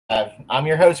I'm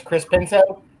your host, Chris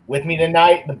Pinto. With me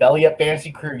tonight, the Belly Up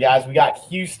Fantasy crew, guys. We got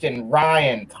Houston,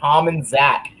 Ryan, Tom, and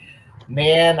Zach.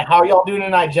 Man, how are y'all doing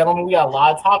tonight, gentlemen? We got a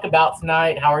lot to talk about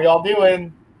tonight. How are y'all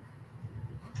doing?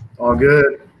 All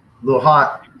good. A little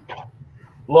hot. A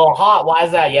little hot? Why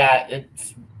is that? Yeah,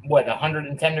 it's,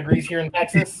 110 degrees here in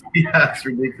Texas? Yeah, it's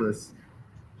ridiculous.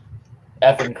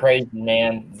 Effing crazy,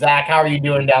 man. Zach, how are you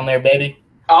doing down there, baby?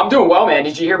 I'm doing well, man.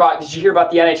 Did you hear about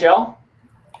the NHL?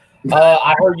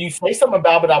 I heard you say something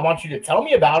about it, but I want you to tell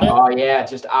me about it. Oh, yeah,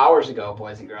 just hours ago,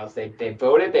 boys and girls. They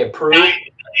voted, they approved.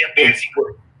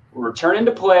 We're returning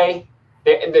to play.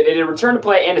 They did a return to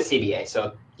play and a CBA.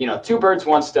 So, two birds,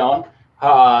 one stone.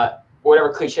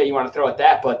 Whatever cliche you want to throw at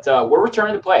that. But we're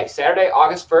returning to play. Saturday,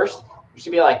 August 1st. There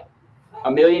should be like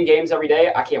a million games every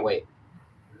day. I can't wait.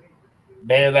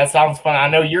 Man, that sounds fun. I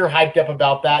know you're hyped up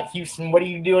about that. Houston, what are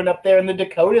you doing up there in the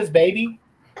Dakotas, baby?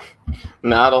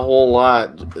 Not a whole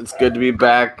lot. It's good to be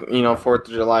back. 4th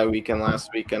of July weekend last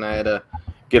weekend. I had to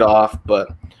get off, but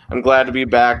I'm glad to be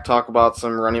back. Talk about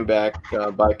some running back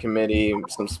by committee,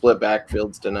 some split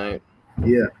backfields tonight.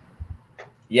 Yeah.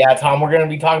 Yeah, Tom, we're going to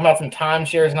be talking about some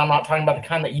timeshares, and I'm not talking about the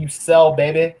kind that you sell,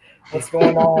 baby. What's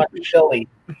going on in Philly?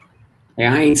 Hey,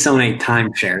 I ain't selling any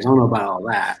timeshares. I don't know about all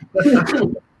that.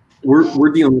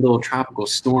 We're dealing with a little tropical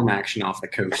storm action off the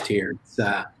coast here. It's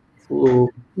a little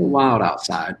wild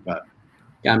outside, but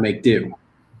gotta make do.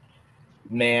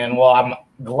 Man, well, I'm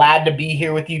glad to be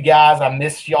here with you guys. I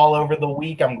missed y'all over the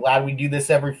week. I'm glad we do this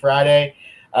every Friday.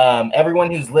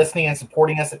 Everyone who's listening and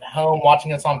supporting us at home,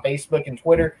 watching us on Facebook and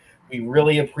Twitter, we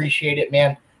really appreciate it,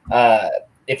 man.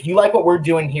 If you like what we're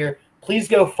doing here, please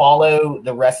go follow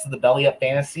the rest of the Belly Up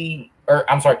Fantasy,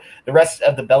 the rest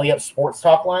of the Belly Up Sports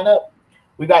Talk lineup.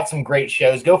 We've got some great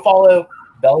shows. Go follow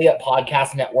Belly Up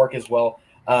Podcast Network as well.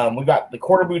 We've got the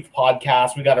Quarter Booth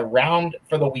Podcast. We got a round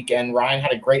for the weekend. Ryan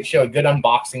had a great show, a good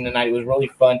unboxing tonight. It was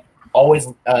really fun. Always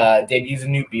debuts a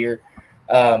new beer.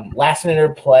 Last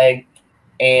Minute Play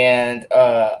and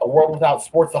A World Without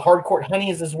Sports. The Hardcourt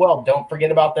Honeys as well. Don't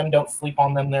forget about them. Don't sleep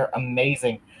on them. They're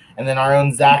amazing. And then our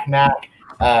own Zach Mack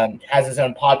has his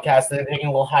own podcast. They're taking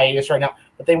a little hiatus right now,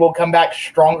 but they will come back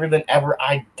stronger than ever.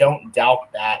 I don't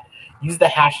doubt that. Use the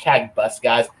hashtag BUST,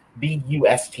 guys,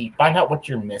 BUST. Find out what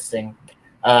you're missing.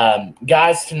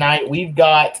 Guys, tonight we've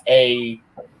got a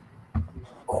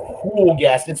cool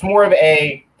guest. It's more of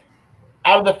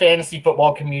out of the fantasy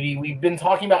football community. We've been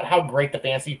talking about how great the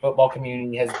fantasy football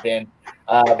community has been,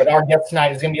 but our guest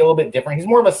tonight is going to be a little bit different. He's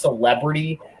more of a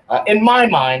celebrity. In my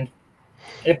mind,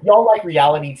 if y'all like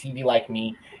reality TV like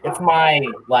me, it's my,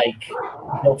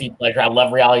 guilty pleasure. I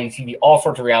love reality TV, all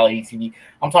sorts of reality TV.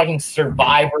 I'm talking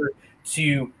Survivor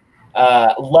to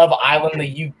Love Island,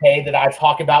 the UK, that I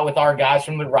talk about with our guys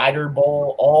from the Ryder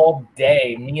Bowl all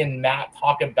day. Me and Matt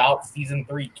talk about Season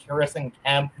 3, Curious and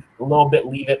Kem, a little bit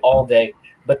Leave It all day.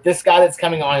 But this guy that's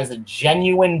coming on is a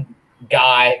genuine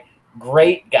guy,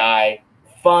 great guy,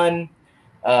 fun,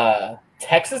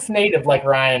 Texas native like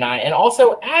Ryan and I, and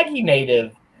also Aggie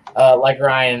native like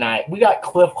Ryan and I. We got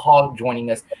Cliff Hogg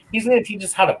joining us. He's going to teach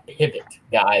us how to pivot,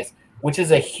 guys, which is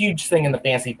a huge thing in the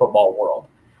fantasy football world.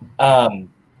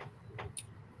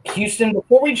 Houston,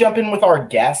 before we jump in with our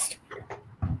guest,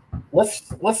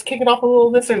 let's kick it off a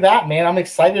little this or that, man. I'm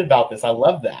excited about this. I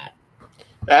love that.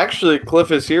 Actually,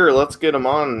 Cliff is here. Let's get him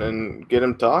on and get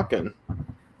him talking.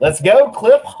 Let's go,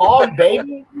 Cliff Hogg,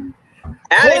 baby.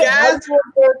 Howdy, guys.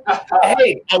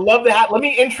 Hey, I love the hat. Let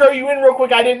me intro you in real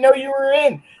quick. I didn't know you were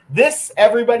in. This,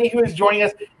 everybody who is joining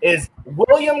us, is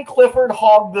William Clifford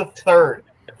Hogg III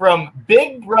from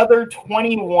Big Brother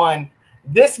 21.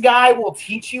 This guy will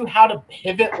teach you how to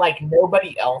pivot like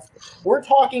nobody else. We're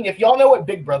talking, if y'all know what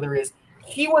Big Brother is,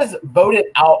 he was voted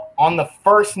out on the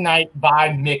first night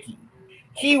by Mickey.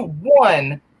 He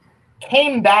won,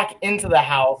 came back into the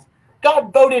house,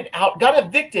 got voted out, got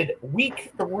evicted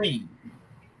week 3,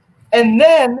 and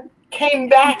then came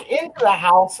back into the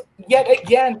house yet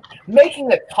again, making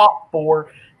the top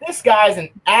 4. This guy's an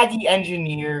Aggie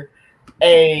engineer,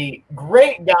 a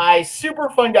great guy, super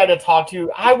fun guy to talk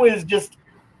to. I was just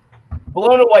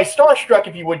blown away, starstruck,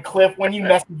 if you would, Cliff, when you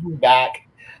messaged me back.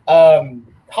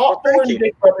 Top 4 in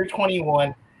Big Brother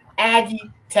 21,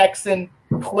 Aggie, Texan,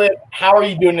 Cliff. How are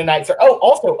you doing tonight, sir? Oh,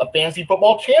 also a fantasy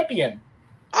football champion.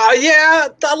 Yeah,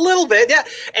 a little bit, yeah.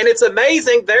 And it's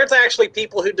amazing. There's actually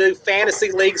people who do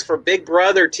fantasy leagues for Big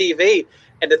Brother TV.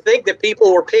 And to think that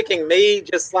people were picking me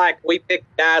just like we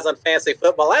picked guys on fantasy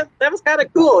football, that was kind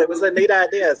of cool. It was a neat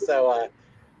idea. So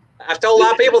I've told a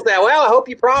lot of people, say, well, I hope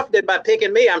you profited by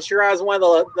picking me. I'm sure I was one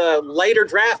of the later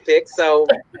draft picks. So,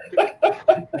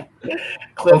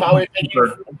 Cliff, I would take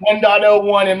you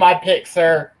 1.01 in my pick,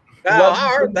 sir. Oh,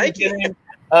 all right, thank you.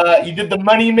 You did the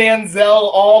Money Manziel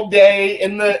all day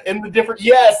in the different.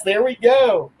 Yes, there we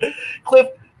go. Cliff,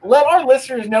 let our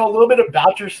listeners know a little bit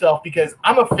about yourself because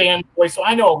I'm a fanboy, so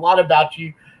I know a lot about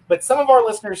you. But some of our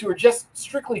listeners who are just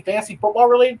strictly fantasy football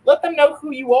related, let them know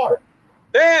who you are.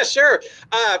 Yeah, sure.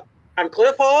 I'm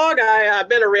Cliff Hogg. I've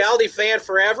been a reality fan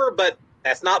forever, but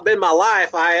that's not been my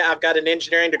life. I've got an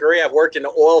engineering degree. I've worked in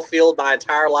the oil field my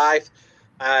entire life.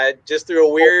 Just through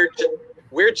a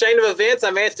weird chain of events,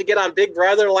 I managed to get on Big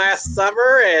Brother last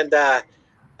summer, and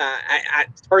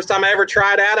first time I ever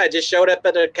tried out, I just showed up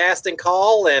at a casting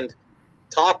call and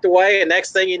talked away, and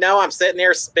next thing you know, I'm sitting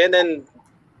there spending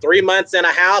 3 months in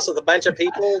a house with a bunch of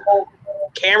people,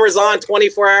 cameras on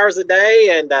 24 hours a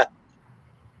day, and yeah,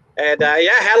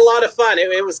 I had a lot of fun.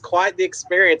 It was quite the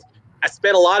experience. I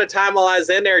spent a lot of time while I was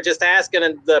in there just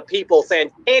asking the people, saying,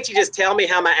 "Can't you just tell me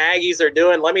how my Aggies are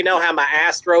doing? Let me know how my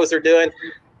Astros are doing."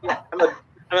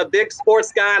 I'm a big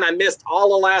sports guy, and I missed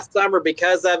all of last summer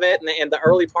because of it, and the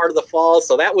early part of the fall.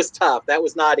 So that was tough. That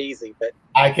was not easy, but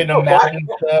I can imagine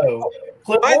so.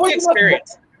 Cliff, quite the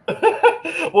experience.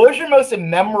 What was your most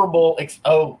memorable? Is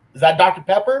that Dr.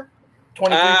 Pepper?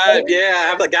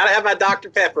 Yeah, I've got to have my Dr.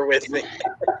 Pepper with me.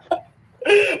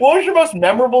 What was your most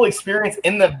memorable experience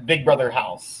in the Big Brother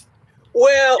house?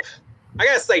 Well, I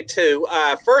got to say two.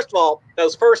 First of all,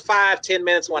 those first 5-10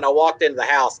 minutes when I walked into the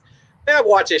house, I've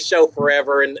watched this show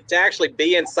forever, and to actually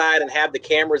be inside and have the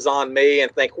cameras on me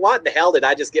and think, what the hell did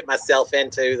I just get myself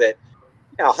into that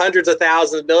hundreds of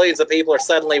thousands, millions of people are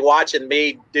suddenly watching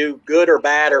me do good or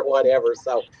bad or whatever.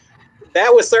 So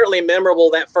that was certainly memorable,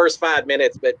 that first 5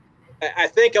 minutes. But I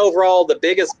think overall the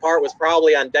biggest part was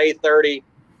probably on day 30.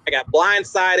 I got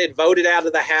blindsided, voted out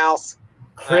of the house.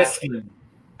 Christy.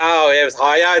 It was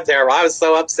terrible. I was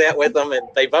so upset with them, and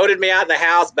they voted me out of the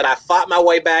house, but I fought my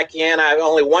way back in.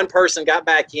 Only one person got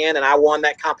back in, and I won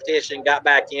that competition, got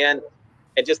back in.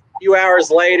 And just a few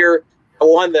hours later, I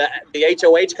won the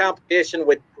HOH competition,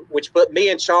 which put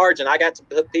me in charge, and I got to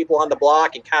put people on the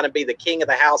block and kind of be the king of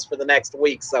the house for the next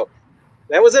week. So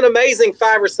that was an amazing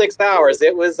 5 or 6 hours.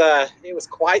 It was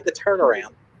quite the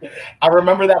turnaround. I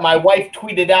remember that my wife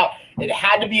tweeted out, it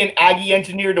had to be an Aggie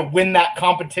engineer to win that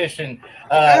competition.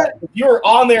 You were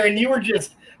on there and you were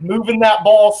just moving that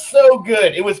ball so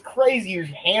good. It was crazy. Your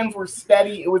hands were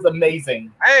steady. It was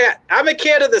amazing. I'm a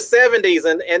kid of the 70s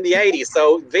and the 80s.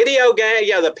 So video game,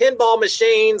 the pinball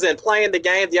machines and playing the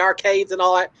games, the arcades and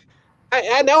all that.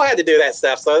 I know how to do that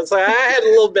stuff. So I had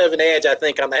a little bit of an edge, I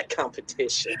think, on that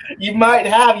competition. You might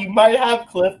have,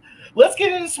 Cliff. Let's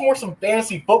get into some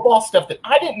fantasy football stuff that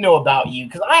I didn't know about you,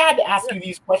 because I had to ask you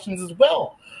these questions as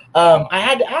well. I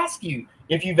had to ask you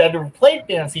if you've ever played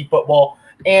fantasy football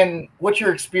and what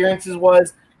your experiences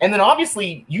was. And then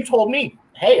obviously you told me,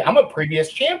 hey, I'm a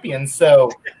previous champion. So,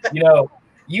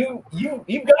 you've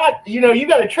got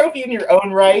a trophy in your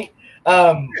own right.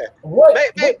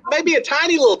 Maybe a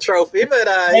tiny little trophy, but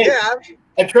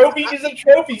a trophy is a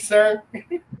trophy, sir.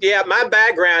 Yeah, my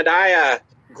background, I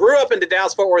grew up in the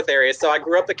Dallas-Fort Worth area, so I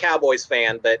grew up a Cowboys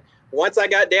fan. But once I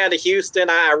got down to Houston,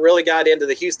 I really got into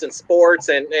the Houston sports.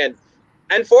 And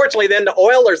unfortunately, then the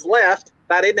Oilers left.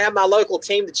 I didn't have my local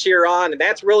team to cheer on, and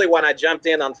that's really when I jumped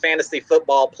in on fantasy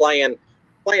football, playing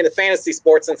the fantasy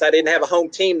sports, since I didn't have a home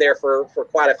team there for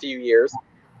quite a few years.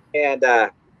 And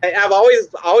I've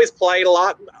always played a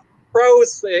lot.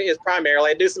 Pros is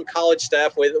primarily. I do some college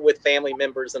stuff with family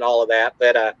members and all of that.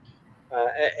 But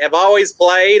I've always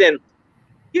played, and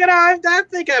I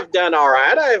think I've done all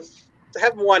right. I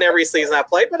haven't won every season I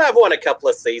played, but I've won a couple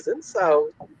of seasons.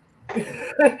 So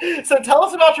tell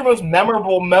us about your most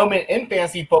memorable moment in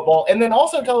fantasy football, and then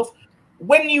also tell us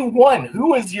when you won. Who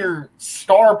was your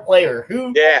star player?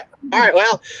 Yeah. All right.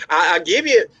 Well, I'll give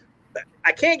you.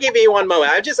 I can't give you one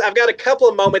moment. I've got a couple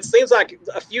of moments. Seems like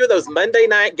a few of those Monday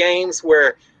night games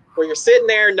where you're sitting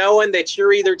there knowing that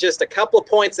you're either just a couple of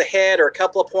points ahead or a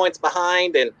couple of points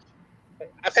behind, and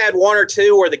I've had one or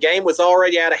two where the game was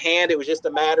already out of hand. It was just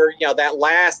a matter, that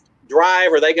last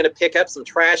drive, are they going to pick up some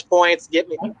trash points? Get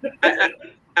me.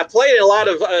 I played in a lot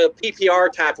of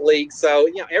PPR type leagues, so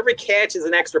every catch is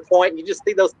an extra point. And you just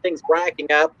see those things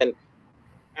racking up. And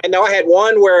I know I had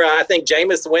one where I think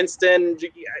Jameis Winston,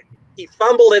 he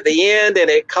fumbled at the end, and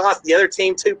it cost the other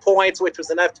team 2 points, which was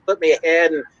enough to put me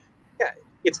ahead. And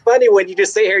it's funny when you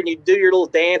just sit here and you do your little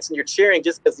dance and you're cheering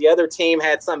just because the other team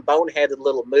had some boneheaded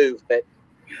little move. But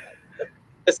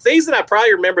the season I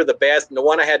probably remember the best, and the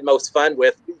one I had most fun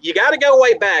with, you got to go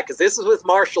way back, because this was with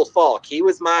Marshall Faulk. He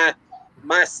was my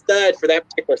stud for that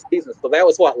particular season. So that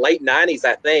was late 90s,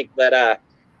 I think. But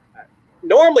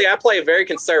normally I play very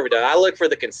conservative. I look for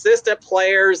the consistent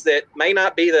players that may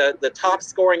not be the top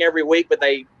scoring every week, but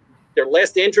they they're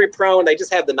less injury prone. They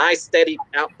just have the nice steady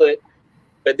output.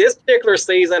 But this particular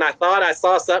season, I thought I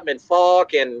saw something in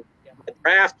Falk, and the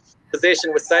draft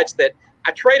position was such that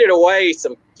I traded away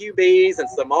some QBs and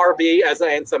some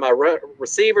and some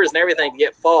receivers and everything to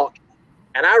get Falk.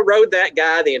 And I rode that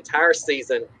guy the entire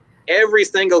season. Every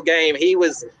single game, he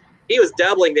was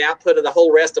doubling the output of the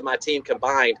whole rest of my team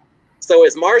combined. So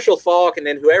as Marshall Falk, and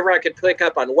then whoever I could pick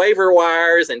up on waiver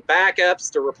wires and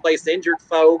backups to replace injured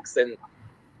folks. And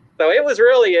so it was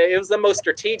the most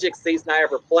strategic season I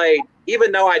ever played,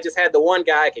 even though I just had the one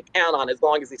guy I could count on as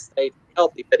long as he stayed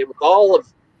healthy. But it was all of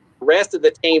the rest of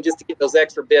the team just to get those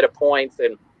extra bit of points.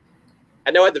 And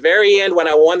I know at the very end when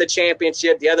I won the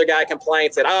championship, the other guy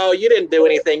complained, said, "Oh, you didn't do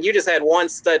anything. You just had one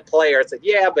stud player." I said,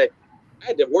 "Yeah, but I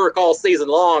had to work all season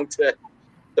long to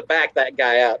back that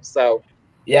guy up." So,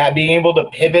 yeah, being able to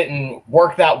pivot and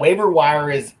work that waiver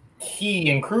wire is key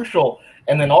and crucial.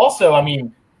 And then also, I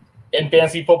mean, in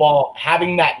fantasy football,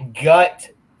 having that gut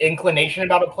inclination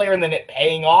about a player and then it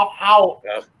paying off, how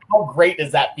great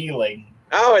is that feeling?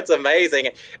 Oh, it's amazing.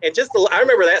 And I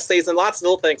remember that season, lots of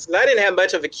little things. I didn't have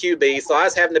much of a QB, so I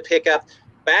was having to pick up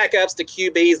backups to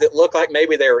QBs that looked like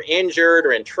maybe they were injured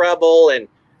or in trouble. And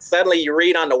suddenly you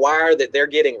read on the wire that they're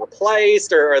getting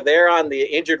replaced or they're on the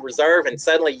injured reserve. And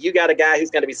suddenly you got a guy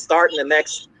who's going to be starting the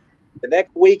next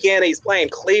weekend. He's playing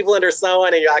Cleveland or so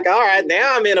on. And you're like, all right,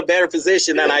 now I'm in a better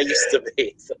position than I used to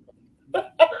be. So.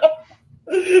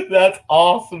 That's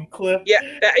awesome, Cliff. Yeah,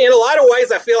 in a lot of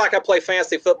ways, I feel like I play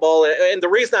fantasy football. And the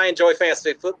reason I enjoy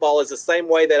fantasy football is the same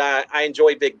way that I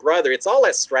enjoy Big Brother. It's all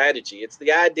that strategy. It's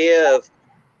the idea of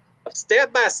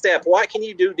step by step, what can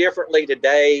you do differently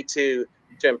today to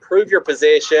improve your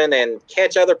position and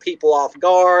catch other people off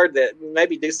guard, that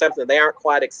maybe do something they aren't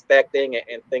quite expecting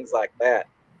and things like that.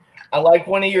 I like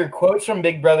one of your quotes from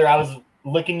Big Brother. I was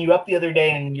looking you up the other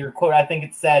day, and your quote, I think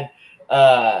it said,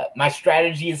 my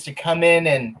strategy is to come in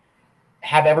and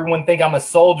have everyone think I'm a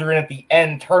soldier, and at the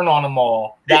end turn on them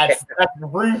all. That's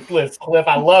ruthless, Cliff.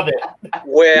 I love it.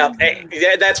 Well,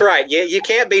 yeah, that's right. You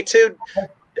can't be too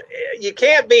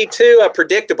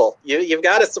predictable. You've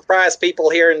got to surprise people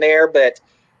here and there. But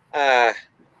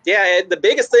the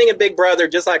biggest thing in Big Brother,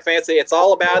 just like fantasy, it's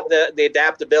all about the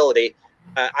adaptability.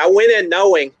 I went in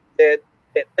knowing that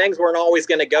things weren't always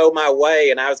going to go my way,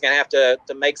 and I was going to have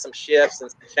to make some shifts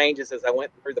and some changes as I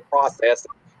went through the process.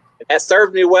 And that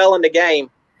served me well in the game.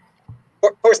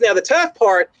 Of course, now the tough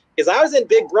part is I was in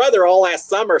Big Brother all last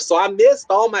summer, so I missed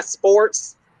all my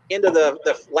sports into the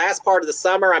last part of the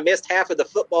summer. I missed half of the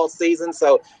football season,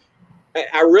 so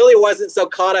I really wasn't so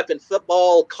caught up in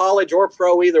football, college or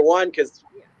pro, either one, because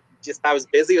I was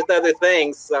busy with other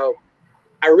things. So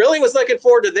I really was looking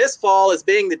forward to this fall as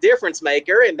being the difference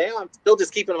maker, and now I'm still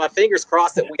just keeping my fingers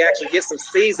crossed that we actually get some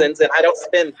seasons and I don't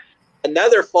spend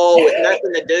another fall with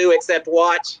nothing to do except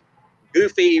watch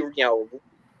goofy,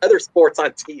 other sports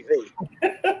on TV.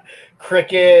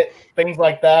 Cricket, things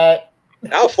like that.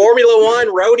 Oh, Formula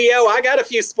One, rodeo. I got a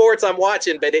few sports I'm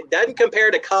watching, but it doesn't compare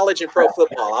to college and pro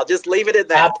football. I'll just leave it at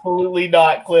that. Absolutely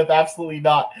not, Cliff. Absolutely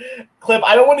not. Cliff,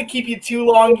 I don't want to keep you too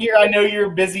long here. I know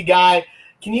you're a busy guy.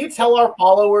 Can you tell our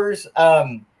followers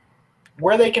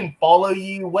where they can follow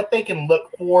you, what they can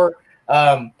look for?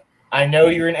 I know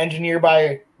you're an engineer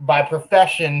by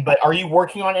profession, but are you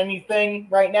working on anything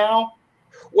right now?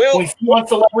 Well, we see you on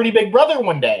Celebrity Big Brother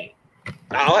one day.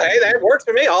 Oh, hey, that works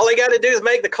for me. All they got to do is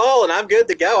make the call, and I'm good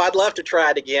to go. I'd love to try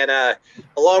it again,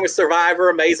 along with Survivor,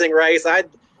 Amazing Race. I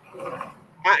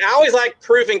always like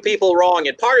proving people wrong,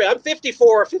 and I'm 54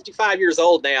 or 55 years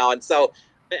old now, and so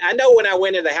I know when I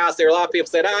went into the house, there were a lot of people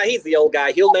said, he's the old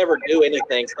guy. He'll never do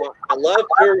anything. So I love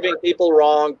proving people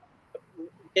wrong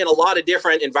in a lot of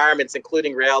different environments,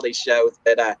 including reality shows.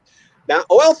 But now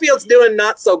Oilfield's doing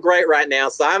not so great right now,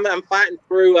 so I'm fighting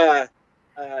through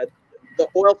the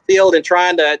oil field and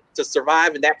trying to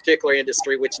survive in that particular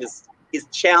industry, which is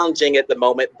challenging at the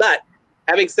moment. But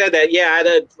having said that,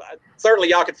 certainly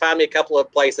y'all can find me a couple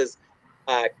of places.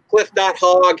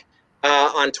 Cliff.hog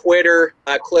on Twitter,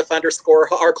 Cliff_hog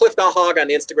on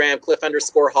Instagram,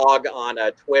 Cliff_hog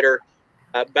on Twitter.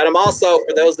 But I'm also,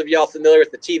 for those of y'all familiar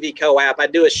with the TV Co app, I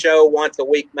do a show once a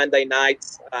week, Monday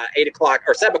nights, 8 o'clock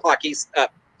or 7 o'clock East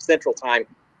Central Time,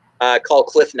 called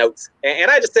Cliff Notes.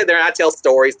 And I just sit there and I tell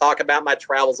stories, talk about my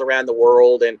travels around the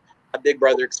world and my Big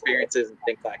Brother experiences and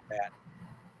things like that.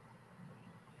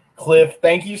 Cliff,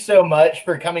 thank you so much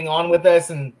for coming on with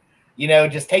us and,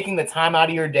 just taking the time out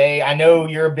of your day. I know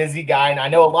you're a busy guy, and I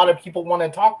know a lot of people want to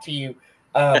talk to you.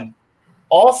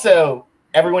 Also,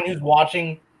 everyone who's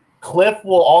watching, Cliff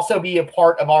will also be a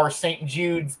part of our St.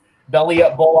 Jude's Belly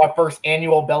Up Bowl, our first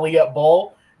annual Belly Up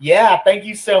Bowl. Yeah, thank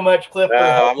you so much, Cliff.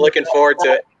 I'm looking forward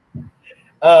to it.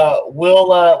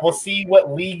 We'll see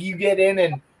what league you get in,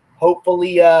 and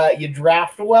hopefully you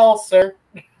draft well, sir.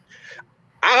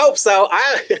 I hope so.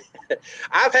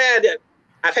 I've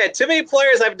had too many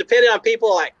players. I've depended on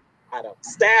people like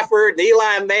Stafford,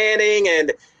 Eli Manning,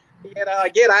 and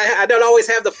again, I don't always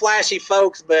have the flashy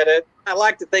folks, but I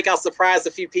like to think I'll surprise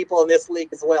a few people in this league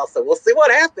as well. So we'll see what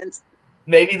happens.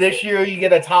 Maybe this year you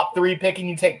get a top 3 pick and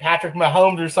you take Patrick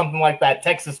Mahomes or something like that,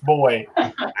 Texas boy.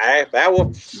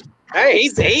 Hey,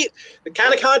 he's the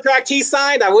kind of contract he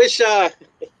signed. I wish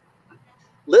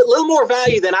little more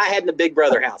value than I had in the Big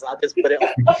Brother house. I'll just put it.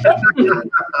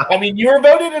 I mean, you were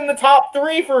voted in the top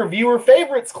 3 for viewer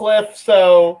favorites, Cliff.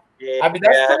 So Yeah, I mean,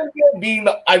 that's pretty good. Being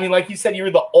like you said, you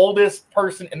were the oldest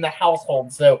person in the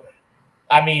household. So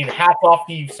I mean, hats off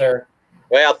to you, sir.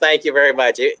 Well, thank you very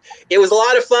much. It was a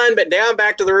lot of fun, but now I'm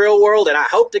back to the real world, and I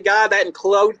hope to God that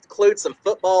includes some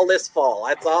football this fall.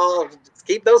 That's all. Just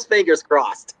keep those fingers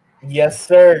crossed. Yes,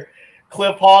 sir.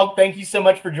 Cliff Hogg, thank you so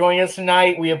much for joining us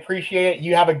tonight. We appreciate it.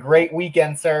 You have a great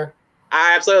weekend, sir.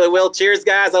 I absolutely will. Cheers,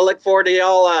 guys. I look forward to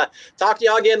y'all. Talk to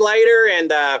y'all again later,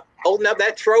 and holding up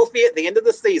that trophy at the end of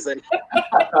the season.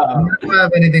 I don't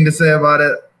have anything to say about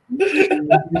it.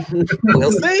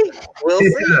 We'll see. We'll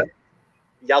see.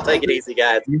 Y'all take it easy,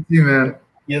 guys. You too, man.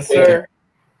 Yes, sir.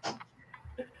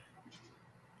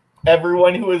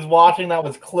 Everyone who is watching, that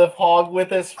was Cliff Hogg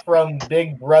with us from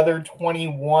Big Brother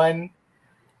 21.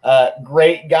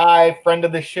 Great guy, friend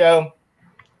of the show.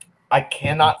 I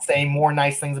cannot say more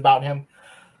nice things about him.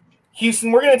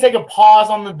 Houston, we're going to take a pause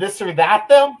on the this or that,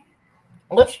 though.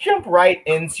 Let's jump right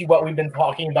into what we've been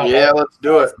talking about. Yeah, let's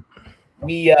do it.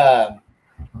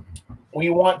 We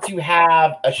want to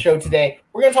have a show today.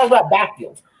 We're going to talk about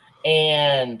backfields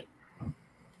and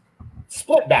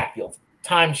split backfields,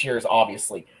 timeshares,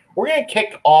 obviously. We're going to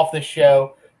kick off the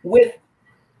show with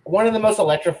one of the most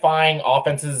electrifying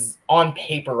offenses on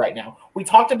paper right now. We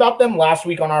talked about them last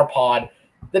week on our pod,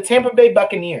 the Tampa Bay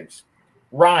Buccaneers.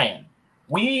 Ryan,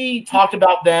 we talked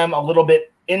about them a little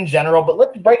bit in general, but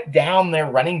let's break down their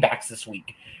running backs this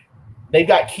week. They've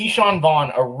got Keyshawn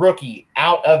Vaughn, a rookie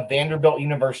out of Vanderbilt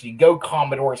University. Go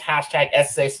Commodores, hashtag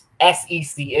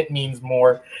SEC, it means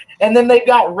more. And then they've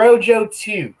got Rojo,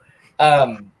 too.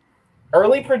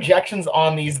 Early projections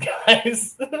on these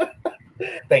guys.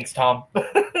 Thanks, Tom.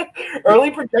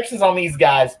 Early projections on these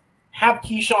guys have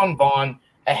Keyshawn Vaughn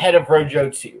ahead of Rojo,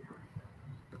 too.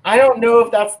 I don't know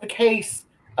if that's the case.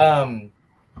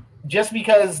 Just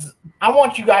because I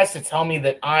want you guys to tell me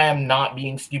that I am not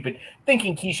being stupid,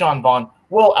 thinking Keyshawn Vaughn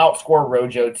will outscore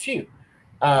Rojo too.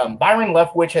 Byron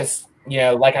Leftwich has,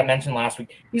 like I mentioned last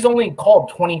week, he's only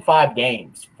called 25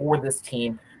 games for this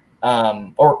team,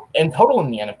 or in total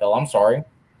in the NFL, I'm sorry.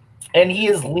 And he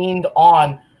has leaned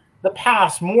on the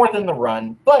pass more than the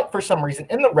run, but for some reason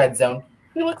in the red zone,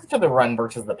 he looks to the run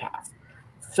versus the pass.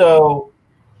 So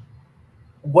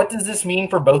what does this mean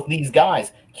for both these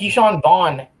guys? Keyshawn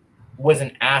Vaughn was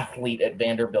an athlete at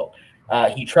Vanderbilt.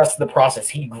 He trusted the process.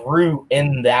 He grew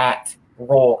in that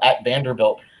role at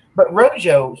Vanderbilt. But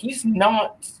Rojo, he's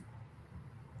not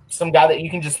some guy that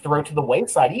you can just throw to the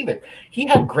wayside either. He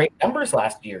had great numbers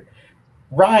last year.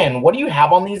 Ryan, what do you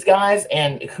have on these guys,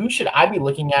 and who should I be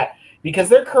looking at? Because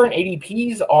their current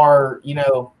ADPs are,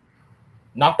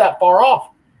 not that far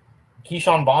off.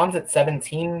 Keyshawn Vaughn's at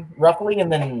 17 roughly,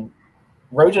 and then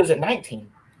Rojo's at 19.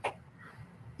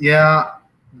 Yeah,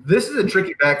 this is a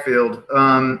tricky backfield.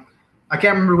 I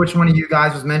can't remember which one of you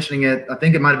guys was mentioning it. I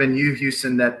think it might have been you,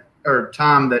 Houston, or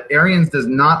Tom, that Arians does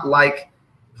not like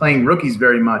playing rookies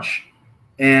very much.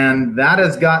 And that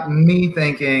has gotten me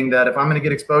thinking that if I'm going to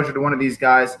get exposure to one of these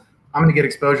guys, I'm going to get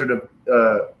exposure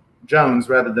to Jones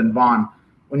rather than Vaughn.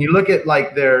 When you look at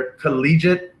their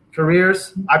collegiate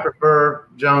careers, I prefer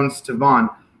Jones to Vaughn.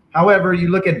 However, you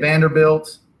look at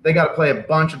Vanderbilt, they got to play a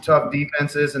bunch of tough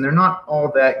defenses, and they're not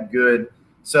all that good.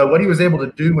 So what he was able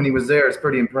to do when he was there is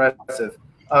pretty impressive.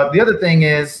 The other thing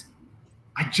is,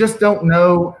 I just don't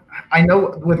know. I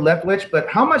know with Leftwich, but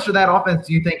how much of that offense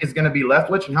do you think is going to be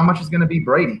Leftwich, and how much is going to be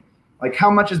Brady?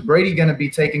 How much is Brady going to be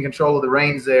taking control of the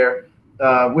reins there?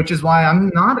 Which is why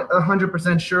I'm not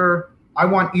 100% sure I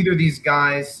want either of these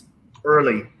guys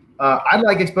early. I'd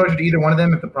like exposure to either one of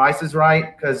them if the price is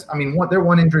right, because, they're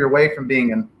one injury away from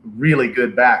being a really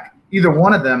good back. Either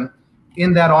one of them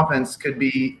in that offense could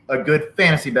be a good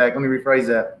fantasy back. Let me rephrase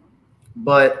that.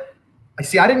 But,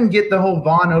 I didn't get the whole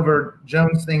Vaughn over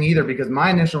Jones thing either, because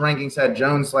my initial rankings had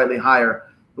Jones slightly higher.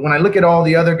 But when I look at all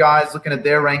the other guys looking at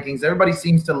their rankings, everybody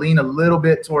seems to lean a little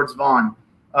bit towards Vaughn.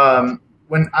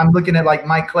 When I'm looking at,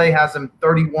 Mike Clay has him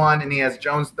 31 and he has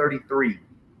Jones 33.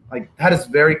 That is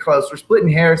very close. We're splitting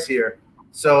hairs here.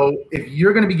 So if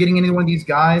you're going to be getting any one of these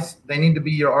guys, they need to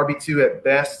be your RB2 at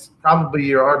best, probably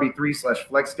your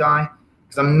RB3/flex guy,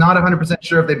 because I'm not 100%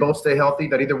 sure if they both stay healthy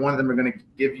that either one of them are going to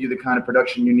give you the kind of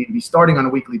production you need to be starting on a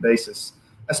weekly basis,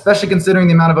 especially considering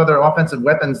the amount of other offensive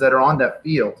weapons that are on that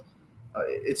field.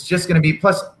 It's just going to be –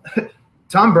 plus,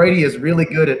 Tom Brady is really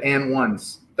good at and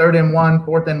ones, 3rd and 1,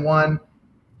 4th and 1.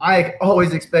 I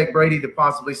always expect Brady to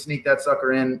possibly sneak that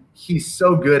sucker in. He's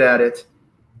so good at it.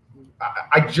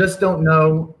 I just don't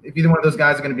know if either one of those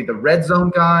guys are going to be the red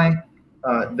zone guy.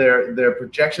 Their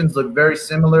projections look very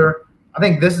similar. I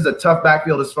think this is a tough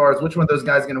backfield as far as which one of those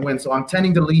guys is going to win. So I'm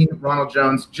tending to lean Ronald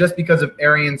Jones just because of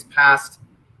Arians' past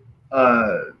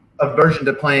aversion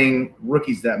to playing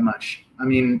rookies that much. I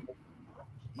mean,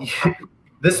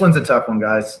 this one's a tough one,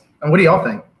 guys. And what do y'all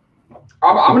think?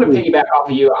 I'm going to piggyback off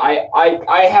of you.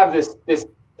 I have this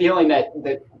feeling that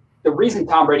the reason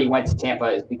Tom Brady went to Tampa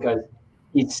is because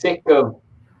he was sick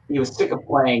of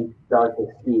playing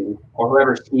Belichick's scheme or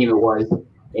whoever's scheme it was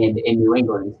in New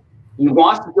England. He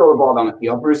wants to throw the ball down the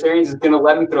field. Bruce Arians is going to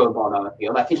let him throw the ball down the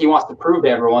field. I think he wants to prove to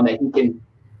everyone that he can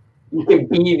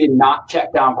be the not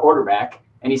check down quarterback,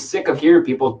 and he's sick of hearing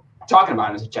people talking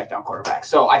about him as a check down quarterback.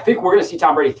 So I think we're going to see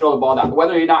Tom Brady throw the ball down.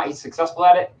 Whether or not he's successful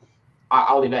at it,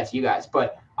 I'll leave that to you guys.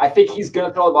 But I think he's going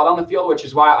to throw the ball down the field, which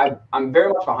is why I'm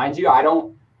very much behind you. I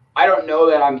don't know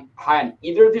that I'm high on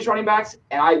either of these running backs,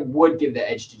 and I would give the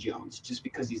edge to Jones just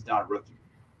because he's not a rookie.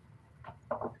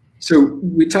 So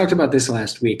we talked about this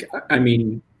last week. I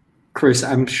mean, Chris,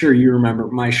 I'm sure you remember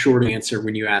my short answer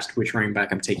when you asked which running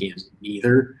back I'm taking is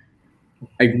neither.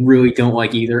 I really don't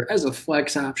like either. As a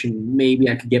flex option,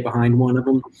 maybe I could get behind one of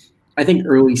them. I think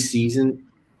early season,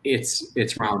 it's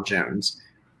Ronald Jones.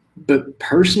 But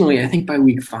personally, I think by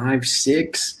week 5,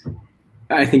 6,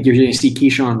 I think you're going to see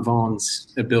Keyshawn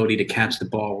Vaughn's ability to catch the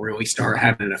ball really start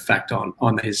having an effect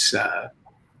on his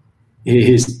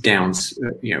downs,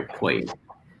 play.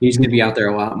 He's going to be out there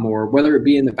a lot more, whether it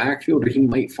be in the backfield or he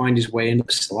might find his way into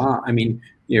the slot. I mean,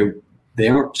 they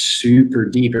aren't super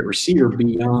deep at receiver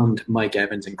beyond Mike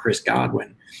Evans and Chris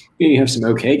Godwin. You have some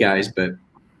okay guys, but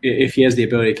if he has the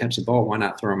ability to catch the ball, why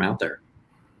not throw him out there?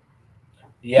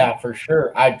 Yeah, for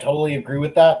sure. I totally agree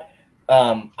with that.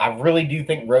 I really do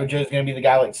think Rojo is going to be the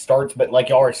guy that starts, but like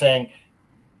y'all are saying,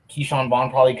 Keyshawn Vaughn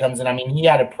probably comes in. I mean, he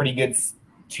had a pretty good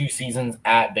 2 seasons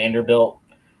at Vanderbilt,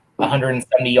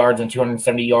 170 yards and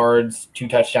 270 yards, 2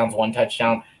 touchdowns, 1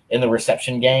 touchdown in the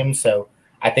reception game. So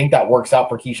I think that works out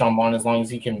for Keyshawn Vaughn as long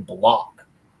as he can block.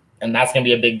 And that's going to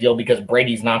be a big deal because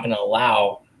Brady's not going to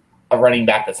allow a running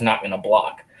back that's not going to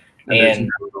block. And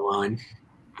the line.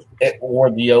 Or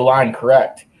the O-line,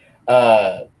 correct.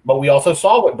 But we also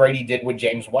saw what Brady did with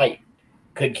James White.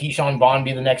 Could Keyshawn Vaughn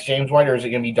be the next James White, or is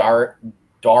it going to be Dare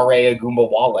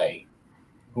Agumbawale?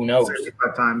 Who knows?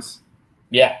 65 times.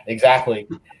 Yeah, exactly.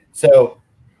 So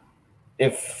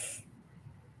if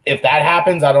that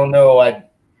happens, I don't know. I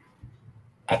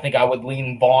think I would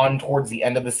lean Vaughn towards the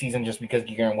end of the season just because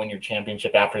you're going to win your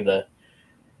championship after the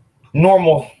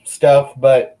normal stuff.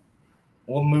 But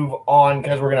we'll move on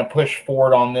because we're going to push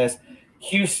forward on this.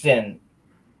 Houston,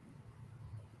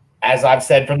 as I've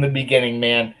said from the beginning,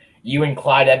 man, you and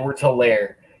Clyde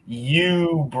Edwards-Helaire,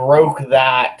 you broke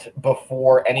that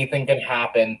before anything could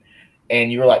happen,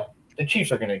 and you were like, the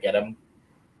Chiefs are going to get him.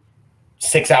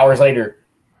 6 hours later,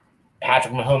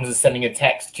 Patrick Mahomes is sending a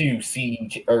text to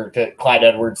Clyde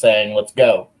Edwards saying, let's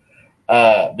go.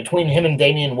 Between him and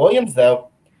Damian Williams, though,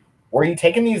 where are you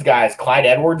taking these guys? Clyde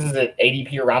Edwards is at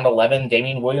ADP around 11.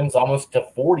 Damian Williams almost to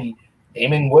 40.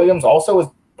 Damian Williams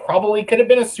also probably could have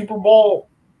been a Super Bowl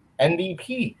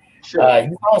MVP. Sure.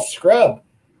 He's not a scrub.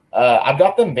 I've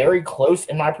got them very close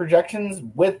in my projections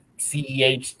with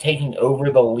CEH taking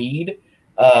over the lead.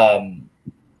 How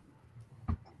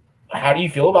do you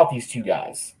feel about these two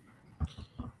guys?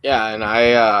 Yeah, and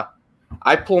I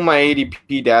pull my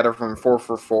ADP data from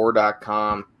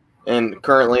 4for4.com, and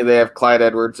currently they have Clyde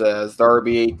Edwards as the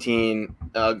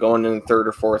RB18 going in the 3rd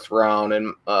or 4th round,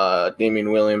 and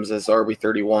Damian Williams as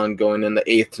RB31 going in the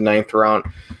 8th to 9th round.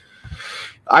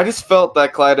 I just felt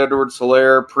that Clyde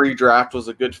Edwards-Helaire pre-draft was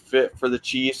a good fit for the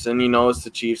Chiefs, and it's the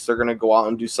Chiefs. They're going to go out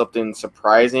and do something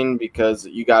surprising because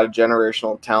you got a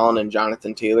generational talent in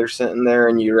Jonathan Taylor sitting there,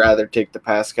 and you'd rather take the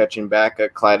pass-catching back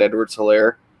at Clyde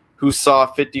Edwards-Helaire, who saw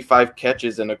 55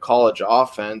 catches in a college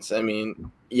offense. I mean,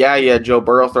 yeah, Joe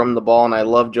Burrow throwing the ball, and I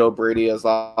love Joe Brady as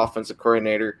offensive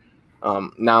coordinator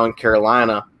now in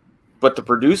Carolina. But to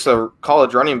produce a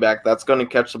college running back that's going to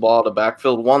catch the ball out of the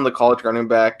backfield, the college running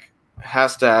back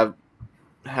has to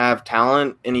have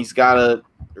talent, and he's got to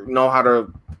know how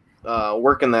to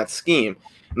work in that scheme.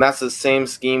 And that's the same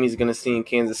scheme he's going to see in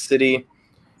Kansas City.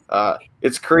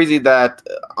 It's crazy that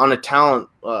on a talent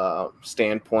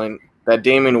standpoint, that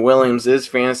Damien Williams is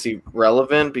fantasy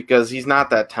relevant because he's not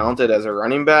that talented as a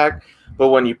running back. But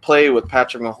when you play with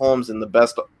Patrick Mahomes in the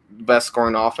best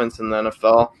scoring offense in the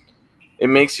NFL, it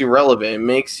makes you relevant. It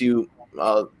makes you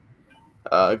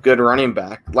a good running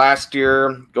back. Last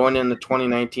year, going into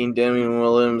 2019, Damien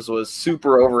Williams was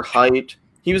super overhyped.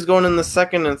 He was going in the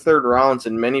second and third rounds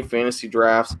in many fantasy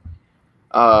drafts.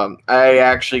 I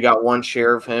actually got one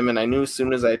share of him, and I knew as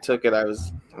soon as I took it,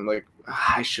 I'm like,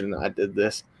 I shouldn't have did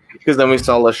this. Because then we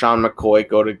saw LaShawn McCoy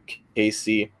go to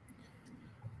KC.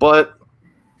 But,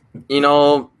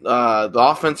 the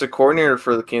offensive coordinator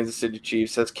for the Kansas City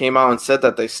Chiefs has came out and said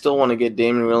that they still want to get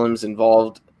Damien Williams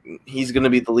involved. He's going to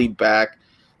be the lead back.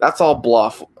 That's all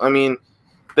bluff. I mean,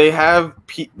 they have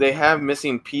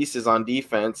missing pieces on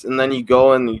defense, and then you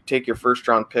go and you take your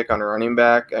first-round pick on a running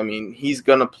back. I mean, he's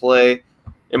going to play.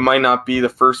 It might not be the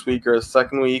first week or the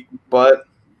second week, but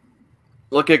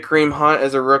look at Kareem Hunt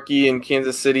as a rookie in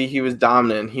Kansas City. He was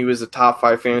dominant. He was a top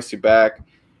 5 fantasy back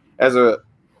as a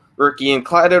rookie. And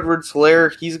Clyde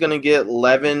Edwards-Helaire, he's going to get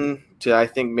 11 to, I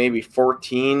think, maybe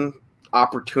 14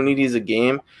 opportunities a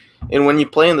game. And when you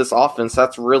play in this offense,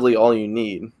 that's really all you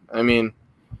need. I mean,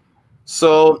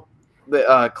 so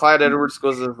Clyde Edwards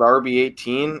goes as the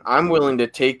RB18. I'm willing to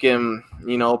take him,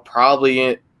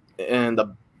 probably in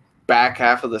the back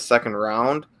half of the second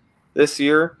round this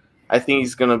year. I think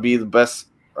he's going to be the best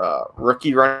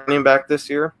rookie running back this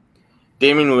year.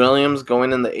 Damien Williams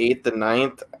going in the 8th and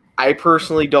 9th. I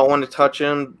personally don't want to touch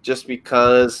him just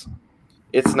because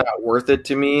it's not worth it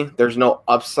to me. There's no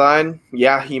upside.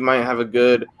 Yeah, he might have a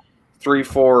good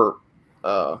 3-4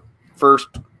 first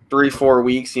 3-4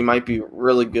 weeks. He might be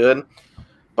really good,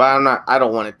 but I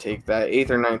don't want to take that 8th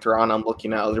or 9th round. I'm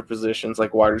looking at other positions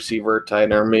like wide receiver, tight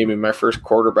end, or maybe my first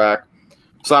quarterback.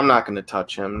 So I'm not going to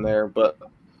touch him there. But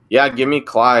yeah, give me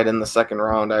Clyde in the second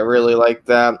round. I really like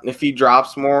that. If he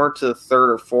drops more to the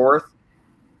 3rd or 4th,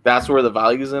 that's where the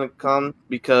value is going to come.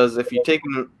 Because if you're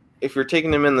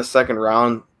taking him in the second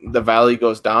round, the value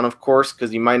goes down, of course,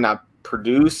 because he might not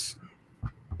produce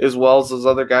as well as those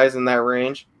other guys in that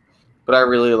range. But I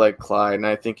really like Clyde, and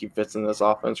I think he fits in this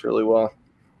offense really well.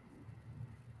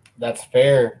 That's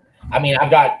fair. I mean,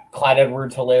 I've got Clyde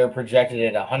Edwards-Helaire projected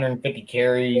at 150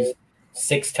 carries,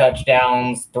 6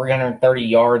 touchdowns, 330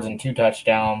 yards, and 2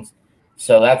 touchdowns.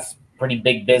 So that's pretty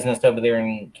big business over there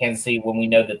in Kansas City when we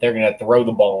know that they're going to throw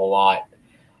the ball a lot.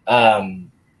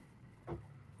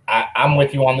 I'm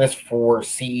with you on this for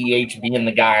CEH being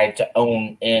the guy to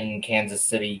own in Kansas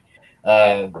City.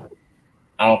 I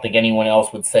don't think anyone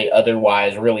else would say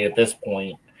otherwise, really, at this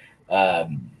point. My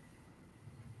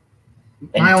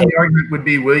only argument would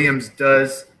be Williams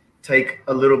does take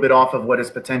a little bit off of what his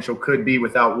potential could be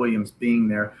without Williams being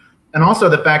there. And also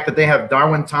the fact that they have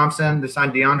Darwin Thompson, they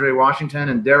signed DeAndre Washington,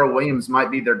 and Darrell Williams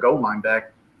might be their goal line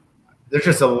back. There's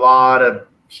just a lot of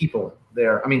people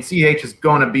there. I mean, CH is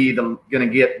going to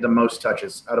get the most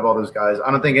touches out of all those guys.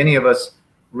 I don't think any of us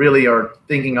really are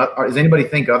thinking. Does anybody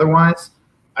think otherwise?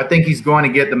 I think he's going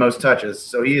to get the most touches.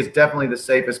 So he is definitely the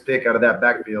safest pick out of that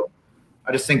backfield.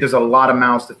 I just think there's a lot of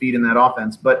mouths to feed in that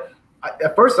offense. But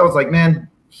at first I was like, man,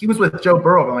 he was with Joe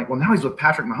Burrow. I'm like, well, now he's with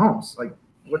Patrick Mahomes. Like,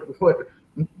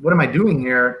 what am I doing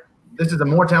here? This is a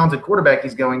more talented quarterback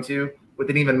he's going to with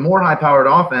an even more high-powered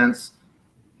offense.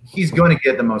 He's going to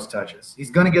get the most touches. He's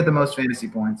going to get the most fantasy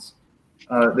points.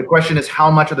 The question is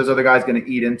how much are those other guys going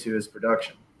to eat into his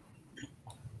production?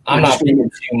 I'm not thinking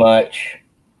too much.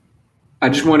 I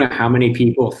just wonder how many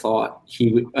people thought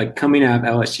he would, like, coming out of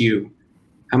LSU,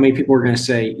 how many people were going to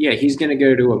say, yeah, he's going to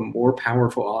go to a more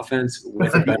powerful offense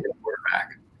with a better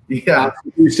quarterback. Yeah.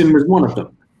 Houston was one of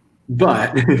them.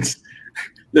 But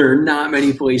there are not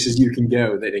many places you can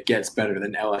go that it gets better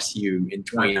than LSU in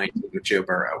 2019 with Joe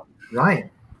Burrow.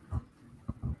 Right.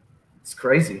 It's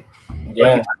crazy.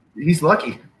 Yeah. He's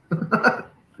lucky.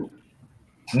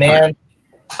 Man,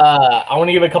 I want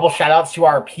to give a couple shout-outs to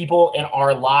our people in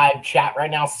our live chat right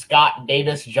now. Scott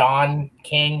Davis, John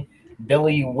King,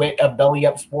 Billy Witt of Belly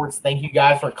Up Sports. Thank you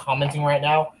guys for commenting right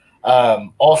now.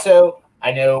 Also,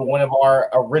 I know one of our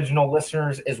original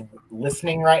listeners is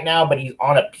listening right now, but he's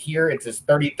on a pier. It's his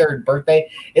 33rd birthday.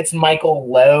 It's Michael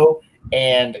Lowe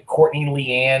and Courtney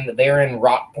Leanne. They're in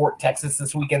Rockport, Texas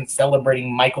this weekend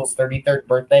celebrating Michael's 33rd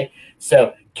birthday.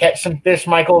 So catch some fish,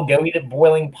 Michael. Go eat a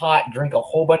boiling pot, drink a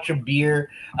whole bunch of beer,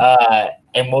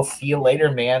 and we'll see you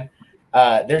later, man.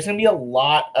 There's going to be a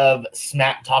lot of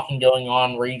smack talking going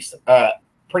on, Reese,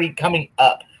 pretty coming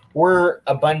up.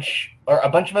 A bunch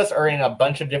of us are in a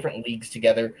bunch of different leagues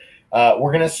together.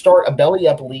 We're going to start a belly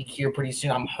up league here pretty soon.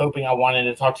 I wanted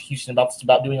to talk to Houston about this,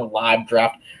 about doing a live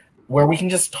draft. where we can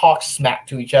just talk smack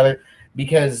to each other,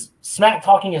 because smack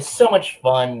talking is so much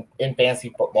fun in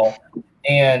fantasy football.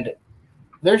 And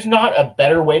there's not a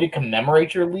better way to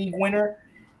commemorate your league winner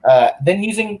than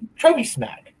using Trophy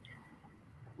Smack.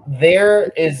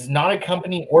 There is not a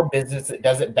company or business that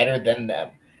does it better than them.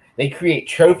 They create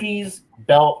trophies,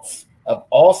 belts of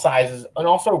all sizes, and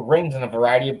also rings in a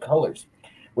variety of colors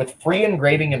with free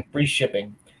engraving and free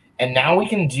shipping. And now we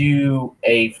can do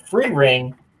a free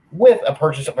ring with a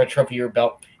purchase of a trophy or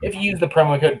belt if you use the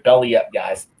promo code BELLYUP,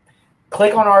 guys.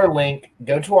 Click on our link,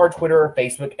 go to our Twitter or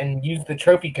Facebook, and use the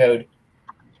trophy code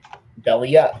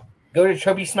BELLYUP. Go to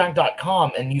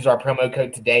TrophySmack.com and use our promo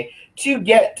code today to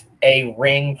get a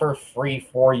ring for free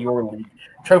for your league.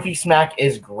 Trophy Smack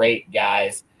is great,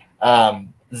 guys.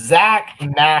 Zach,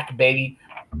 Mac, baby,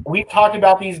 we've talked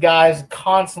about these guys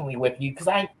constantly with you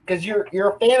because you're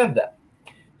a fan of them.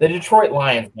 The Detroit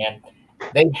Lions, man,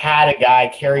 they've had a guy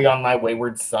carry on my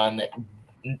wayward son that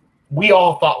we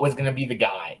all thought was going to be the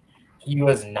guy. He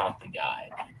was not the guy.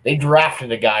 They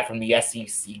drafted a guy from the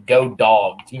SEC. Go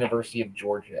Dogs, University of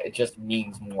Georgia. It just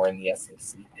means more in the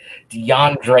SEC.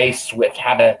 DeAndre Swift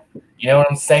you know what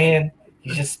I'm saying?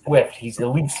 He's just Swift. He's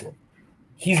elusive.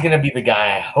 He's going to be the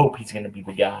guy. I hope he's going to be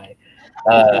the guy.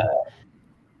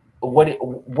 What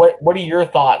are your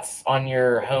thoughts on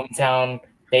your hometown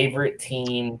favorite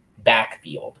team,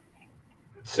 Backfield?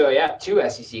 So, yeah, 2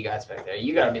 SEC guys back there.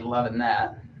 You got to be loving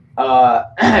that.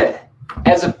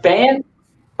 As a fan,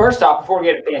 first off, before we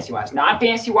get to fantasy-wise,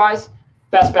 non-fantasy-wise,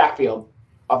 best backfield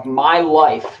of my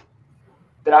life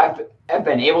that I've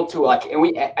been able to, like, and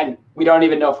we don't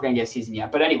even know if we're going to get a season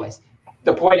yet. But anyways,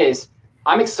 the point is,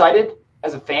 I'm excited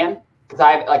as a fan because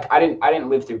I didn't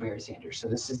live through Barry Sanders. So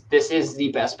this is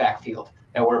the best backfield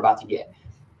that we're about to get.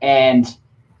 And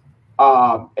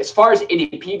as far as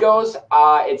ADP goes,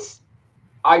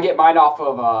 I get mine off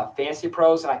of Fantasy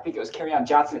Pros, and I think it was Kerryon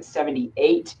Johnson at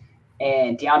 78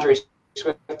 and DeAndre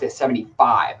Swift at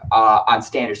 75 on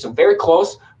standard. So very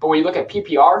close. But when you look at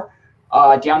PPR,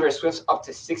 DeAndre Swift's up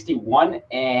to 61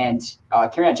 and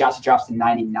Kerryon Johnson drops to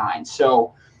 99.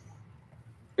 So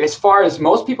as far as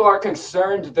most people are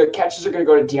concerned, the catches are going to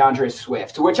go to DeAndre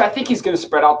Swift, which I think he's going to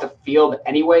spread out the field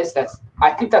anyways.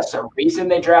 I think that's the reason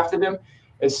they drafted him,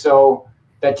 is so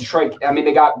that Detroit – I mean,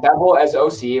 they got Bevel as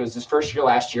OC. It was his first year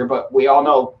last year, but we all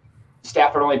know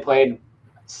Stafford only played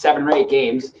 7 or 8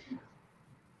 games.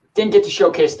 Didn't get to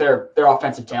showcase their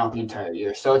offensive talent the entire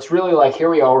year. So it's really like, here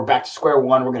we are. We're back to square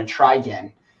one. We're going to try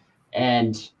again.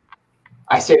 And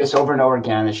I say this over and over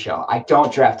again on this show. I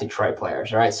don't draft Detroit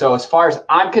players, all right? So as far as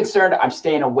I'm concerned, I'm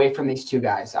staying away from these 2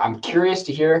 guys. I'm curious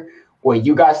to hear what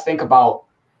you guys think about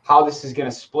how this is going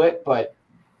to split, but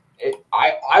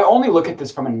I only look at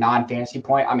this from a non-fantasy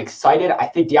point. I'm excited. I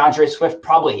think DeAndre Swift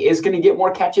probably is going to get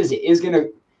more catches. It is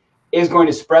going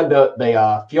to spread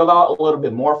the field out a little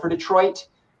bit more for Detroit.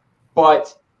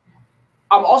 But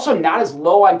I'm also not as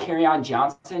low on Kerryon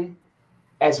Johnson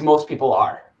as most people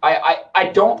are.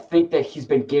 I don't think that he's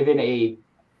been given a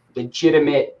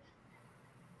legitimate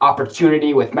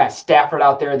opportunity with Matt Stafford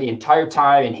out there the entire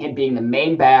time and him being the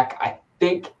main back. I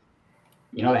think,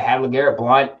 they had LeGarrette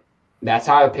Blount. That's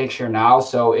how I picture now.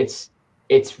 So it's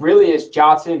really is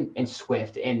Johnson and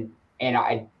Swift. And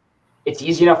it's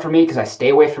easy enough for me because I stay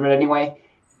away from it anyway.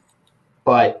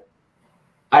 But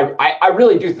I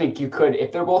really do think you could,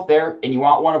 if they're both there and you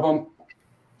want one of them,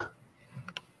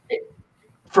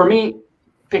 for me,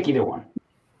 pick either one.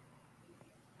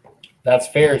 That's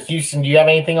fair. Houston, do you have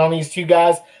anything on these 2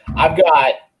 guys? I've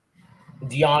got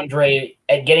DeAndre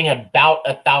at getting about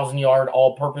 1,000-yard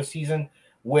all-purpose season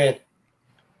with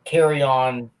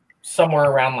Kerryon somewhere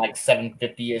around like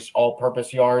 750-ish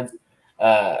all-purpose yards.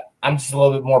 I'm just a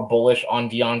little bit more bullish on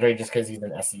DeAndre just because he's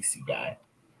an SEC guy.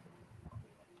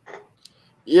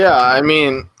 Yeah, I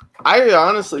mean, I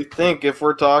honestly think if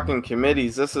we're talking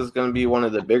committees, this is going to be one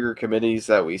of the bigger committees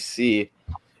that we see,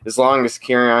 as long as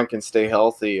Kerryon can stay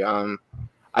healthy.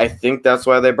 I think that's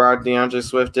why they brought DeAndre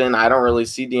Swift in. I don't really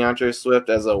see DeAndre Swift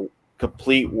as a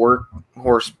complete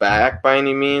workhorse back by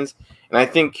any means. And I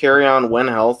think Kerryon, when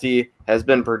healthy, has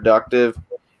been productive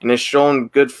and has shown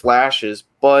good flashes,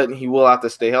 but he will have to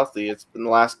stay healthy. It's been the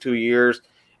last 2 years.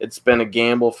 It's been a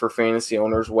gamble for fantasy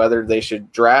owners whether they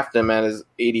should draft him at his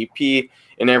ADP,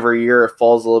 and every year it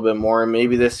falls a little bit more. And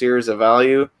maybe this year is a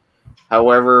value.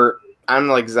 However, I'm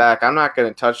like Zach. I'm not going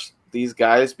to touch these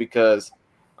guys because,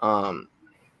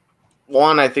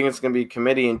 one, I think it's going to be a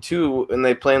committee, and 2, and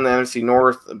they play in the NFC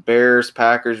North, Bears,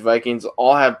 Packers, Vikings,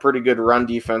 all have pretty good run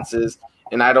defenses,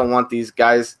 and I don't want these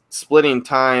guys splitting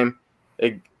time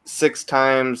 6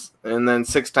 times, and then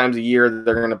 6 times a year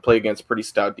they're going to play against pretty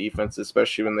stout defenses,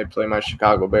 especially when they play my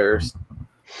Chicago Bears.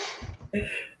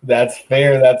 That's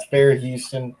fair. That's fair,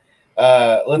 Houston.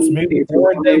 Let's move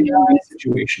forward then, guys.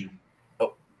 Situation.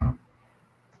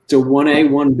 It's a 1A,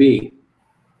 1B,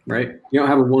 right? You don't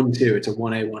have a 1-2. It's a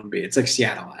 1A, 1B. It's like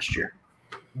Seattle last year.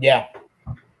 Yeah,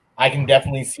 I can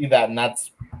definitely see that, and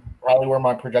that's probably where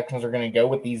my projections are going to go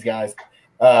with these guys.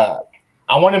 I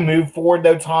want to move forward,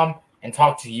 though, Tom, and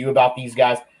talk to you about these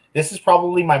guys. This is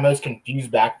probably my most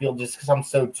confused backfield just because I'm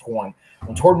so torn.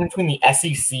 I'm torn between the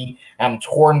SEC, and I'm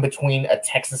torn between a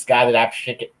Texas guy that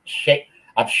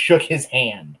I've shook his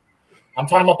hand. I'm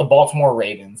talking about the Baltimore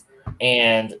Ravens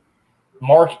and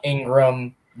Mark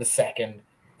Ingram II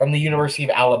from the University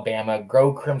of Alabama,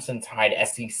 Go Crimson Tide,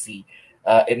 SEC.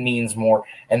 It means more.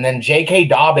 And then J.K.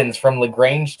 Dobbins from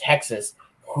LaGrange, Texas,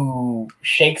 who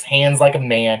shakes hands like a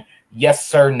man. Yes,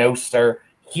 sir. No, sir.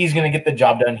 He's going to get the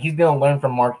job done. He's going to learn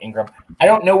from Mark Ingram. I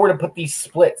don't know where to put these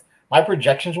splits. My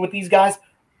projections with these guys,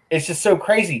 it's just so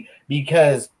crazy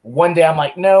because one day I'm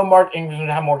like, no, Mark Ingram's going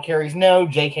to have more carries. No,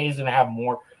 J.K. is going to have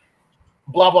more.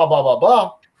 Blah, blah, blah, blah,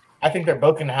 blah. I think they're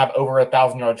both going to have over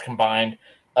 1,000 yards combined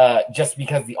just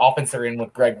because the offense they're in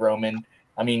with Greg Roman.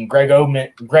 I mean, Greg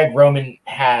Roman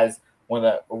has one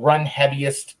of the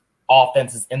run-heaviest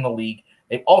offenses in the league.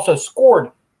 They've also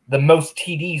scored the most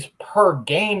TDs per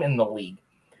game in the league.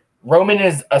 Roman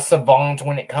is a savant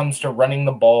when it comes to running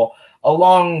the ball,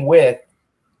 along with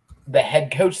the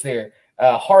head coach there,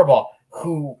 Harbaugh,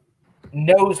 who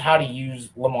knows how to use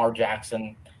Lamar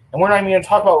Jackson. And we're not even going to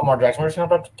talk about Lamar Jackson. We're just going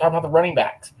to talk about the running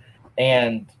backs.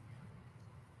 And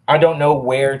I don't know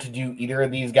where to do either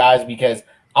of these guys because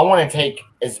I want to take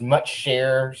as much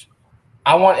shares.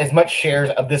 I want as much shares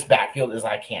of this backfield as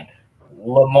I can.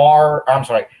 Mark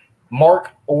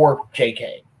or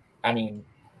JK. I mean,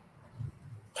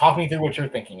 talk me through what you're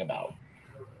thinking about.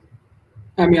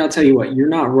 I mean, I'll tell you what, you're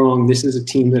not wrong. This is a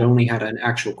team that only had an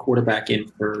actual quarterback in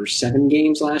for 7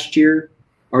 games last year.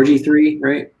 RG3,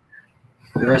 right?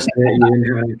 The rest of it, you didn't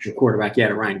have an actual quarterback. You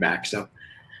had a running back. So,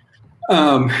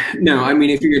 no, I mean,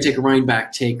 if you're going to take a running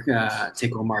back, take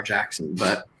Lamar Jackson.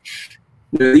 But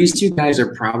these two guys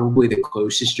are probably the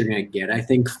closest you're going to get, I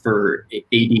think, for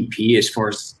ADP as far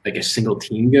as like a single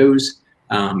team goes.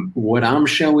 What I'm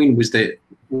showing was that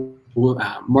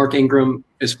Mark Ingram,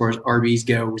 as far as RBs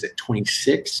go, was at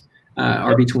 26,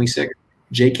 RB 26.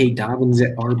 J.K. Dobbins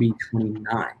at RB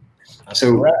 29.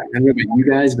 So I don't know about you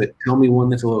guys, but tell me one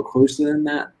that's a little closer than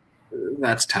that.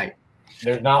 That's tight.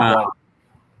 There's not one.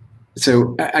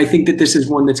 So I think that this is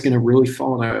one that's going to really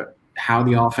fall to how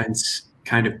the offense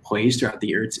kind of plays throughout the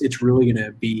year. It's really going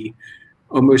to be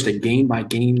almost a game by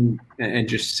game and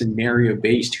just scenario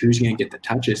based. Who's going to get the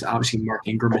touches? Obviously, Mark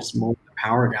Ingram is more the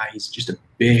power guy. He's just a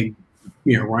big,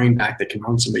 running back that can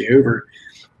run somebody over.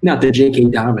 Not that J.K.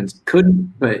 Dobbins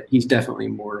couldn't, but he's definitely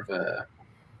more of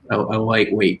a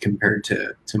lightweight compared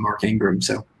to Mark Ingram.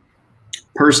 So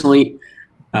personally,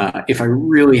 if I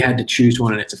really had to choose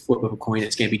one and it's a flip of a coin,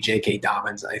 it's going to be J.K.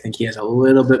 Dobbins. I think he has a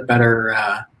little bit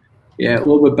better,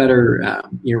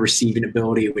 receiving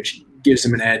ability, which gives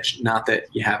him an edge. Not that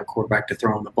you have a quarterback to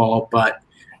throw on the ball, but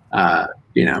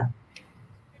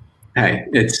hey,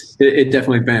 it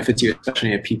definitely benefits you,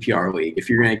 especially in a PPR league. If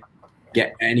you're going to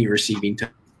get any receiving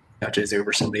touches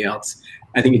over somebody else,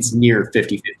 I think it's near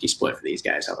 50-50 split for these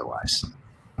guys otherwise.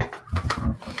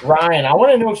 Ryan, I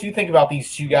want to know what you think about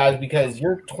these two guys because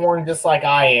you're torn just like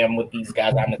I am with these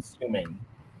guys, I'm assuming.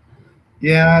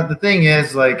 Yeah, the thing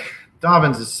is,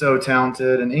 Dobbins is so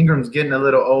talented, and Ingram's getting a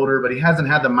little older, but he hasn't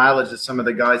had the mileage that some of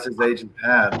the guys his age have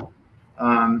had.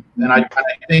 And I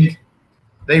think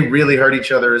they really hurt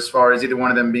each other as far as either one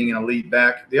of them being an elite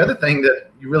back. The other thing that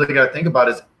you really got to think about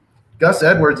is Gus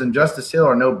Edwards and Justice Hill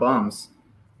are no bums.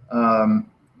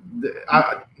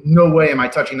 No way am I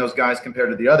touching those guys compared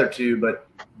to the other two, but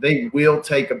they will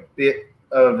take a bit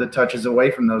of the touches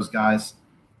away from those guys.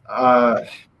 I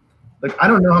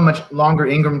don't know how much longer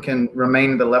Ingram can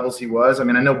remain at the levels he was. I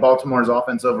mean, I know Baltimore's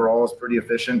offense overall is pretty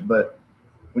efficient, but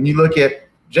when you look at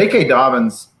J.K.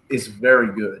 Dobbins is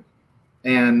very good,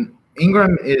 and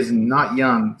Ingram is not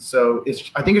young. So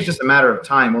I think it's just a matter of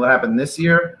time. Will it happen this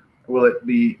year, or will it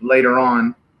be later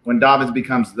on when Dobbins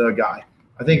becomes the guy?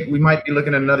 I think we might be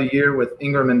looking at another year with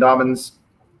Ingram and Dobbins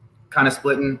kind of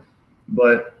splitting.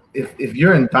 But if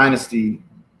you're in Dynasty,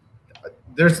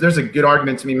 there's a good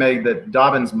argument to be made that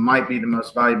Dobbins might be the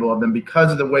most valuable of them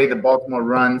because of the way that Baltimore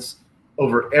runs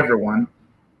over everyone.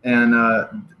 And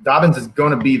Dobbins is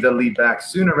going to be the lead back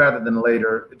sooner rather than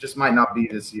later. It just might not be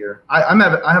this year. I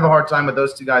have a hard time with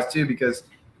those two guys too because,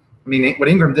 I mean, what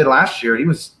Ingram did last year, he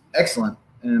was excellent.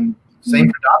 And same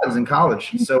for Dobbins in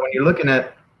college. So when you're looking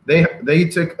at they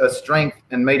took a strength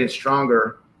and made it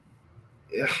stronger.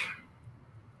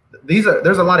 there's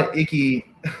a lot of icky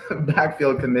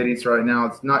backfield committees right now.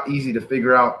 It's not easy to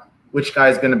figure out which guy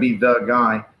is going to be the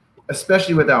guy,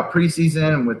 especially without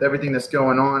preseason and with everything that's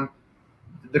going on.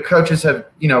 The coaches have,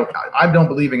 I don't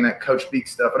believe in that coach speak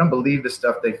stuff. I don't believe the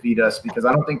stuff they feed us because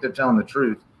I don't think they're telling the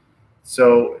truth.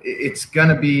 So it's going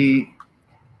to be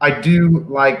 – I do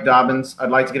like Dobbins. I'd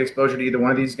like to get exposure to either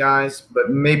one of these guys, but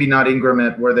maybe not Ingram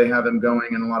at where they have him going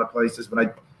in a lot of places.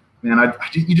 But,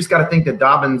 you just got to think that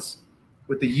Dobbins,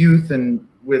 with the youth and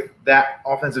with that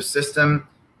offensive system,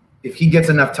 if he gets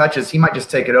enough touches, he might just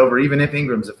take it over, even if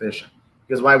Ingram's efficient.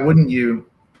 Because why wouldn't you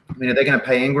 – are they going to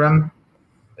pay Ingram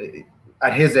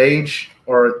at his age?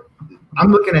 Or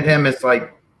I'm looking at him as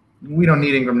like, we don't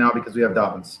need Ingram now because we have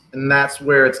Dobbins. And that's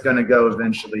where it's going to go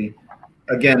eventually.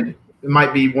 Again, it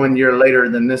might be 1 year later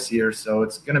than this year, so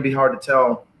it's going to be hard to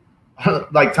tell.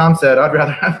 Like Tom said, I'd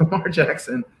rather have Lamar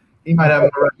Jackson. He might have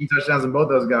more rushing touchdowns than both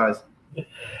those guys.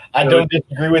 I don't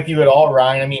disagree with you at all,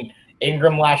 Ryan.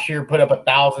 Ingram last year put up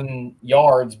 1,000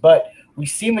 yards, but we've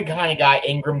seen the kind of guy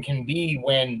Ingram can be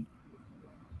when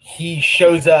he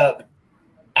shows up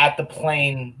at the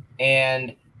plane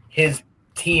and his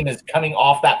team is coming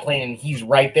off that plane and he's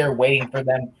right there waiting for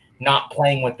them, not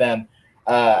playing with them.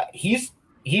 He's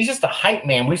just a hype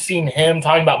man. We've seen him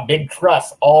talking about big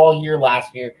trusts all year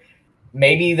last year.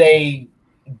 Maybe they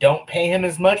don't pay him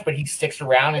as much, but he sticks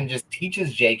around and just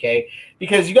teaches JK,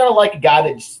 because you got to like a guy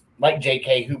that's like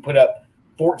JK who put up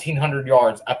 1,400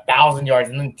 yards, 1,000 yards,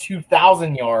 and then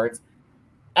 2,000 yards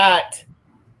at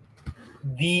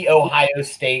the Ohio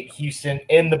State, Houston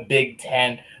in the Big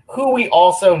Ten, who we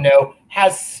also know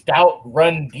has stout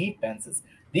run defenses.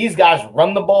 These guys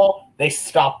run the ball, they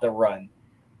stop the run.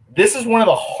 This is one of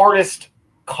the hardest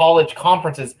college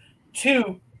conferences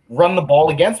to run the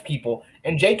ball against people,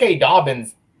 and J.K.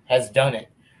 Dobbins has done it.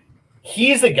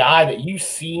 He's a guy that you've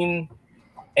seen,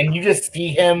 and you just see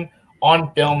him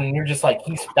on film, and you're just like,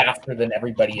 he's faster than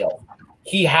everybody else.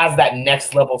 He has that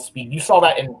next level speed. You saw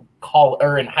that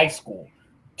in high school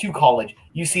to college.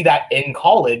 You see that in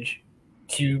college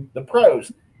to the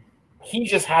pros. He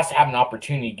just has to have an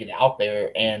opportunity to get out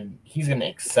there, and he's going to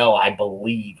excel, I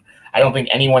believe. I don't think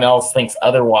anyone else thinks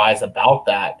otherwise about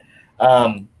that.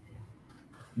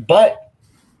 But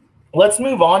let's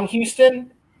move on,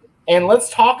 Houston, and let's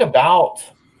talk about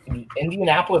the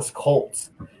Indianapolis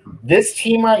Colts. This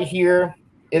team right here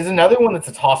is another one that's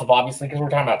a toss-up, obviously, because we're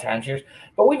talking about timeshares.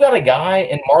 But we've got a guy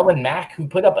in Marlon Mack who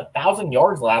put up 1,000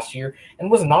 yards last year and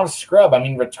was not a scrub.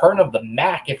 Return of the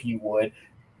Mack, if you would.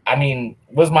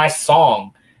 Was my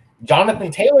song.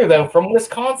 Jonathan Taylor, though, from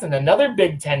Wisconsin, another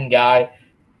Big Ten guy,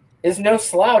 is no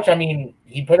slouch.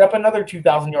 He put up another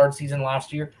 2,000-yard season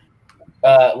last year,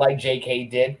 like J.K.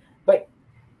 did, but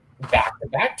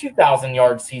back-to-back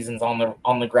 2,000-yard seasons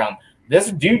on the ground.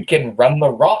 This dude can run the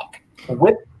rock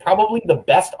with probably the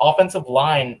best offensive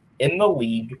line in the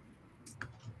league.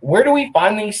 Where do we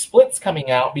find these splits coming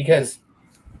out? Because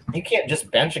you can't just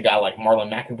bench a guy like Marlon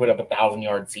Mack who put up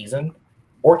 1,000-yard season,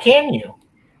 or can you?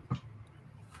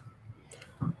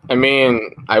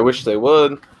 I wish they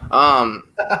would.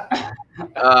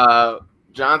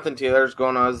 Jonathan Taylor's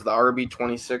going as the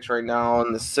RB26 right now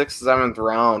in the 6th, 7th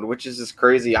round, which is just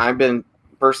crazy. I've been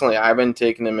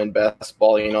taking him in best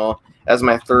ball, as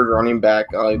my third running back.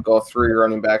 I'll go 3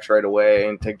 running backs right away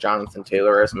and take Jonathan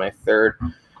Taylor as my third.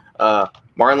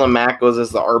 Marlon Mack goes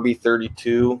as the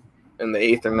RB32 in the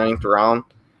 8th or 9th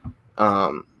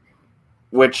round,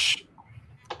 which,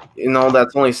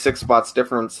 that's only 6 spots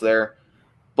difference there.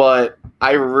 But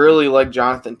I really like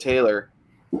Jonathan Taylor.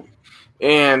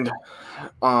 And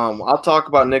I'll talk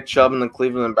about Nick Chubb in the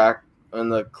Cleveland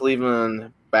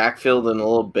backfield in a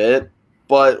little bit.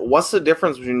 But what's the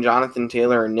difference between Jonathan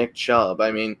Taylor and Nick Chubb?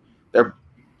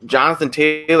 Jonathan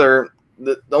Taylor,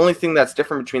 the only thing that's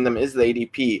different between them is the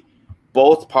ADP.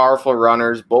 Both powerful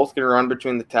runners, both can run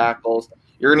between the tackles.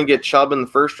 You're going to get Chubb in the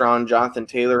 1st round, Jonathan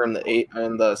Taylor in the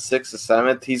 6th or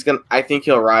 7th. I think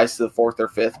he'll rise to the 4th or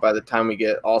 5th by the time we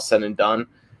get all said and done.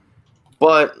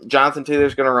 But Jonathan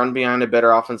Taylor's going to run behind a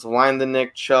better offensive line than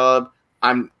Nick Chubb.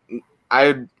 I'm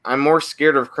more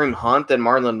scared of Kareem Hunt than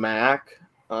Marlon Mack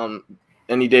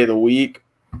any day of the week.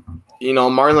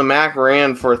 Marlon Mack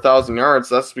ran for 1,000 yards.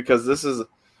 That's because this is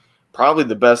probably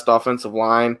the best offensive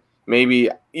line.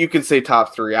 Maybe you could say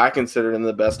top 3. I consider him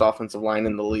the best offensive line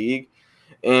in the league.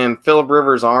 And Phillip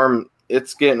Rivers' arm,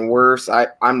 it's getting worse.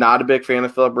 I'm not a big fan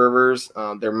of Phillip Rivers.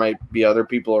 There might be other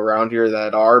people around here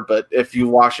that are, but if you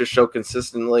watch the show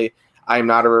consistently, I'm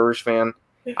not a Rivers fan.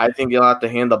 I think you'll have to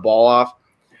hand the ball off.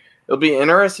 It'll be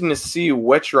interesting to see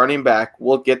which running back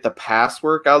will get the pass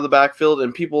work out of the backfield,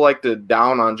 and people like to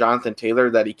down on Jonathan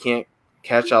Taylor that he can't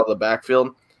catch out of the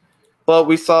backfield. but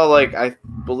we saw, like, I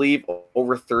believe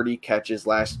over 30 catches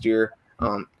last year.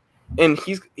 And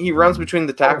he runs between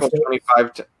the tackles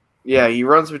 25. He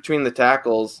runs between the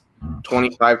tackles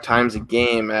 25 times a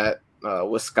game at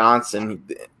Wisconsin.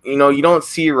 You know, you don't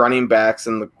see running backs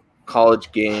in the college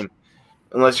game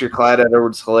unless you're Clyde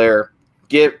Edwards-Helaire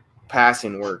get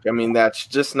passing work. I mean, that's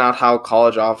just not how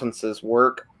college offenses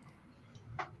work.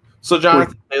 So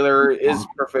Jonathan Taylor is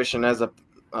proficient as a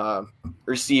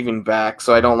receiving back,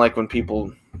 so I don't like when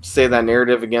people say that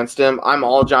narrative against him. I'm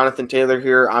all Jonathan Taylor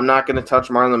here. I'm not going to touch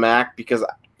Marlon Mack because,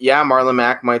 yeah, Marlon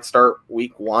Mack might start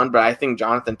week 1, but I think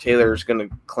Jonathan Taylor is going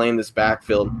to claim this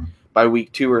backfield by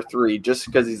week 2 or 3 just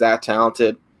because he's that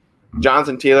talented.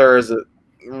 Jonathan Taylor is a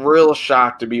real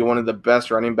shot to be one of the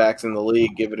best running backs in the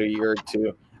league. Give it a year or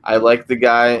two. I like the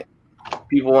guy.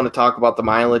 People want to talk about the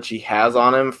mileage he has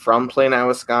on him from playing at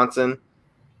Wisconsin.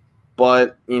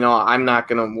 But, you know, I'm not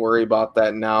going to worry about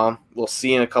that now. We'll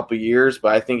see in a couple of years,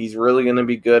 but I think he's really going to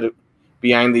be good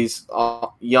behind these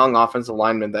young offensive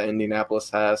linemen that Indianapolis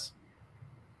has.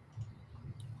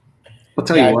 I'll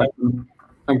tell you what,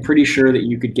 I'm pretty sure that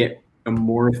you could get a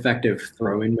more effective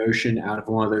throw-in motion out of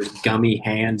one of those gummy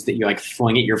hands that you, like,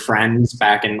 fling at your friends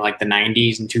back in, like, the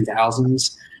 90s and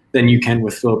 2000s than you can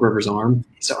with Philip Rivers' arm.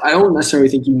 So I don't necessarily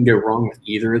think you can go wrong with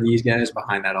either of these guys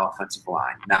behind that offensive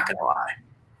line, not going to lie.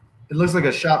 It looks like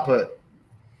a shot put.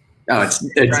 Oh, it's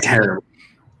terrible.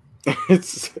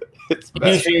 It's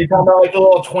bad. You're talking about like the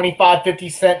little 25, 50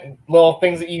 cent little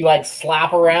things that you like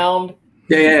slap around.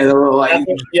 Yeah, the little, like,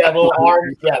 little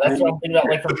arms. Yeah, that's what I'm thinking about,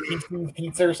 like from Houston's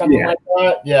Pizza or something like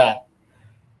that. Yeah.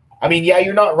 I mean, yeah,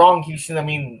 you're not wrong, Houston. I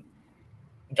mean,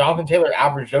 Jonathan Taylor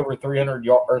averaged over 300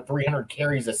 or 300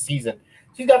 carries a season.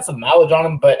 So he's got some mileage on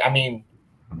him, but I mean,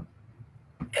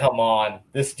 come on.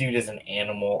 This dude is an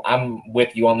animal. I'm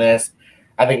with you on this.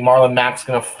 I think Marlon Mack's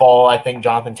going to fall. I think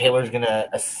Jonathan Taylor's going to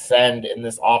ascend in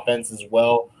this offense as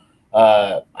well.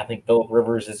 I think Philip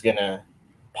Rivers is going to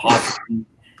possibly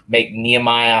make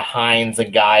Nehemiah Hines a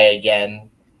guy again.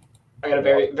 I got a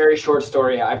very, very short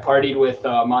story. I partied with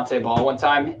Monte Ball one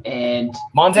time, and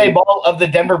Monte Ball of the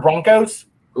Denver Broncos?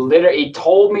 Literally, he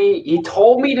told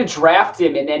me to draft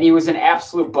him, and then he was an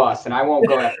absolute bust. And I won't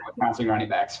go after Wisconsin running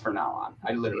backs from now on.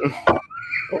 I literally,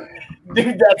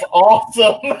 dude, that's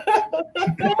awesome.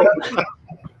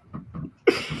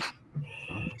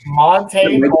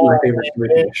 Monte Ball, my favorite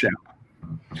story in the show.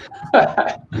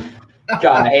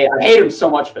 God, I hate him so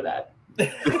much for that.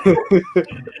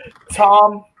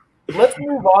 Tom, let's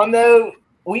move on though.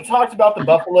 We talked about the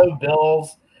Buffalo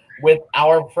Bills with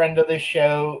our friend of the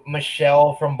show,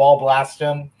 Michelle from Ball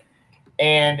Blastum,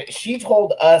 and she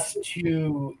told us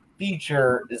to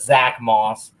feature Zach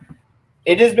Moss.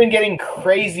 It has been getting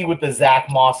crazy with the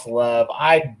Zach Moss love.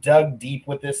 I dug deep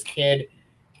with this kid,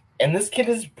 and this kid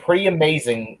is pretty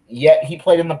amazing, yet he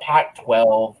played in the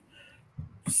Pac-12.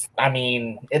 I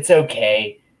mean, it's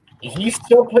okay. He's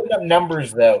still putting up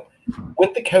numbers, though.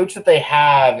 With the coach that they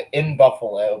have in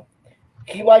Buffalo,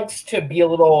 he likes to be a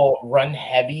little run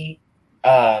heavy.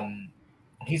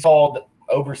 He's called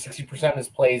over 60% of his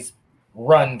plays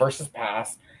run versus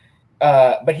pass.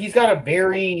 But he's got a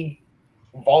very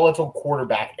volatile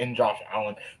quarterback in Josh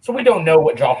Allen. So we don't know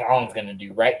what Josh Allen's going to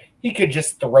do, right? He could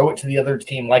just throw it to the other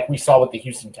team like we saw with the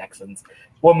Houston Texans.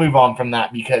 We'll move on from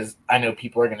that because I know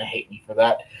people are going to hate me for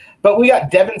that. But we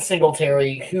got Devin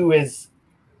Singletary, who is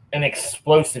an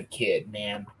explosive kid,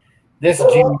 man. This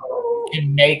dude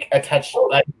can make a touch.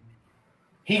 Like,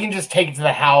 he can just take it to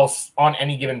the house on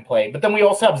any given play. But then we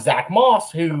also have Zach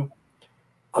Moss, who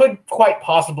could quite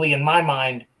possibly, in my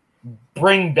mind,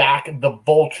 bring back the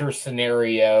vulture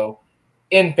scenario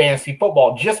in fantasy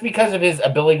football just because of his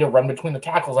ability to run between the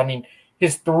tackles. I mean,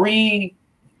 his three –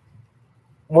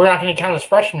 we're not going to count his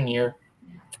freshman year,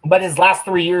 but his last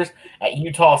 3 years at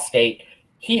Utah State,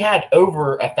 he had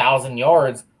over 1,000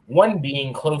 yards, one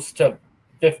being close to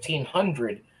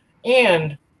 1,500,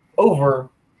 and over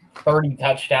 30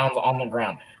 touchdowns on the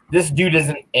ground. This dude is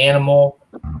an animal.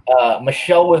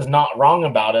 Michelle was not wrong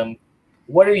about him.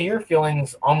 What are your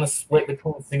feelings on the split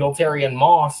between Singletary and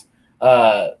Moss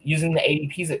using the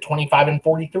ADPs at 25 and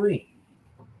 43?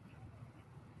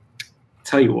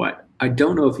 Tell you what, I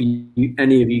don't know if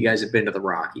any of you guys have been to the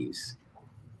Rockies,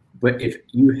 but if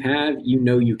you have, you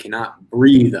know you cannot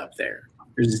breathe up there.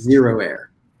 There's zero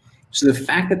air. So the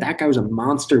fact that that guy was a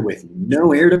monster with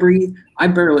no air to breathe, I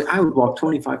would walk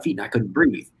 25 feet and I couldn't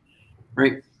breathe,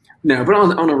 right? No, but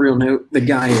on a real note, the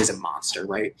guy is a monster,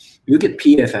 right? You look at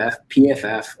PFF.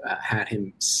 PFF had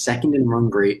him second in run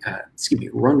grade,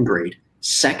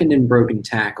 second in broken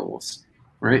tackles,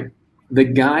 right? the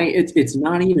guy, it's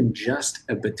not even just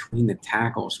a between the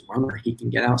tackles runner. He can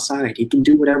get outside. He can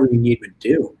do whatever you need him to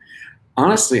do.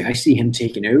 Honestly, I see him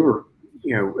taking over.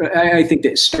 I think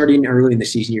that starting early in the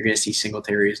season, you're going to see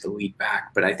Singletary as the lead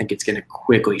back, but I think it's going to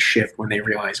quickly shift when they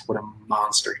realize what a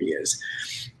monster he is,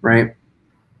 right?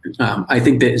 I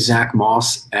think that Zach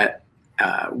Moss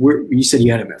you said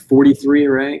you had him at 43,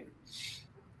 right?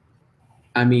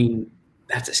 I mean,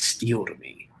 that's a steal to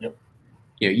me. Yep.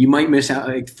 You might miss out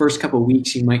like the first couple of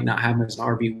weeks. You might not have him as an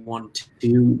RB1,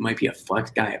 2. Might be a flex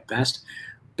guy at best,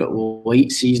 but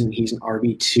late season he's an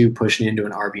RB2 pushing into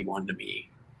an RB1 to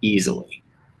me easily.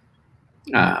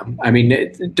 I mean,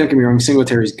 don't get me wrong,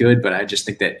 Singletary is good, but I just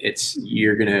think that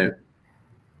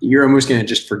you're almost gonna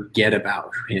just forget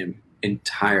about him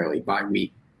entirely by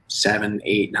week 7,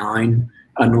 8, 9,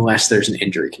 unless there's an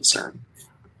injury concern.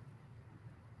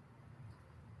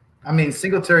 I mean,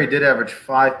 Singletary did average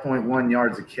 5.1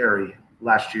 yards a carry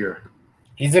last year.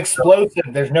 He's explosive.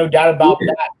 There's no doubt about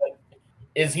that. But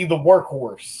is he the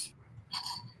workhorse?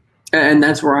 And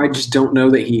that's where I just don't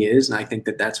know that he is. And I think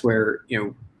that that's where,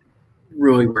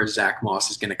 really where Zach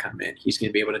Moss is going to come in. He's going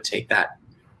to be able to take that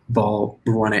ball,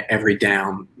 run it every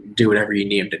down, do whatever you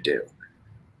need him to do.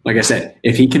 Like I said,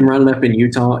 if he can run it up in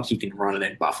Utah, he can run it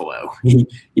in Buffalo.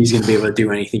 He's going to be able to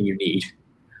do anything you need.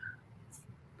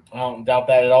 I don't doubt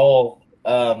that at all.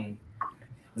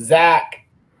 Zach,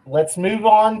 let's move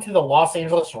on to the Los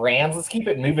Angeles Rams. Let's keep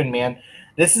it moving, man.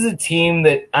 This is a team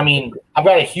that, I mean, I've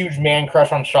got a huge man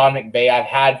crush on Sean McVay. I've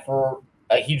had for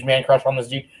a huge man crush on this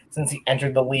dude since he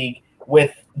entered the league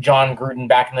with John Gruden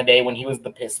back in the day when he was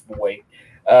the piss boy.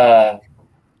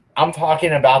 I'm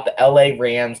talking about the LA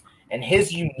Rams and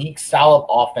his unique style of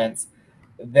offense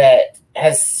that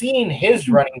has seen his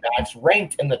running backs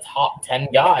ranked in the top 10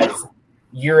 guys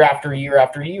year after year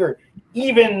after year,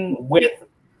 even with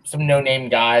some no-name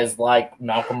guys like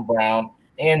Malcolm Brown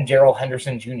and Darrell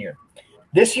Henderson Jr.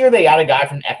 This year they got a guy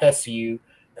from FSU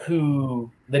who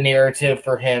the narrative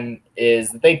for him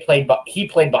is that he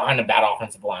played behind a bad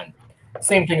offensive line.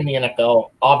 Same thing in the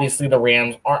NFL. Obviously, the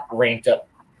Rams aren't ranked up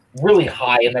really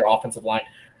high in their offensive line,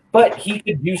 but he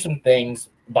could do some things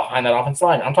behind that offensive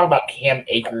line. I'm talking about Cam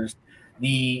Akers,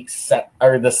 the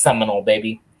Seminole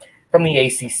baby from the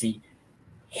ACC.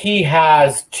 He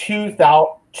has two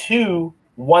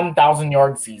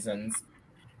 1,000-yard seasons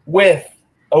with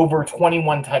over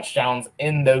 21 touchdowns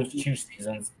in those 2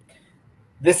 seasons.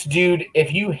 This dude,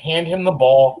 if you hand him the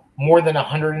ball more than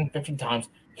 150 times,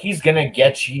 he's going to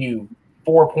get you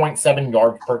 4.7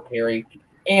 yards per carry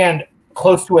and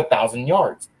close to 1,000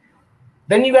 yards.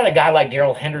 Then you got a guy like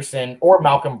Darrell Henderson or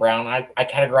Malcolm Brown. I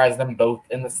categorize them both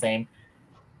in the same.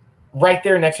 Right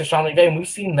there next to Sean McVay, and we've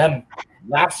seen them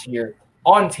last year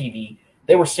on TV.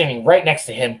 They were standing right next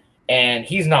to him, and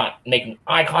he's not making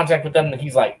eye contact with them. And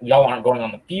he's like, y'all aren't going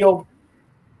on the field.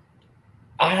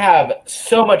 I have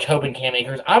so much hope in Cam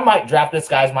Akers. I might draft this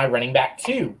guy as my running back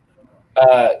too,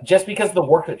 just because of the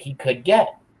work that he could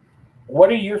get. What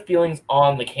are your feelings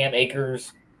on the Cam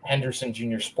Akers Henderson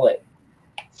Jr. split?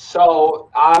 So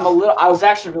I was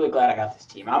actually really glad I got this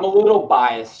team. I'm a little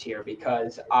biased here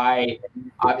because I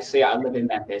live in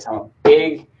Memphis. I'm a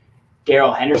big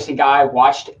Darrell Henderson guy.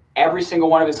 Watched every single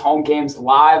one of his home games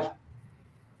live,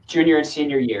 junior and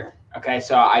senior year. Okay,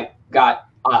 so I got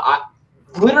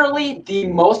literally the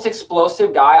most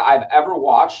explosive guy I've ever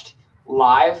watched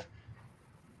live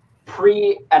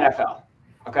pre-NFL.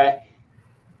 Okay,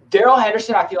 Darrell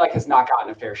Henderson, I feel like has not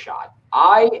gotten a fair shot.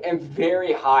 I am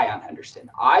very high on Henderson.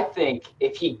 I think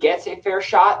if he gets a fair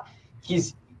shot, he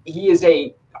is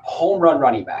a home run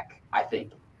running back, I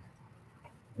think.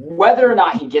 Whether or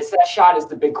not he gets that shot is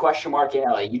the big question mark in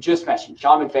LA. You just mentioned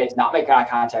Sean McVay is not making eye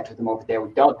contact with him over there.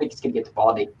 We don't think he's going to get the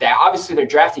ball. Obviously, they're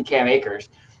drafting Cam Akers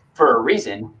for a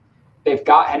reason. They've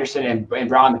got Henderson and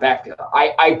Brown in the backfield.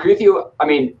 I agree with you. I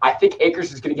mean, I think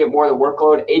Akers is going to get more of the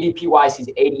workload. ADP-wise, he's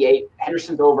 88.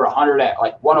 Henderson's over 100 at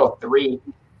like 103.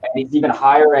 And he's even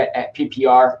higher at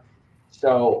PPR.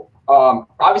 So,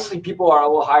 obviously, people are a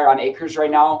little higher on Akers right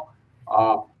now.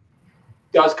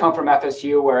 Does come from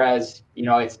FSU, whereas,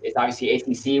 it's obviously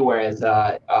ACC, whereas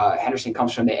Henderson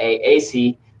comes from the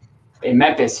AAC in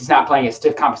Memphis. He's not playing a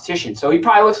stiff competition. So, he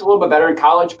probably looks a little bit better in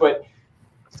college, but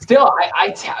still,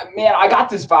 I got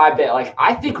this vibe that,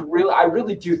 I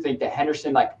really do think that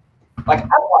Henderson, I've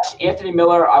watched Anthony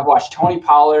Miller, I've watched Tony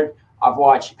Pollard, I've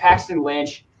watched Paxton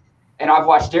Lynch, and I've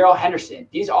watched Darrell Henderson.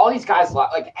 All these guys,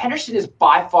 Henderson is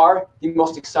by far the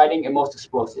most exciting and most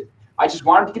explosive. I just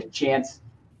want him to get a chance.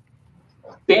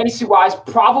 Fantasy-wise,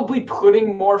 probably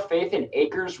putting more faith in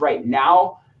Akers right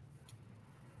now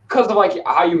because of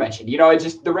how you mentioned.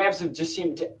 The Rams have just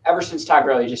seemed to, ever since Todd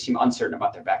Gurley, just seem uncertain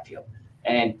about their backfield.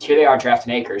 And here they are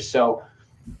drafting Akers. So,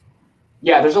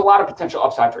 yeah, there's a lot of potential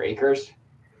upside for Akers.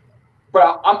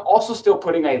 But I'm also still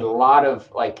putting a lot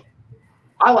of,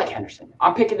 I like Henderson.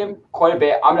 I'm picking him quite a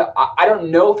bit. I don't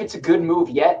know if it's a good move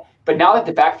yet, but now that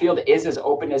the backfield is as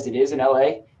open as it is in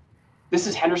LA, this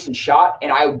is Henderson's shot,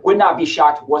 and I would not be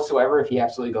shocked whatsoever if he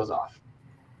absolutely goes off.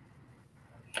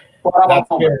 That's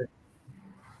fair.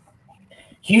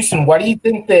 Houston, why do you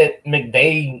think that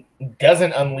McVay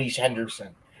doesn't unleash Henderson?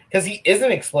 Because he is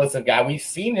an explosive guy. We've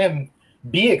seen him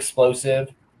be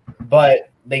explosive, but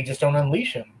they just don't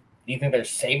unleash him. Do you think they're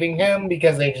saving him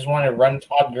because they just want to run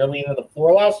Todd Gurley into the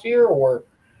floor last year, or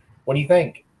what do you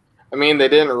think? I mean, they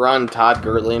didn't run Todd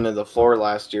Gurley into the floor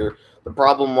last year. The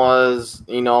problem was,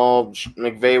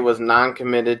 McVay was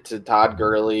non-committed to Todd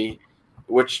Gurley,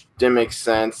 which didn't make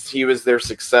sense. He was their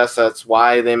success. That's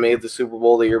why they made the Super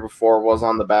Bowl the year before, was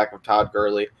on the back of Todd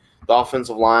Gurley. The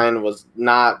offensive line was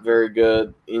not very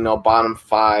good, bottom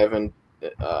 5 in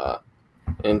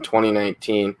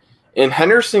 2019. And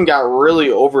Henderson got really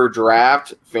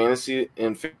overdrafted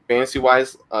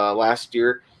fantasy-wise last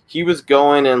year. He was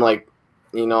going in the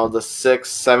 6th,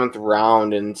 7th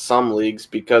round in some leagues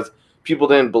because people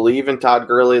didn't believe in Todd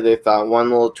Gurley. They thought one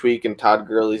little tweak and Todd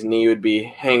Gurley's knee would be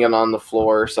hanging on the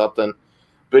floor or something.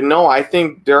 But no, I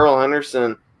think Darrell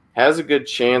Henderson has a good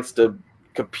chance to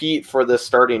compete for this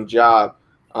starting job.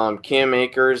 Cam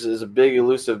Akers is a big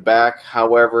elusive back,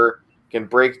 however, can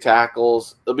break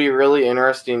tackles. It'll be really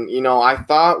interesting. I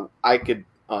thought I could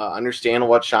understand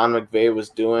what Sean McVay was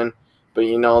doing,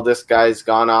 but this guy's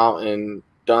gone out and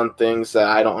done things that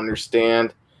I don't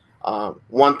understand.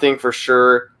 One thing for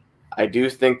sure, I do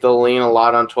think they'll lean a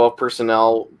lot on 12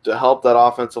 personnel to help that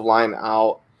offensive line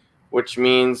out, which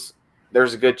means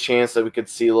there's a good chance that we could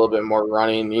see a little bit more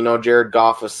running. Jared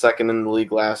Goff was second in the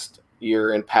league last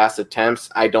year in pass attempts.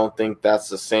 I don't think that's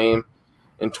the same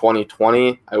in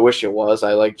 2020. I wish it was.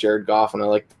 I like Jared Goff and I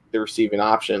like the receiving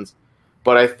options.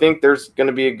 But I think there's going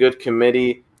to be a good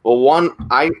committee. Well,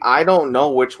 I don't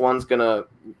know which one's going to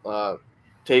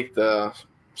take the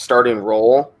starting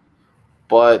role,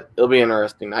 but it'll be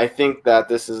interesting. I think that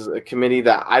this is a committee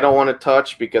that I don't want to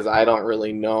touch because I don't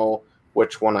really know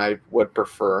which one I would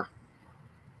prefer.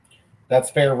 That's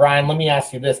fair. Ryan, let me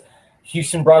ask you this.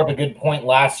 Houston brought up a good point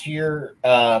last year.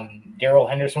 Darrell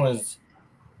Henderson was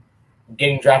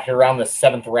getting drafted around the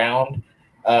 7th round.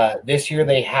 This year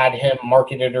they had him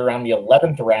marketed around the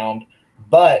 11th round,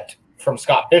 but from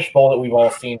Scott Fishbowl that we've all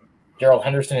seen, Darrell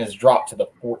Henderson has dropped to the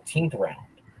 14th round.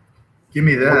 Give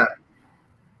me that.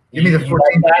 Give me the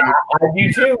 14th round. I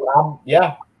do too.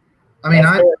 Yeah. I mean,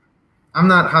 I'm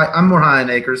not high. I'm more high in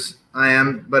Akers. I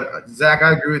am, but Zach,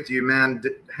 I agree with you, man.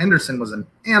 Henderson was an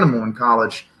animal in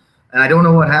college, and I don't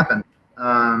know what happened.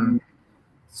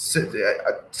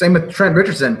 Same with Trent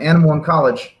Richardson, animal in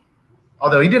college.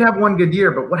 Although he did have one good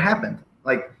year, but what happened?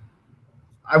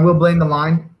 I will blame the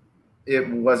line. It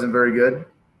wasn't very good,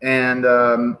 and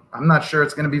I'm not sure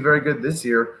it's going to be very good this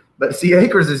year. But see,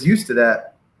 Akers is used to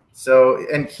that. So,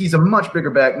 and he's a much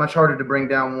bigger back, much harder to bring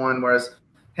down one, whereas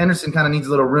Henderson kind of needs a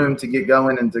little room to get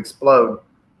going and to explode.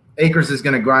 Akers is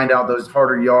going to grind out those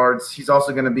harder yards. He's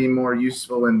also going to be more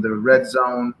useful in the red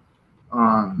zone.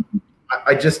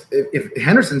 If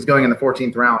Henderson's going in the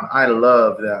 14th round, I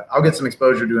love that. I'll get some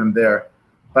exposure to him there.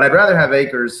 But I'd rather have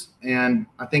Akers, and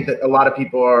I think that a lot of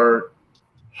people are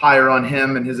higher on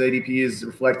him, and his ADP is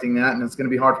reflecting that, and it's going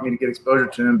to be hard for me to get exposure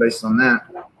to him based on that.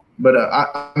 But,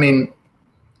 I mean,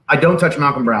 I don't touch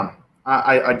Malcolm Brown.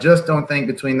 I just don't think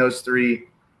between those three,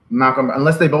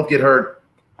 unless they both get hurt,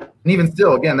 and even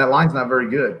still, again, that line's not very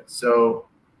good. So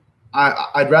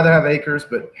I'd rather have Akers,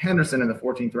 but Henderson in the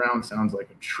 14th round sounds like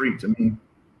a treat to me.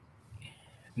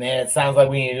 Man, it sounds like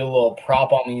we need to do a little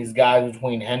prop on these guys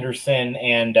between Henderson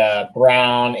and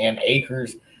Brown and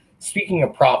Akers. Speaking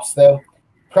of props, though,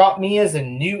 Prop Me is a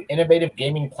new innovative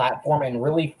gaming platform and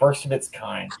really first of its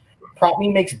kind. Prop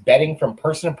Me makes betting from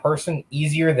person to person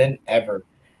easier than ever.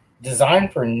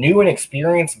 Designed for new and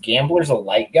experienced gamblers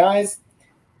alike, guys.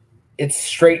 It's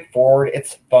straightforward.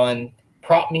 It's fun.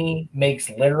 Prop Me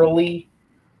can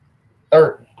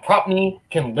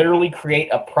literally create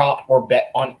a prop or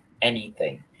bet on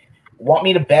anything. Want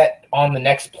me to bet on the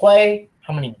next play?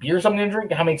 How many beers I'm going to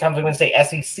drink? How many times I'm going to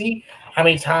say SEC? How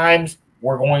many times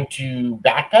we're going to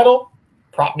backpedal?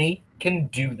 Prop Me can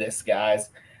do this, guys.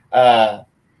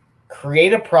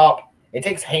 Create a prop. It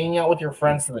takes hanging out with your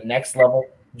friends to the next level.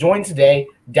 Join today.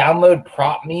 Download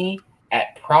Prop Me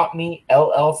at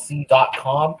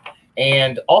propmellc.com.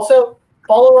 And also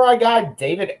follow our guy,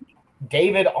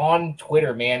 David on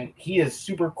Twitter, man. He is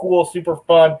super cool, super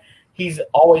fun. He's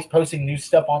always posting new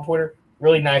stuff on Twitter.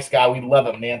 Really nice guy. We love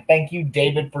him, man. Thank you,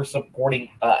 David, for supporting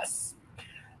us.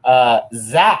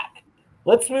 Zach,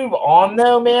 let's move on,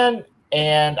 though, man.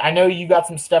 And I know you got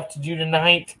some stuff to do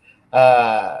tonight.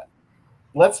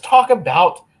 Let's talk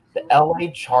about the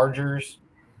LA Chargers.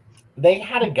 They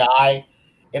had a guy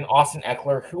in Austin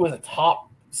Eckler who was a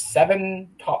top 7,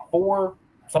 top 4,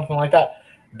 something like that,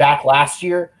 back last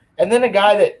year. And then a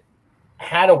guy that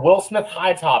had a Will Smith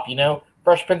high top,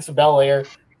 Fresh Prince of Bel-Air,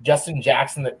 Justin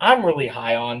Jackson, that I'm really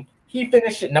high on. He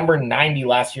finished at number 90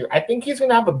 last year. I think he's going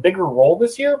to have a bigger role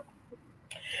this year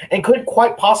and could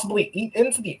quite possibly eat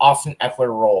into the Austin Eckler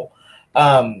role.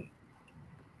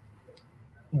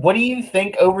 What do you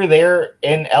think over there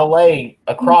in LA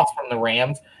across from the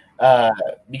Rams?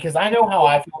 Because I know how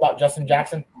I feel about Justin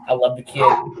Jackson. I love the kid.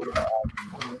 I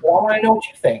want to know what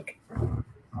you think.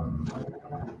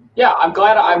 Yeah, I'm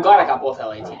glad I got both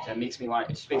LA teams. It just makes me want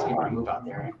to move out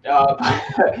there.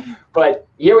 But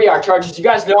here we are, Chargers. You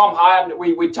guys know I'm high on.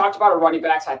 We talked about our running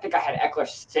backs. I think I had Eckler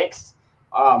 6.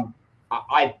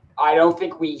 I don't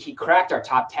think he cracked our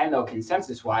top 10 though,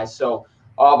 consensus wise. So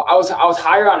I was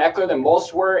higher on Eckler than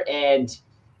most were, and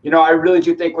I really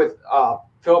do think with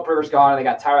Phillip Rivers gone, they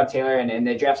got Tyrod Taylor, and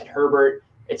they drafted Herbert.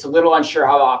 It's a little unsure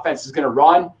how the offense is going to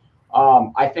run.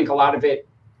 I think a lot of it,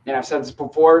 and I've said this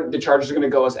before, the Chargers are going to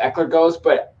go as Eckler goes,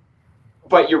 but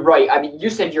you're right. I mean, you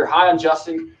said you're high on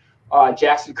Justin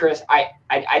Jackson, Chris.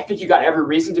 I think you got every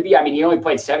reason to be. I mean, he only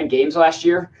played 7 games last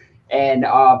year and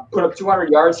put up 200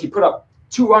 yards. He put up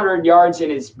 200 yards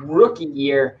in his rookie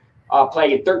year,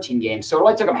 playing in 13 games. So it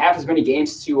only took him half as many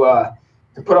games to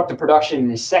put up the production in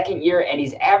his second year, and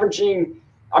he's averaging.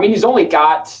 I mean, he's only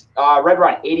got right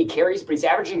around 80 carries, but he's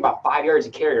averaging about 5 yards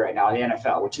a carry right now in the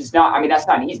NFL, which is not. I mean, that's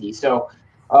not easy. So.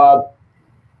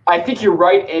 I think you're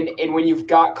right, and when you've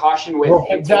got caution with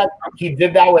he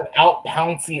did that without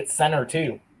Pouncey at center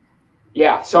too.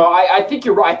 Yeah, so I think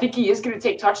you're right. I think he is going to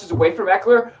take touches away from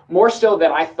Eckler more so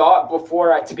than I thought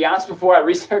before. To be honest, before I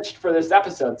researched for this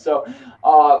episode, so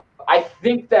I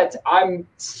think that I'm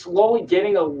slowly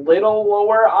getting a little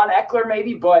lower on Eckler,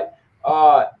 maybe, but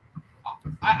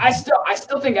I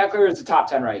still think Eckler is a top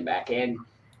 10 running back, and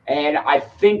I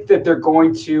think that they're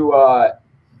going to.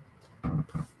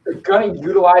 They're going to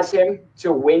utilize him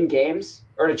to win games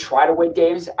or to try to win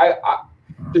games.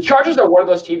 The Chargers are one of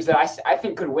those teams that I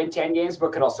think could win 10 games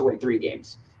but could also win 3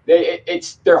 games.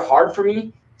 They're hard for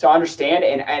me to understand,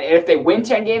 and if they win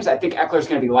 10 games, I think Eckler's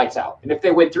going to be lights out. And if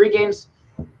they win 3 games,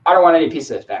 I don't want any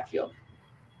piece of this backfield.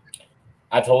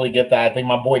 I totally get that. I think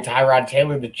my boy Tyrod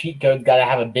Taylor, the cheat code's got to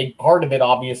have a big part of it,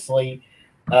 obviously.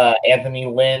 Anthony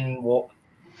Lynn will –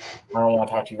 I don't want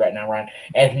to talk to you right now, Ryan.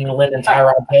 Anthony Lynn and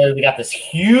Tyrod Taylor, they got this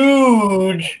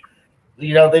huge,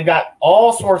 they've got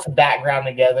all sorts of background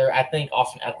together. I think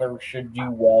Austin Eckler should do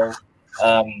well.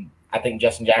 I think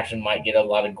Justin Jackson might get a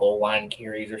lot of goal line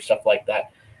carries or stuff like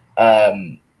that.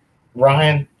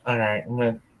 Ryan, all right,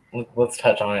 let's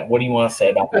touch on it. What do you want to say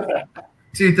about that?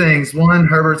 2 things. 1,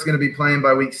 Herbert's going to be playing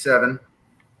by week 7.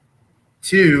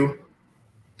 2,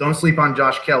 don't sleep on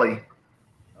Josh Kelly.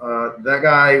 That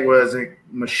guy was a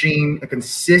machine, a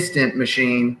consistent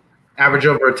machine, average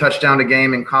over a touchdown a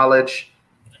game in college.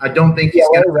 I don't think he's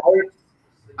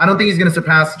going to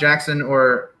surpass Jackson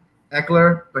or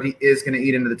Eckler, but he is going to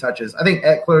eat into the touches. I think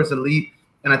Eckler is elite,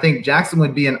 and I think Jackson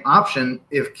would be an option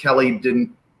if Kelly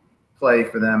didn't play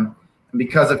for them. And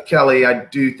because of Kelly, I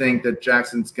do think that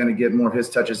Jackson's going to get more of his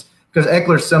touches because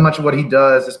Eckler, so much of what he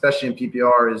does, especially in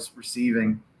PPR, is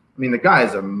receiving. I mean, the guy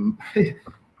is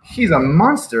he's a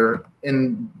monster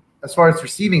as far as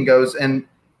receiving goes. And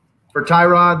for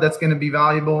Tyrod, that's going to be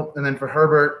valuable. And then for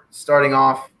Herbert, starting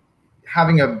off,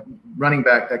 having a running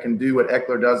back that can do what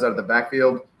Eckler does out of the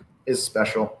backfield is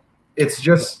special. It's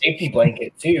just safety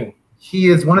blanket too. He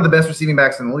is one of the best receiving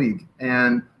backs in the league.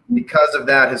 And because of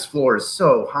that, his floor is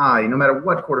so high, no matter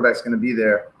what quarterback's going to be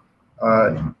there.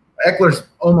 Eckler's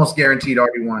almost guaranteed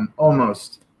RB1,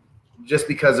 almost, just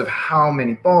because of how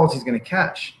many balls he's going to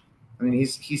catch. I mean,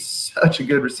 he's such a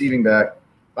good receiving back.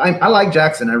 I like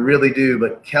Jackson, I really do,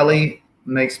 but Kelly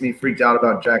makes me freaked out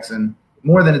about Jackson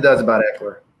more than it does about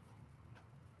Eckler.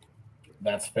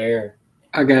 That's fair.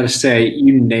 I got to say,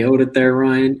 you nailed it there,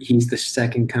 Ryan. He's the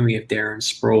second coming of Darren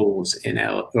Sproles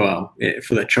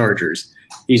for the Chargers.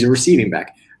 He's a receiving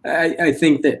back. I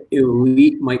think that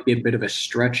elite might be a bit of a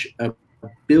stretch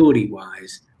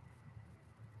ability-wise,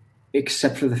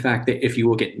 except for the fact that if you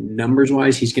look at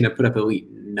numbers-wise, he's going to put up elite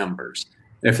numbers,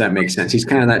 if that makes sense. He's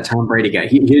kind of that Tom Brady guy.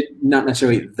 He's not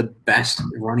necessarily the best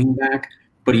running back,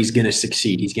 but he's going to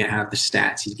succeed. He's going to have the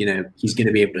stats. He's going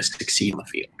to be able to succeed on the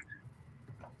field.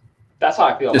 That's how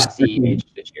I feel about CEH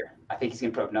this year. I think he's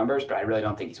going to put up numbers, but I really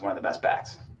don't think he's one of the best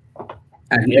backs.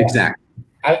 Exactly.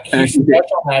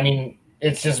 I mean,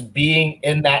 it's just being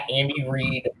in that Andy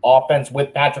Reid offense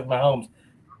with Patrick Mahomes.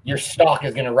 Your stock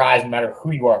is going to rise no matter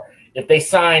who you are. If they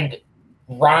signed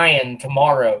Ryan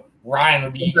tomorrow, Ryan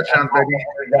would be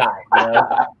a guy.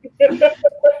 You know?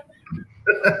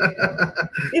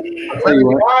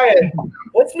 Ryan,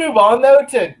 let's move on though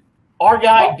to our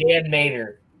guy Dan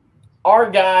Mader,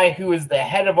 our guy who is the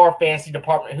head of our fantasy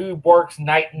department, who works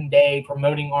night and day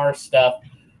promoting our stuff,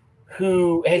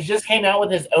 who has just came out with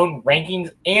his own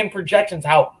rankings and projections.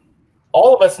 How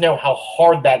all of us know how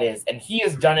hard that is, and he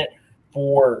has done it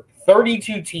for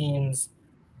 32 teams,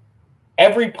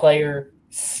 every player,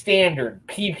 standard,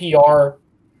 PPR,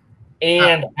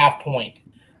 and half point.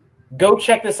 Go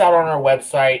check this out on our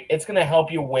website. It's going to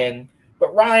help you win.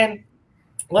 But Ryan,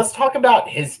 let's talk about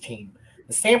his team,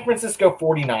 the San Francisco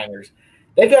 49ers.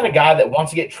 They've got a guy that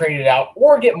wants to get traded out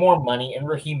or get more money in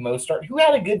Raheem Mostert, who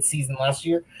had a good season last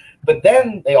year. But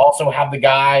then they also have the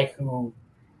guy who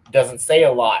doesn't say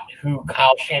a lot, who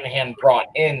Kyle Shanahan brought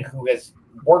in, who has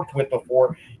worked with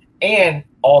before, and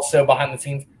also behind the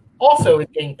scenes also is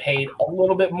getting paid a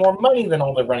little bit more money than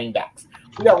all the running backs.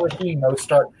 We got Raheem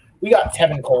Mostert. We got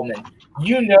Tevin Coleman.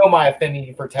 You know my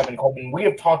affinity for Tevin Coleman. We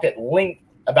have talked at length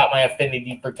about my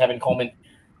affinity for Tevin Coleman.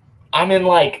 I'm in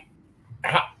like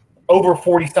over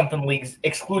 40-something leagues,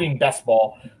 excluding best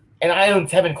ball. And I own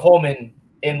Tevin Coleman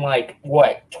in like,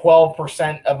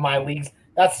 12% of my leagues.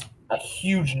 That's a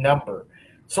huge number.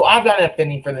 So I've got an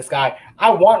affinity for this guy. I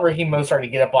want Raheem Mostert to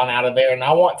get up on out of there, and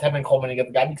I want Tevin Coleman to get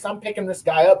the guy because I'm picking this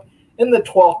guy up in the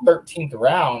 12th, 13th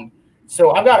round.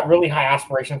 So I've got really high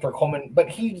aspirations for Coleman, but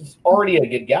he's already a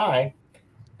good guy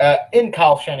in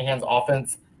Kyle Shanahan's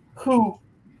offense, who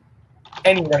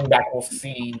any running back will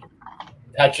see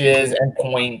touches and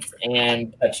points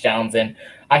and touchdowns. And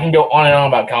I can go on and on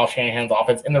about Kyle Shanahan's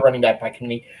offense in the running back by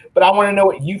committee, but I want to know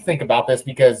what you think about this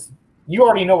because you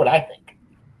already know what I think.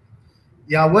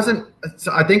 Yeah,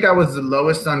 I think I was the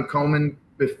lowest on Coleman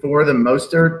before the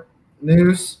Mostert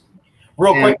news.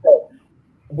 Real quick, though,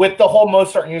 with the whole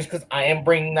Mostert news, because I am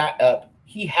bringing that up,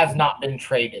 he has not been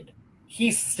traded.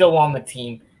 He's still on the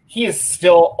team. He is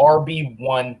still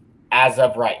RB1 as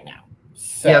of right now.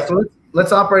 So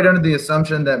let's operate under the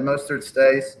assumption that Mostert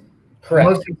stays. Correct.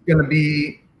 Mostert's going to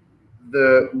be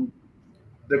the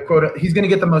quote. He's going to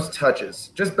get the most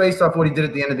touches just based off what he did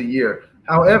at the end of the year.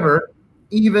 However,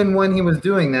 even when he was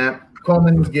doing that,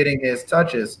 Coleman was getting his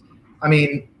touches. I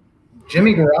mean,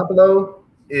 Jimmy Garoppolo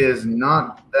is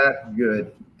not that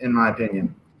good, in my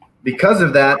opinion. Because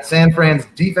of that, San Fran's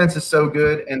defense is so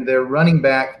good, and their running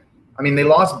back, I mean, they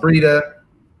lost Breida,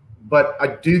 but I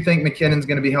do think McKinnon's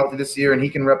going to be healthy this year, and he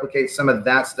can replicate some of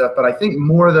that stuff. But I think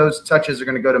more of those touches are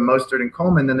going to go to Mostert and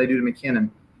Coleman than they do to McKinnon.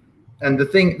 And the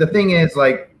thing is,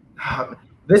 like,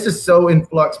 this is so in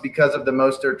flux because of the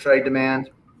Mostert trade demand.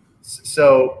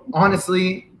 So,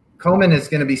 honestly, Coleman is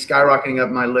going to be skyrocketing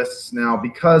up my lists now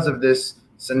because of this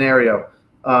scenario.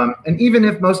 And even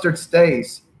if Mostert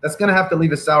stays, that's going to have to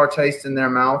leave a sour taste in their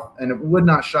mouth. And it would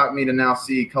not shock me to now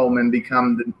see Coleman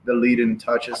become the lead in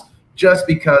touches just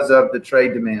because of the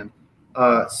trade demand.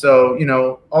 So, you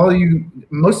know,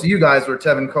 most of you guys were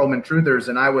Tevin Coleman truthers,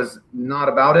 and I was not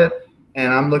about it.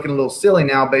 And I'm looking a little silly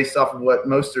now based off of what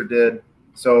Mostert did.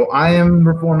 So I am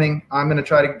reforming. I'm going to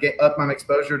try to get up my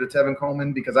exposure to Tevin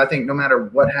Coleman because I think no matter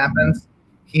what happens,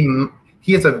 he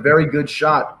has a very good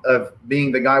shot of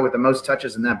being the guy with the most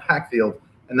touches in that backfield.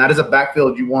 And that is a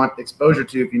backfield you want exposure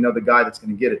to if you know the guy that's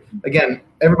going to get it. Again,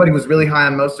 everybody was really high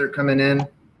on Mostert coming in.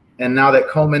 And now that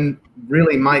Coleman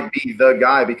really might be the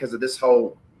guy because of this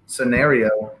whole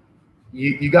scenario,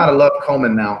 you got to love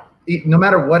Coleman now. No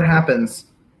matter what happens,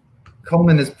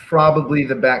 Coleman is probably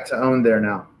the back to own there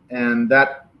now. And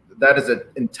that is an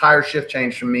entire shift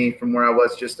change from me from where I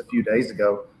was just a few days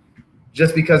ago.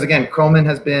 Just because, again, Coleman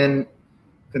has been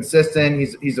consistent.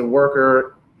 He's a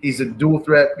worker. He's a dual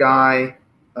threat guy.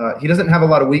 He doesn't have a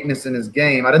lot of weakness in his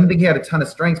game. I didn't think he had a ton of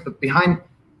strengths, but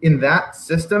in that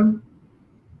system,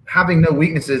 having no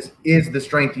weaknesses is the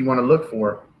strength you want to look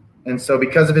for. And so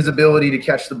because of his ability to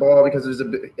catch the ball, he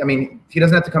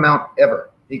doesn't have to come out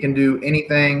ever. He can do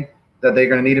anything that they're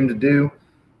going to need him to do.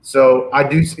 So I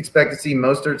do expect to see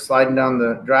Mostert sliding down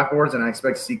the draft boards, and I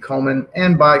expect to see Coleman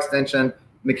and, by extension,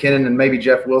 McKinnon and maybe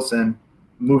Jeff Wilson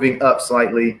moving up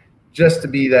slightly just to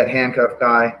be that handcuff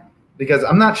guy. Because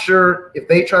I'm not sure if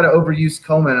they try to overuse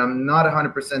Coleman, I'm not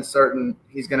 100% certain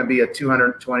he's going to be a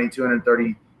 220,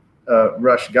 230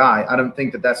 rush guy. I don't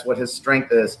think that that's what his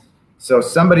strength is. So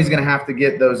somebody's going to have to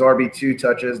get those RB2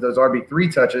 touches, those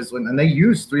RB3 touches, and they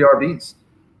use 3 RBs.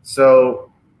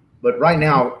 So, but right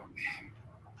now,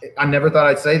 I never thought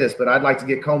I'd say this, but I'd like to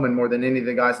get Coleman more than any of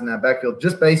the guys in that backfield,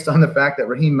 just based on the fact that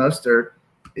Raheem Mostert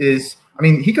is. I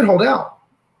mean, he could hold out.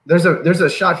 There's a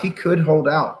shot he could hold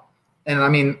out, and I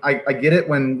mean, I get it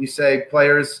when you say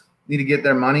players need to get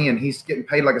their money, and he's getting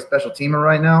paid like a special teamer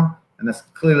right now, and that's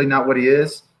clearly not what he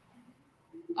is.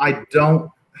 I don't.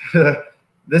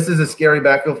 This is a scary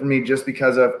backfield for me just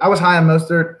because of I was high on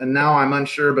Mostert, and now I'm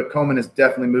unsure, but Coleman has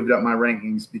definitely moved up my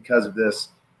rankings because of this.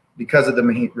 Because of the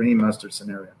Raheem Mostert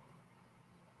scenario.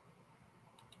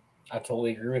 I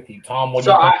totally agree with you, Tom. What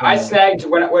So do you think I snagged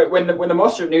when the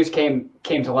Mostert news came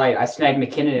to light. I snagged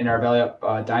McKinnon in our Belly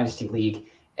Up Dynasty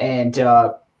League, and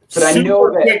but I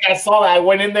know that quick. I saw that. I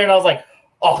went in there and I was like,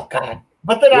 "Oh God!"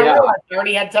 But then I realized I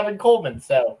already had Tevin Coleman.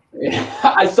 So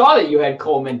I saw that you had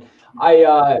Coleman.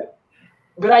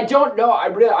 But I don't know.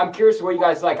 I'm curious what you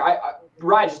guys like.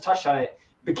 Ryan just touched on it.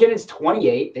 McKinnon's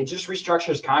 28. They just restructured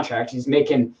his contract.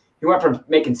 He went from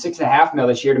making $6.5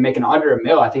 million this year to making under $1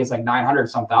 million. I think it's like 900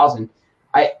 some thousand.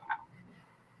 I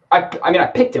mean, I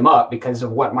picked him up because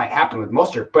of what might happen with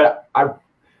Mostert,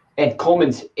 and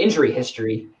Coleman's injury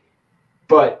history.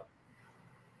 But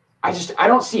I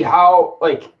don't see how,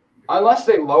 like, unless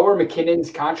they lower McKinnon's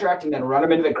contract and then run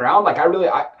him into the ground. Like,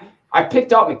 I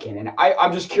picked up McKinnon.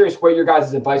 I'm just curious what your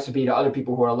guys' advice would be to other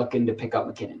people who are looking to pick up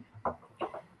McKinnon.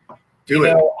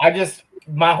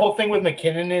 My whole thing with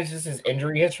McKinnon is just his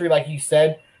injury history, like you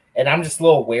said, and I'm just a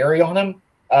little wary on him.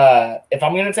 If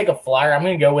I'm going to take a flyer, I'm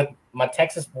going to go with my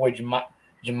Texas boy,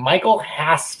 Jermichael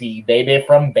Hasty, baby,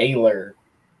 from Baylor.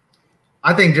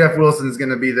 I think Jeff Wilson is going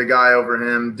to be the guy over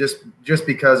him just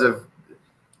because of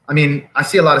 – I mean, I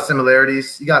see a lot of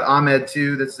similarities. You got Ahmed,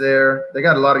 too, that's there. They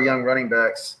got a lot of young running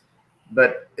backs.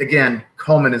 But, again,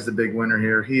 Coleman is the big winner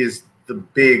here. He is the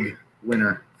big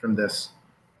winner from this.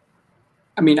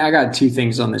 I mean, I got two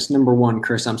things on this. Number one,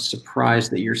 Chris, I'm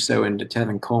surprised that you're so into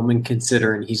Tevin Coleman,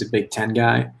 considering he's a Big Ten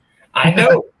guy. I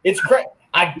know. It's great.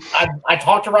 I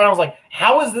talked to Ryan. I was like,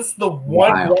 how is this the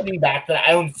one running back that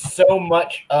I own so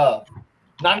much of?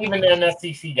 Not even an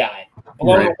SEC guy.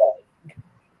 Blown away.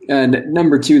 And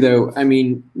number two, though, I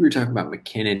mean, we were talking about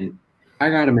McKinnon. I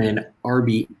got him in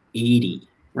RB 80,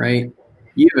 right?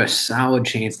 You have a solid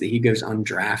chance that he goes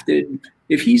undrafted.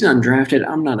 If he's undrafted,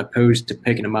 I'm not opposed to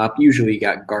picking him up. Usually you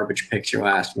got garbage picks your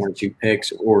last 1 or 2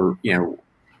 picks, or, you know,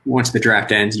 once the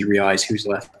draft ends, you realize who's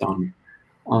left on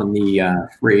the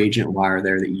free agent wire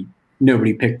there that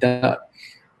nobody picked up.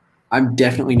 I'm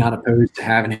definitely not opposed to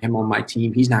having him on my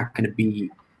team. He's not going to be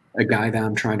a guy that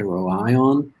I'm trying to rely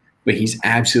on, but he's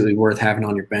absolutely worth having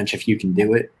on your bench if you can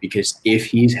do it, because if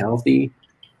he's healthy,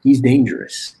 he's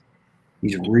dangerous.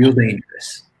 He's real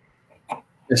dangerous,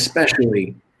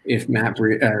 especially if not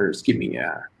Matt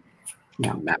Breida.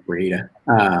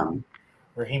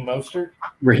 Raheem Mostert?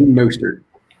 Raheem Mostert.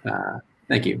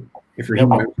 Thank you. If Raheem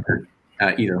Mostert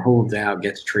either holds out,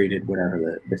 gets traded,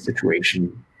 whatever the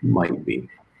situation might be.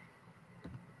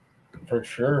 For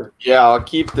sure. Yeah, I'll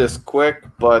keep this quick,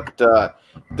 but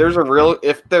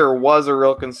if there was a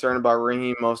real concern about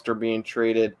Raheem Mostert being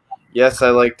traded, yes, I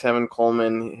like Tevin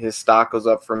Coleman. His stock goes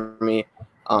up for me.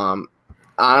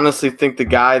 I honestly think the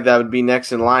guy that would be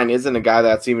next in line isn't a guy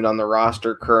that's even on the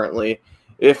roster currently.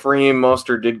 If Raheem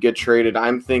Mostert did get traded,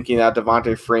 I'm thinking that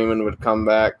Devontae Freeman would come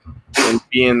back and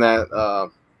be in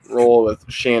that role with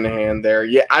Shanahan there.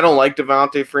 Yeah, I don't like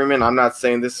Devontae Freeman. I'm not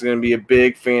saying this is going to be a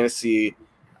big fantasy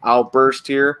outburst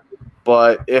here,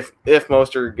 but if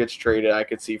Mostert gets traded, I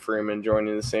could see Freeman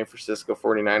joining the San Francisco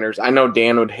 49ers. I know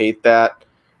Dan would hate that,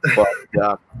 but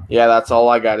yeah, that's all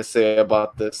I got to say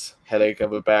about this headache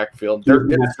of a backfield. I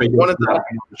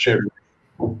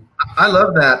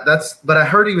love that. But I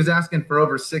heard he was asking for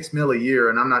over $6 million a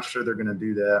year, and I'm not sure they're going to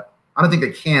do that. I don't think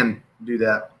they can do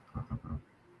that.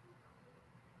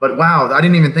 But wow, I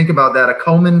didn't even think about that. A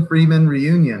Coleman-Freeman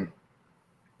reunion.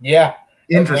 Yeah.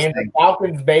 Interesting. The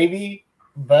Falcons, baby,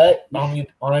 but on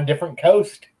a different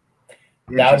coast.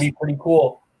 That would be pretty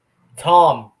cool.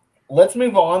 Tom, let's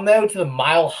move on, though, to the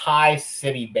Mile High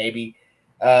City, baby,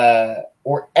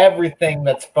 or everything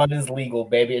that's fun is legal,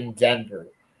 baby, in Denver.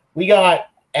 We got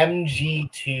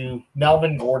MG2,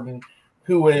 Melvin Gordon,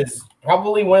 who is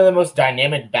probably one of the most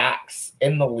dynamic backs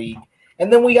in the league.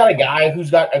 And then we got a guy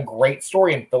who's got a great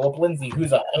story in Phillip Lindsay,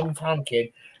 who's a hometown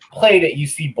kid, played at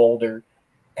UC Boulder,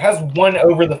 has won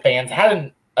over the fans,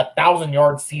 had a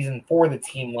 1,000-yard season for the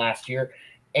team last year.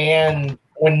 And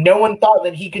when no one thought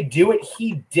that he could do it,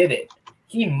 he did it.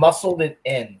 He muscled it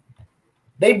in.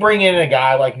 They bring in a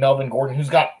guy like Melvin Gordon, who's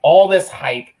got all this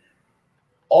hype,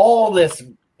 all this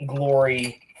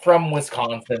glory from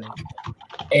Wisconsin.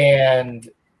 And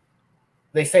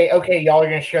they say, okay, y'all are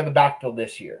going to share the backfield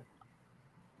this year.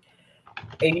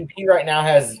 ADP right now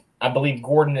has, I believe,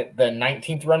 Gordon at the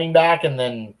 19th running back, and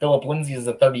then Philip Lindsay is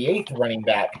the 38th running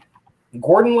back.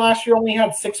 Gordon last year only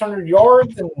had 600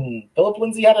 yards, and Philip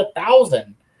Lindsay had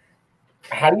 1,000.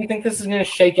 How do you think this is going to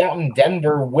shake out in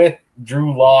Denver with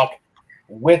Drew Lock,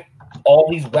 with all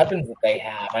these weapons that they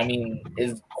have? I mean,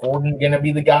 is Gordon going to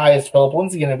be the guy? Is Philip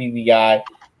Lindsay going to be the guy?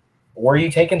 Where are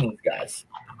you taking these guys?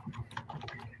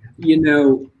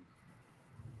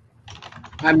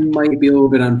 I might be a little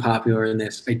bit unpopular in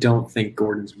this. I don't think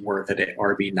Gordon's worth it at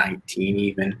RB19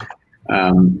 even.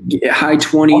 High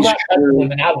 20s.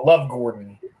 I love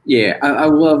Gordon. Yeah, I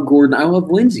love Gordon. I love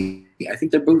Lindsay. I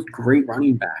think they're both great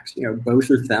running backs.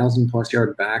 Both are 1,000+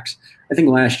 yard backs. I think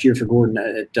last year for Gordon,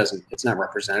 it's not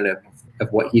representative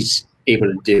of what he's able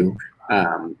to do.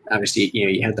 Obviously,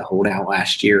 you had the holdout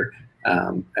last year.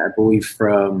 I believe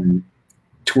from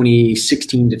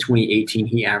 2016 to 2018,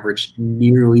 he averaged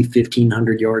nearly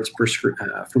 1,500 yards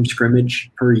from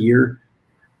scrimmage per year.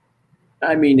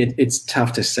 I mean, it's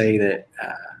tough to say that,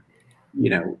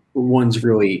 one's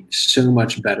really so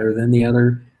much better than the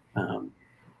other.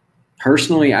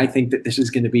 Personally, I think that this is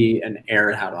going to be an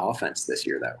air-it-out offense this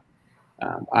year,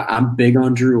 though. I'm big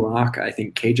on Drew Lock. I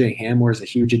think KJ Hamler is a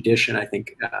huge addition. I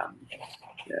think,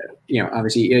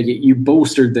 obviously you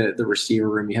bolstered the receiver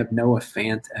room. You have Noah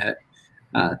Fant at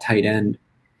tight end.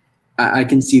 I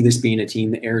can see this being a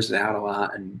team that airs it out a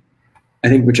lot, and I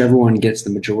think whichever one gets the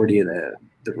majority of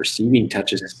the receiving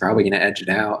touches is probably going to edge it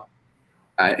out.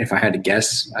 If I had to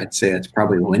guess, I'd say that's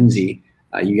probably Lindsay.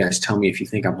 You guys tell me if you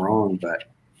think I'm wrong, but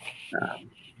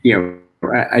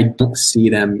I don't see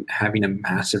them having a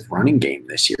massive running game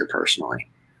this year personally.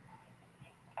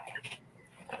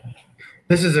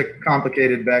 This is a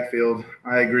complicated backfield.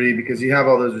 I agree, because you have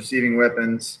all those receiving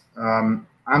weapons. I'm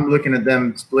looking at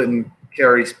them splitting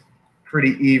carries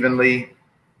pretty evenly,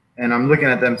 and I'm looking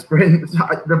at them splitting.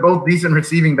 They're both decent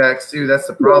receiving backs too. That's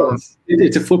the problem.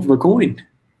 It's a flip of a coin.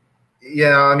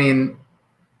 Yeah, I mean,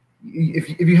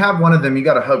 if you have one of them, you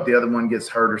got to hope the other one gets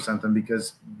hurt or something,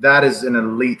 because that is an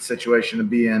elite situation to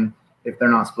be in if they're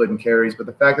not splitting carries. But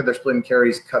the fact that they're splitting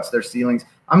carries cuts their ceilings.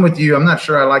 I'm with you. I'm not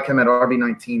sure I like him at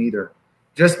RB19 either,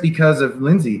 just because of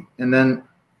Lindsay. And then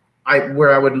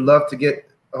where I would love to get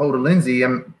a hold of Lindsay,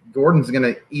 Gordon's going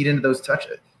to eat into those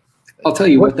touches. I'll tell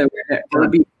you what, though, at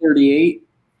RB38,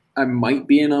 I might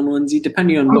be in on Lindsay,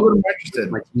 depending on what I'm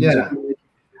interested. Yeah,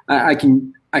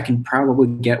 I can probably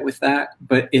get with that,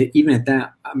 but even at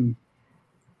that, I'm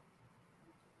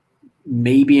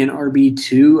maybe an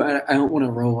RB2. I don't want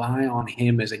to rely on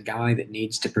him as a guy that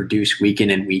needs to produce week in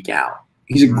and week out.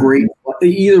 He's a great –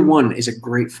 either one is a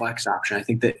great flex option. I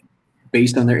think that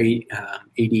based on their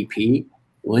ADP,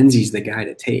 Lindsay's the guy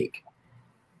to take.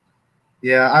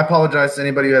 Yeah, I apologize to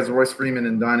anybody who has Royce Freeman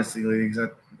in Dynasty Leagues.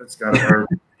 That's got to hurt.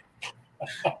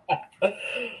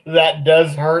 That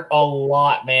does hurt a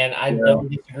lot, man. I don't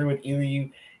disagree with either of you.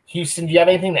 Houston, do you have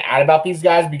anything to add about these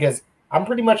guys? Because I'm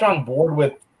pretty much on board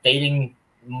with fading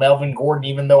Melvin Gordon,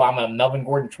 even though I'm a Melvin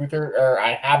Gordon truther, or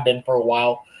I have been for a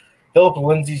while. Philip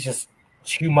Lindsay's just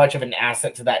too much of an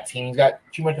asset to that team. He's got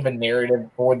too much of a narrative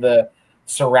for the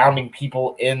surrounding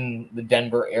people in the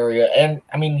Denver area. And,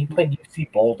 I mean, he played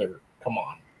UC Boulder. Come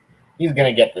on. He's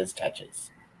going to get those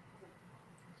touches.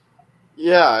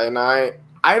 Yeah, and I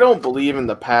don't believe in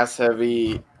the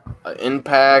pass-heavy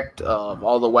impact of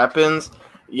all the weapons.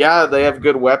 Yeah, they have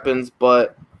good weapons,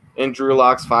 but in Drew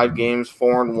Lock's 5 games,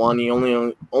 4-1,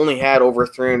 he only had over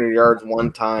 300 yards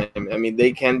one time. I mean,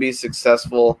 they can be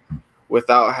successful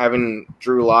without having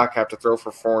Drew Lock have to throw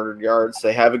for 400 yards.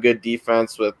 They have a good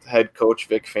defense with head coach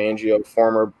Vic Fangio,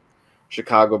 former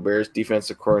Chicago Bears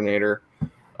defensive coordinator.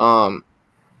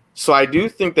 So I do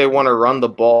think they want to run the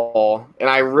ball, and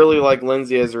I really like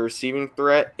Lindsay as a receiving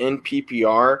threat in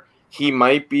PPR. He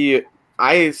might be –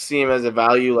 I see him as a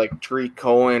value like Tariq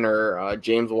Cohen or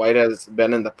James White has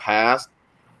been in the past,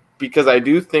 because I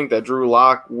do think that Drew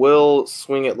Lock will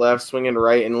swing it left, swing it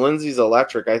right, and Lindsay's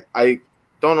electric. I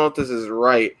don't know if this is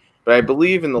right, but I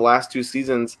believe in the last 2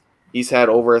 seasons he's had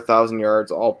over 1,000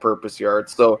 yards, all-purpose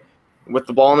yards. So with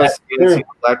the ball in his hands, he's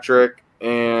electric,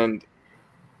 and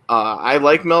I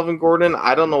like Melvin Gordon.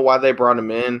 I don't know why they brought him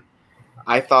in.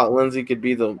 I thought Lindsay could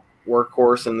be the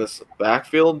workhorse in this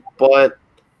backfield, but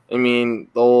I mean,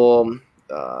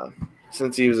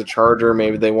 since he was a Charger,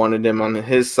 maybe they wanted him on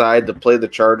his side to play the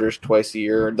Chargers twice a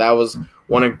year. That was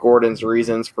one of Gordon's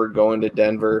reasons for going to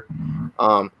Denver.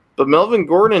 But Melvin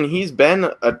Gordon, he's been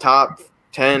a top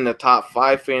 10, a top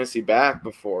 5 fantasy back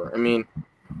before. I mean,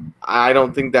 I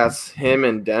don't think that's him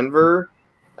in Denver.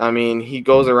 I mean, he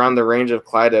goes around the range of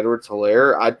Clyde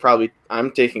Edwards-Helaire.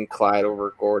 I'm taking Clyde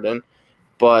over Gordon.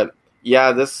 But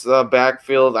Yeah, this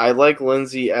backfield, I like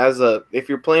Lindsey if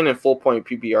you're playing in full point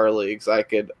PPR leagues, I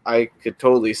could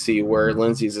totally see where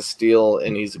Lindsey's a steal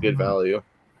and he's a good value.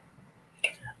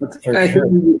 I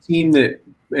think the team that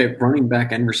at running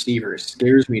back and receiver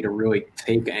scares me to really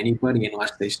take anybody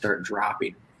unless they start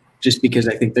dropping, just because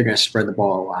I think they're going to spread the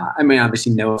ball a lot. I mean,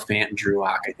 obviously Noah Fant and Drew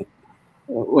Lock. I think,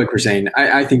 like we're saying,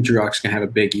 I think Drew Lock's going to have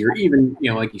a big year. Even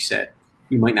like you said,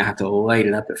 you might not have to light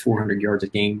it up at 400 yards a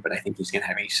game, but I think he's going to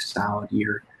have a solid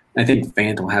year. I think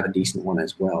Fant will have a decent one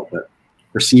as well. But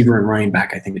receiver and running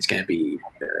back, I think it's going to be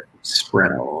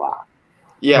spread a lot.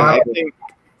 Yeah, I think.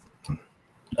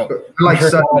 I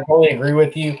totally agree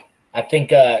with you. I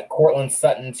think Cortland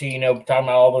Sutton too. Talking about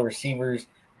all the receivers,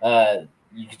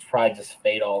 you could probably just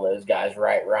fade all those guys,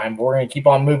 right, Ryan? But we're gonna keep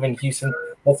on moving, Houston.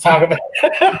 Let's talk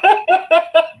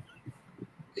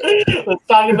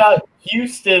about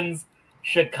Houston's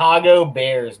Chicago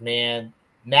Bears, man.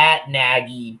 Matt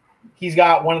Nagy. He's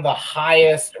got one of the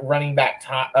highest running back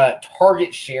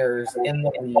target shares in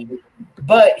the league,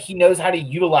 but he knows how to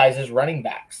utilize his running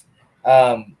backs.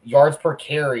 Yards per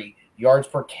carry, yards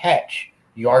per catch,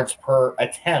 yards per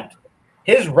attempt.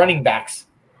 His running backs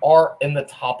are in the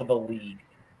top of the league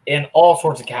in all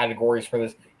sorts of categories for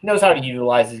this. He knows how to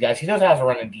utilize these guys. He knows how to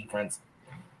run a defense.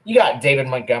 You got David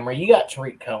Montgomery. You got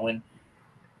Tariq Cohen.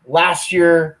 Last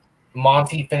year,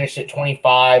 Monty finished at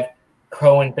 25.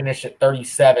 Cohen finished at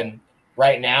 37.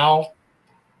 Right now,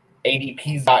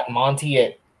 ADP's got Monty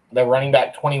at the running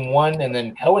back 21 and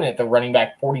then Cohen at the running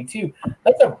back 42.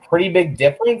 That's a pretty big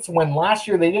difference when last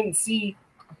year they didn't see,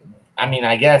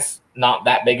 I guess not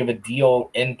that big of a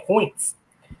deal in points.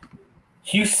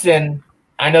 Houston,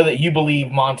 I know that you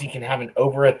believe Monty can have an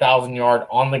over 1,000-yard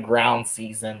on the ground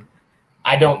season.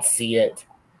 I don't see it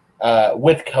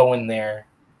with Cohen there.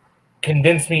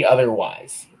 Convince me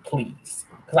otherwise, please,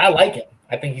 because I like him.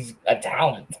 I think he's a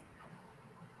talent.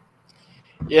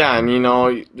 Yeah,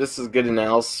 and this is good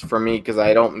analysis for me because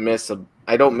I don't miss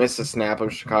a snap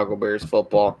of Chicago Bears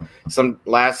football.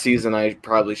 Last season I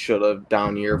probably should have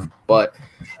down year, but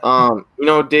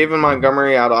David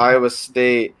Montgomery out of Iowa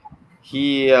State,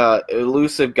 he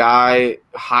elusive guy,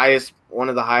 one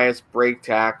of the highest break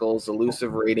tackles,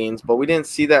 elusive ratings, but we didn't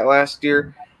see that last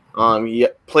year. He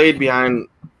played behind,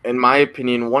 in my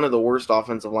opinion, one of the worst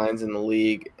offensive lines in the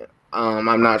league.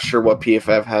 I'm not sure what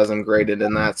PFF has him graded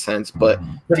in that sense, but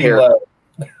terrible.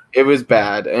 It was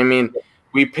bad.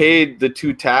 We paid the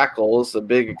two tackles a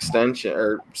big extension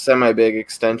or semi-big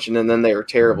extension, and then they were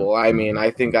terrible. I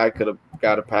think I could have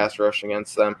got a pass rush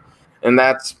against them, and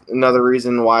that's another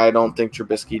reason why I don't think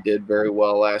Trubisky did very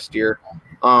well last year.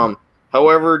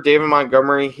 However, David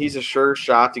Montgomery, he's a sure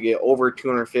shot to get over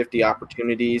 250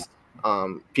 opportunities.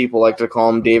 People like to call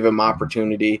him David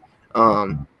Opportunity.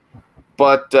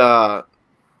 But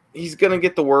he's going to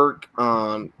get the work.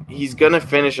 He's going to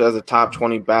finish as a top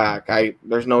 20 back.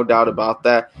 There's no doubt about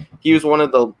that. He was one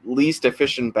of the least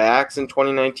efficient backs in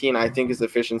 2019. I think his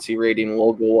efficiency rating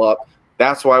will go up.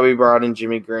 That's why we brought in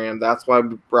Jimmy Graham. That's why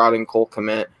we brought in Cole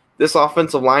Kmet. This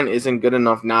offensive line isn't good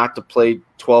enough not to play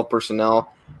 12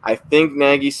 personnel. I think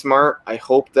Nagy's smart. I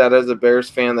hope that as a Bears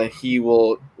fan that he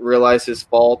will realize his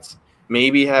faults.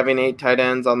 Maybe having 8 tight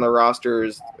ends on the roster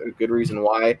is a good reason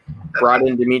why. Brought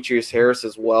in Demetrius Harris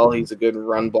as well. He's a good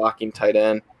run-blocking tight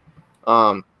end.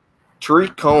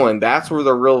 Tariq Cohen, that's where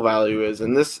the real value is.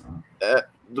 And the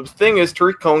thing is,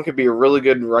 Tariq Cohen could be a really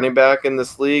good running back in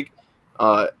this league,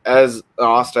 as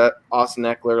Austin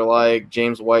Eckler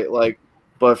James White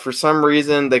But for some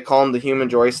reason, they call him the human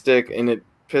joystick, and it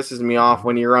pisses me off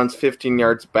when he runs 15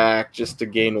 yards back just to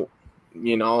gain,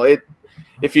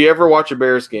 If you ever watch a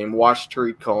Bears game, watch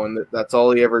Tariq Cohen. That's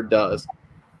all he ever does.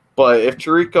 But if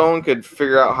Tariq Cohen could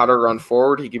figure out how to run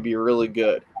forward, he could be really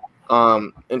good.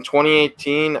 In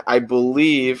 2018, I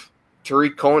believe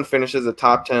Tariq Cohen finishes a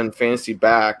top 10 fantasy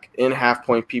back in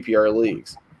half-point PPR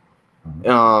leagues.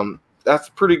 That's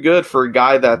pretty good for a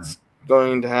guy that's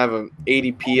going to have an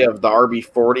ADP of the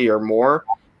RB40 or more.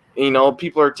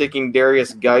 People are taking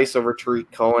Darius Geis over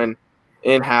Tariq Cohen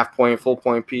in half-point,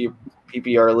 full-point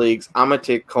PPR leagues. I'm gonna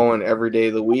take Cohen every day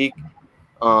of the week,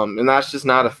 and that's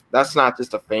not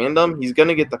just a fandom. He's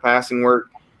gonna get the passing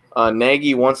work.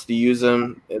 Nagy wants to use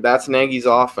him. That's Nagy's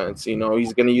offense.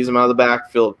 He's gonna use him out of the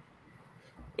backfield.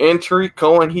 And Tariq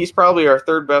Cohen, he's probably our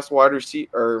third best wide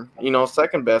receiver, or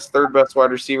second best, third best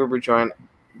wide receiver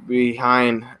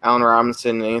behind Allen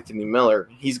Robinson and Anthony Miller.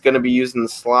 He's gonna be using the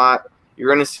slot.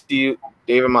 You're gonna see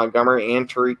David Montgomery and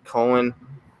Tariq Cohen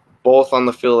both on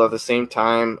the field at the same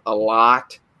time a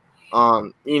lot.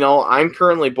 I'm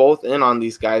currently both in on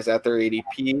these guys at their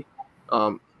ADP.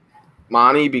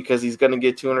 Monty because he's going to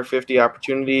get 250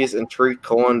 opportunities, and Tariq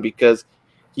Cohen because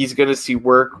he's going to see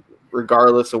work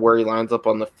regardless of where he lines up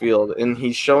on the field. And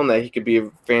he's shown that he could be a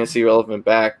fantasy relevant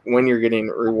back when you're getting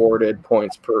rewarded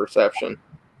points per reception.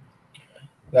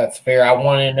 That's fair. I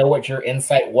wanted to know what your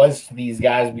insight was to these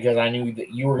guys because I knew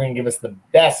that you were going to give us the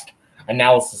best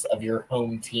analysis of your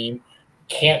home team.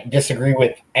 Can't disagree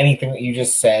with anything that you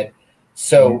just said.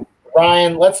 So,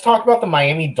 Ryan, let's talk about the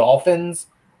Miami Dolphins.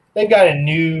 They've got a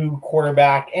new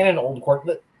quarterback and an old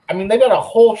quarterback. I mean, they've got a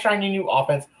whole shiny new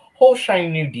offense, whole shiny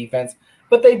new defense,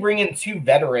 but they bring in two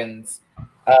veterans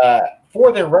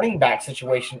for their running back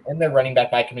situation and their running back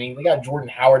by committee. They got Jordan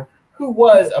Howard, who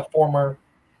was a former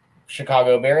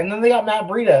Chicago Bear, and then they got Matt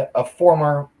Breida, a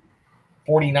former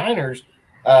 49ers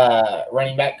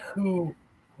running back, who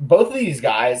both of these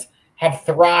guys have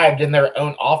thrived in their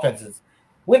own offenses.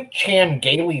 With Chan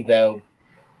Gailey, though,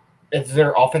 as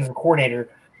their offensive coordinator,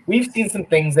 we've seen some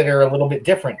things that are a little bit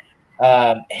different.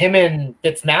 Him and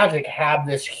Fitzmagic have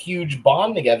this huge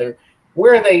bond together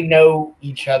where they know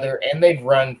each other, and they've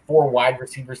run 4 wide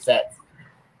receiver sets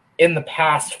in the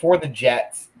past for the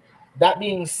Jets. That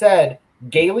being said,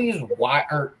 Gailey's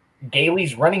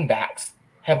running backs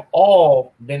have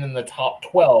all been in the top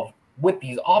 12 with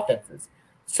these offenses.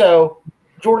 So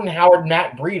Jordan Howard,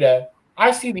 Matt Breida,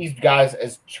 I see these guys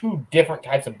as two different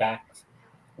types of backs.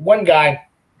 One guy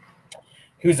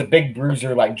who's a big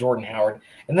bruiser like Jordan Howard,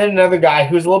 and then another guy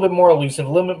who's a little bit more elusive,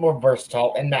 a little bit more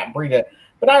versatile, and Matt Breida.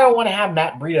 But I don't want to have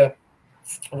Matt Breida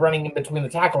running in between the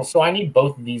tackles, so I need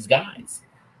both of these guys.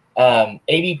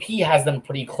 ADP has them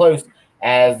pretty close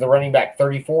as the running back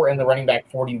 34 and the running back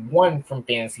 41 from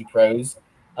Fantasy Pros.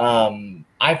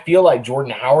 I feel like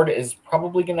Jordan Howard is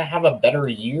probably going to have a better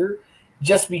year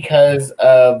just because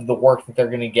of the work that they're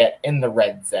going to get in the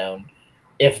red zone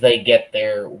if they get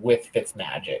there with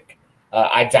Fitzmagic.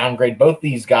 I downgrade both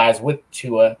these guys with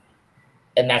Tua,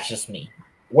 and that's just me.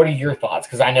 What are your thoughts?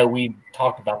 Because I know we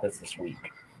talked about this week.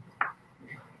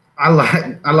 I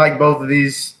like both of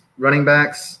these running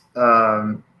backs.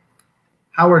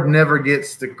 Howard never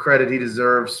gets the credit he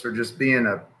deserves for just being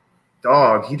a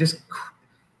dog.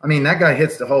 That guy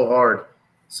hits the hole hard.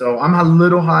 So I'm a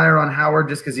little higher on Howard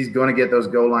just because he's going to get those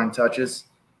goal line touches.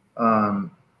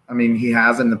 He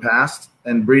has in the past.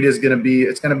 And Breida's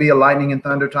it's going to be a lightning and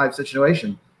thunder type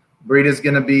situation. Breida's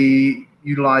going to be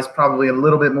utilized probably a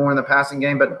little bit more in the passing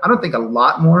game, but I don't think a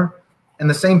lot more. And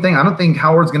the same thing, I don't think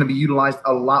Howard's going to be utilized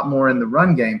a lot more in the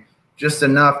run game, just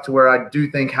enough to where I do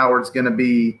think Howard's going to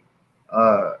be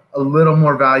a little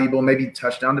more valuable, maybe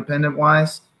touchdown dependent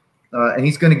wise. And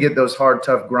he's going to get those hard,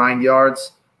 tough grind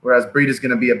yards, whereas Breida's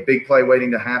going to be a big play waiting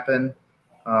to happen.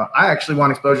 I actually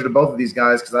want exposure to both of these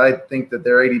guys because I think that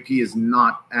their ADP is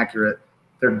not accurate.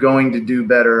 They're going to do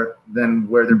better than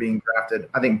where they're being drafted.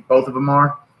 I think both of them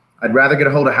are. I'd rather get a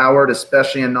hold of Howard,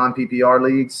 especially in non-PPR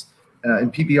leagues.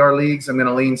 In PPR leagues, I'm going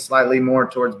to lean slightly more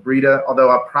towards Breida, although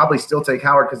I'll probably still take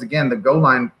Howard because, again, the goal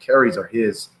line carries are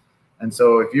his. And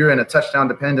so if you're in a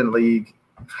touchdown-dependent league,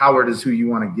 Howard is who you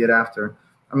want to get after.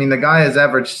 The guy has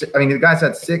the guy's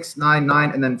had 6, 9,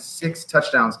 9, and then 6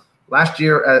 touchdowns. Last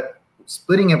year at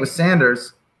splitting it with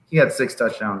Sanders, he had 6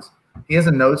 touchdowns. He has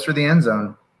a nose for the end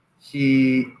zone.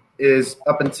 He is,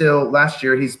 up until last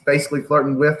year, he's basically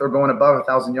flirting with or going above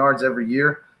 1,000 yards every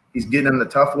year. He's getting them the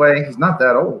tough way. He's not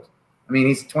that old.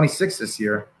 He's 26 this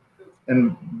year.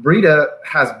 And Breida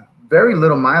has very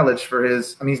little mileage for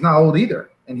his – he's not old either.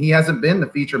 And he hasn't been the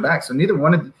feature back. So neither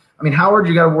one of – Howard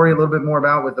you got to worry a little bit more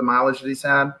about with the mileage that he's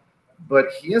had. But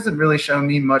he hasn't really shown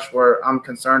me much where I'm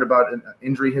concerned about an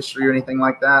injury history or anything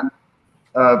like that.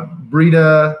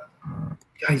 Breida,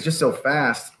 he's just so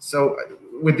fast. So –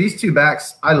 with these two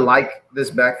backs, I like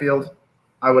this backfield.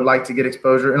 I would like to get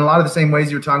exposure. In a lot of the same ways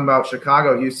you were talking about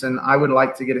Chicago, Houston, I would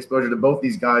like to get exposure to both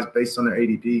these guys based on their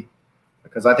ADP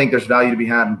because I think there's value to be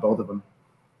had in both of them.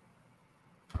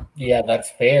 Yeah,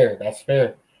 that's fair.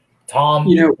 Tom,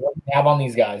 what do you have on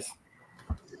these guys?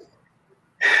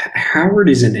 Howard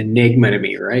is an enigma to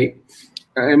me, right?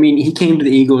 He came to the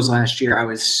Eagles last year. I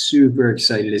was super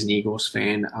excited as an Eagles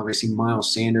fan. Obviously,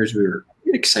 Miles Sanders, we were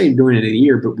excited going into the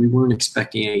year, but we weren't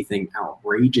expecting anything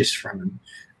outrageous from him.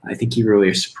 I think he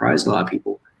really surprised a lot of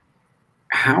people.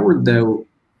 Howard, though,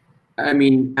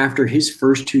 after his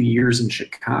first 2 years in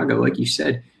Chicago, like you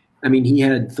said, he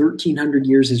had 1,300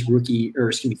 yards his rookie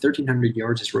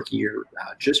year,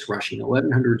 just rushing,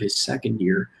 1,100 his second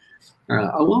year,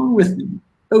 along with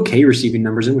okay receiving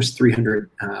numbers. It was 300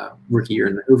 rookie year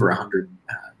and over 100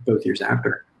 both years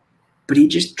after. But he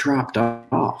just dropped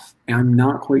off, and I'm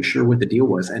not quite sure what the deal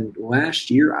was. And last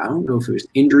year, I don't know if it was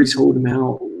injuries holding him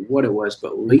out, what it was,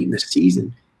 but late in the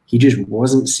season, he just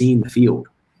wasn't seeing the field.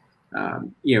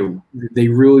 They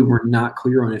really were not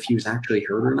clear on if he was actually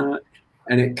hurt or not.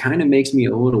 And it kind of makes me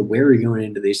a little wary going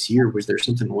into this year. Was there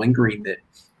something lingering that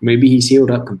maybe he's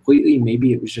healed up completely?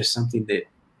 Maybe it was just something that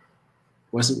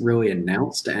wasn't really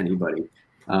announced to anybody.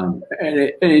 And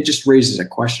it just raises a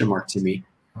question mark to me.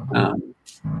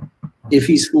 If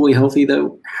he's fully healthy,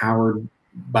 though, Howard,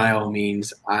 by all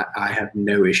means, I have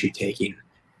no issue taking.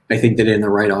 I think that in the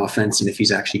right offense, and if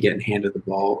he's actually getting handed the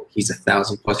ball, he's a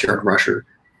 1,000+ yard rusher.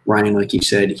 Ryan, like you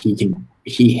said,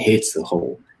 he hits the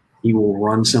hole. He will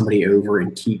run somebody over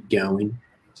and keep going.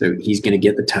 So he's going to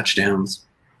get the touchdowns.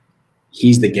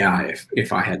 He's the guy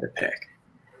if I had to pick.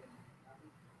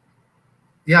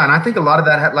 Yeah, and I think a lot of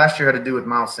that last year had to do with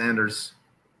Miles Sanders.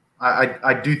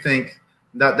 I do think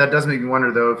that does make me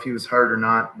wonder, though, if he was hurt or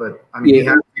not. But, I mean, he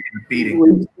had to be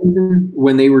beating.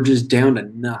 When they were just down to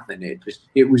nothing,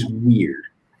 it was weird.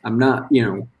 I'm not,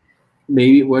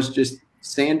 maybe it was just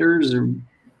Sanders or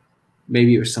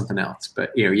maybe it was something else.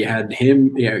 But, you had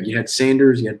him, you had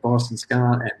Sanders, you had Boston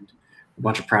Scott, and a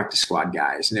bunch of practice squad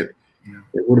guys. And it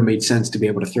would have made sense to be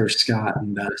able to throw Scott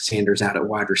and Sanders out at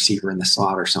wide receiver in the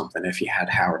slot or something if you had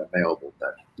Howard available.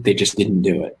 But they just didn't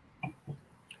do it.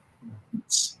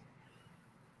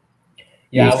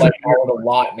 Yeah, I like Howard a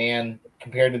lot, man,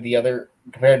 compared to the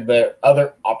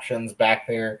other options back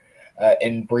there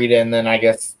in Breida, and then I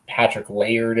guess Patrick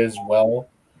Laird as well.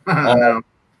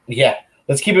 Yeah,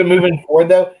 let's keep it moving forward,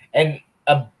 though. And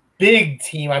a big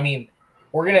team, I mean,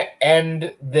 we're going to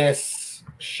end this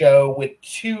show with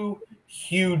two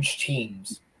huge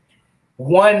teams.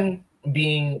 One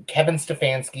being Kevin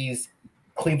Stefanski's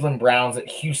Cleveland Browns that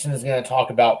Houston is going to talk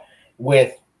about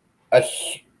with an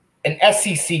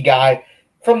SEC guy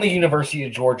from the University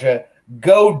of Georgia,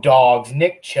 Go Dogs,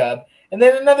 Nick Chubb, and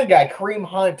then another guy, Kareem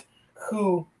Hunt,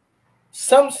 who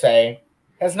some say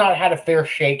has not had a fair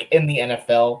shake in the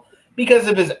NFL because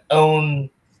of his own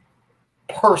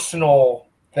personal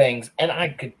things, and I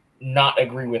could not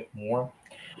agree with more.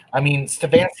 I mean,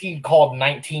 Stefanski called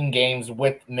 19 games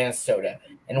with Minnesota,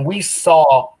 and we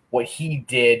saw what he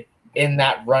did in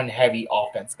that run-heavy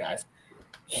offense, guys.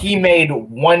 He made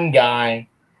one guy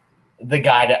the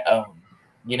guy to own.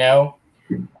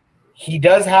 He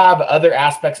does have other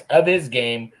aspects of his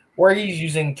game where he's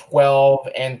using 12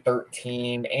 and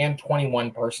 13 and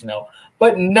 21 personnel,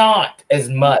 but not as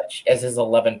much as his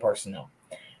 11 personnel.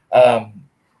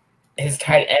 His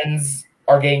tight ends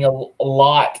are getting a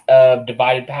lot of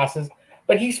divided passes,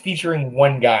 but he's featuring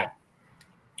one guy.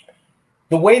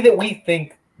 The way that we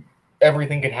think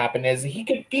everything could happen is he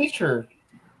could feature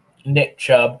Nick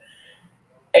Chubb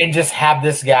and just have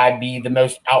this guy be the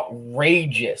most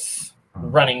outrageous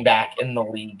running back in the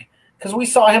league. Because we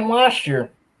saw him last year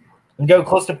go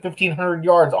close to 1,500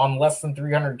 yards on less than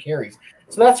 300 carries.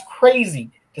 So that's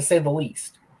crazy, to say the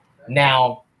least.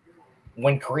 Now,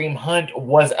 when Kareem Hunt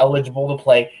was eligible to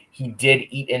play, he did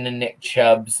eat into Nick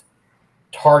Chubb's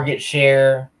target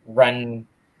share, run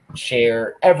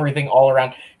share, everything all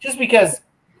around. Just because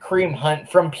Kareem Hunt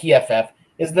from PFF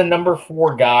is the number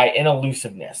 4 guy in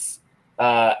elusiveness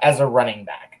as a running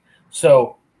back.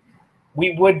 So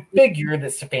we would figure that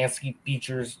Stefanski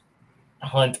features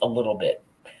Hunt a little bit.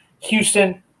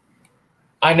 Houston,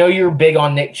 I know you're big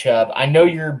on Nick Chubb. I know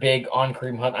you're big on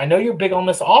Kareem Hunt. I know you're big on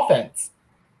this offense.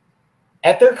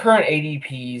 At their current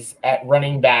ADPs at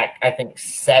running back, I think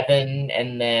 7,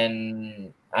 and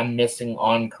then I'm missing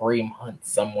on Kareem Hunt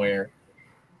somewhere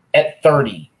at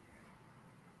 30.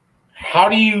 How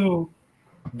do you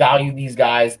value these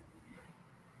guys?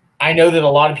 I know that a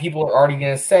lot of people are already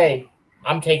going to say,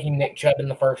 I'm taking Nick Chubb in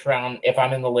the first round if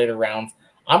I'm in the later rounds.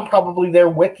 I'm probably there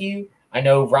with you. I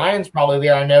know Ryan's probably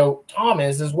there. I know Tom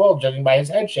is as well, judging by his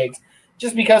head shakes,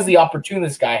 just because the opportunity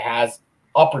this guy has.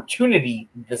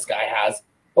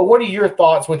 But what are your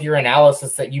thoughts with your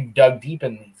analysis that you've dug deep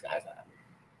in these guys at?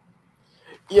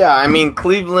 Yeah, I mean,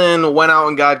 Cleveland went out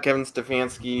and got Kevin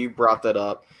Stefanski. You brought that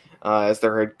up as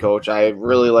their head coach. I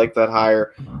really like that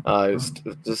hire.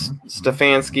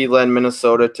 Stefanski led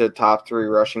Minnesota to top 3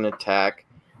 rushing attack.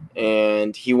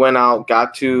 And he went out,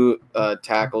 got 2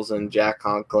 tackles in Jack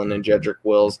Conklin and Jedrick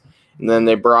Wills. And then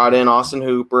they brought in Austin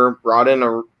Hooper, brought in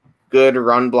a good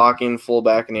run-blocking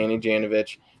fullback in Andy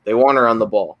Janovich. They want to run the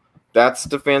ball. That's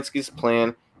Stefanski's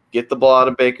plan. Get the ball out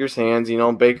of Baker's hands.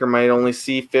 Baker might only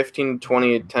see 15 to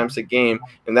 20 attempts a game,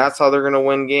 and that's how they're going to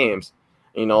win games.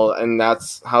 And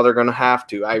that's how they're going to have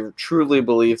to. I truly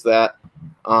believe that.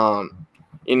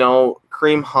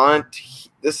 Kareem Hunt,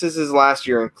 this is his last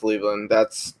year in Cleveland.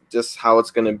 That's just how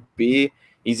it's going to be.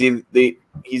 He's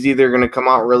either going to come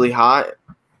out really hot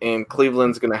and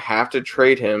Cleveland's going to have to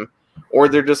trade him, or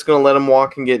they're just going to let him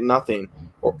walk and get nothing.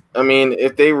 I mean,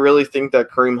 if they really think that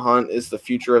Kareem Hunt is the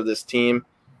future of this team,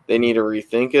 they need to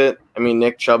rethink it. I mean,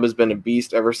 Nick Chubb has been a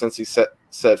beast ever since he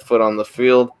set foot on the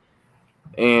field,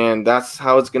 and that's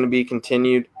how it's going to be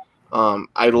continued.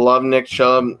 I love Nick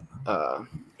Chubb.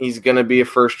 He's going to be a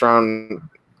first-round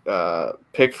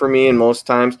pick for me in most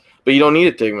times, but you don't need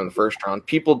to take him in the first round.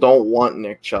 People don't want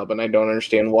Nick Chubb, and I don't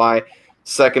understand why.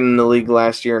 Second in the league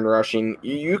last year in rushing.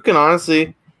 You can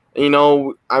honestly,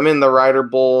 I'm in the Ryder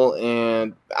Bowl,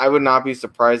 and I would not be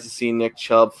surprised to see Nick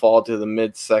Chubb fall to the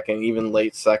mid-second, even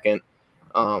late second.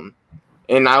 And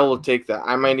I will take that.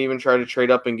 I might even try to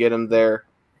trade up and get him there.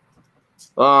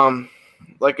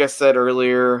 Like I said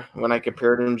earlier, when I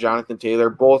compared him to Jonathan Taylor,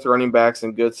 both running backs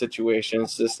in good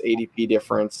situations, just ADP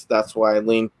difference. That's why I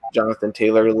lean Jonathan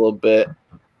Taylor a little bit.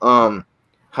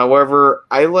 However,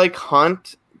 I like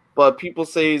Hunt, but people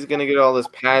say he's going to get all this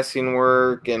passing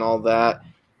work and all that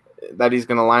he's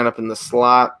going to line up in the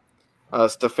slot.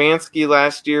 Stefanski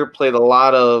last year played a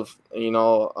lot of,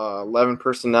 11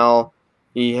 personnel.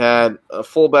 He had a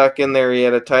fullback in there, he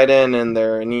had a tight end in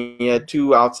there, and he had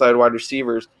 2 outside wide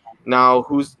receivers. Now,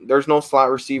 there's no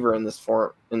slot receiver in this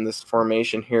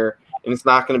formation here, and it's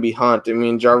not going to be Hunt. I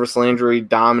mean, Jarvis Landry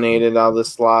dominated out of the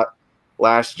slot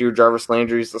last year. Jarvis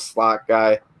Landry's the slot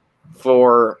guy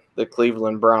for the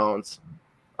Cleveland Browns.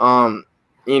 Last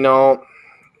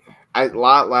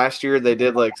year they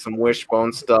did like some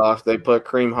wishbone stuff. They put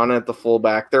Kareem Hunt at the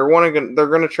fullback. They're going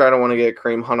to try to want to get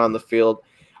Kareem Hunt on the field.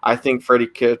 I think Freddie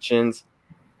Kitchens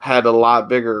had a lot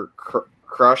bigger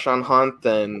crush on Hunt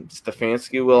than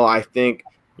Stefanski will. I think,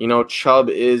 Chubb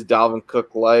is Dalvin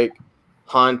Cook-like.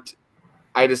 Hunt,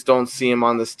 I just don't see him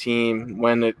on this team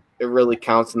when it really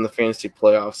counts in the fantasy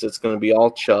playoffs. It's going to be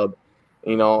all Chubb.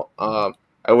 I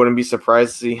wouldn't be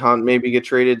surprised to see Hunt maybe get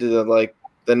traded to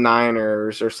the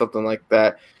Niners or something like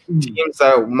that. Teams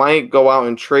that might go out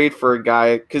and trade for a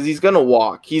guy because he's going to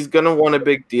walk. He's going to want a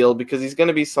big deal because he's going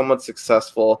to be somewhat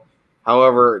successful.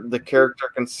 However, the character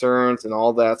concerns and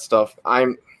all that stuff,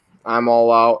 I'm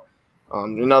all out.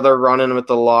 Another run-in with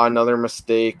the law, another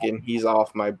mistake, and he's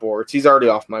off my boards. He's already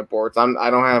off my boards. I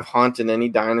don't have Hunt in any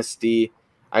dynasty.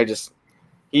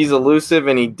 He's elusive,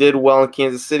 and he did well in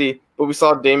Kansas City, but we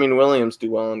saw Damian Williams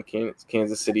do well in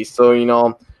Kansas City.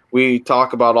 So, we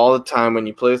talk about all the time when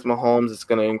you play with Mahomes, it's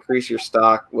going to increase your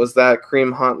stock. Was that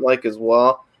Kareem Hunt-like as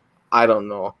well? I don't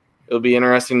know. It'll be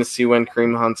interesting to see when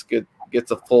Kareem Hunt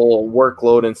gets a full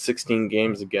workload in 16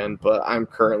 games again, but I'm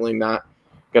currently not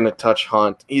going to touch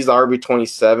Hunt. He's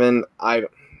RB27.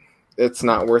 It's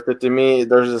not worth it to me.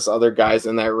 There's just other guys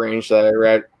in that range that I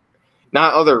read.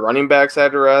 Not other running backs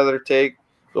I'd rather take,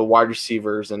 but wide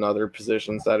receivers and other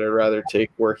positions that I'd rather take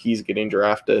where he's getting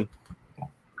drafted.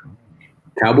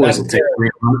 Cowboys will take Kareem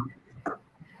Hunt.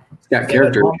 He's got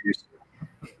character issues.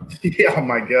 Yeah, oh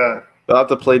my God. They'll have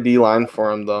to play D-line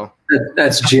for him, though.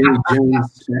 That's Jerry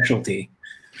Jones' specialty.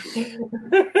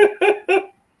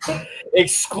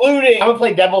 Excluding, I'm going to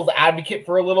play devil's advocate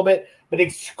for a little bit, but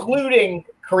excluding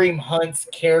Kareem Hunt's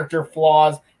character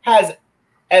flaws, as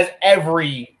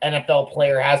every NFL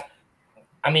player has.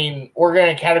 I mean, we're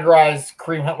going to categorize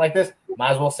Kareem Hunt like this.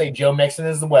 Might as well say Joe Mixon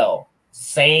as well.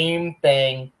 Same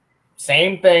thing.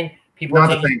 People not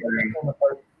are the same thing.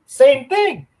 Same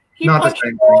thing. He Not punched the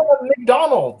same people at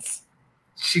McDonald's.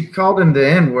 She called him the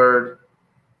N-word.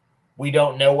 We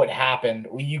don't know what happened.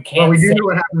 You can't. Well, we do say know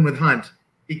what happened with Hunt.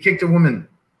 He kicked a woman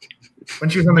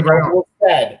when she was on the what ground. was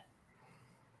said.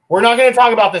 We're not going to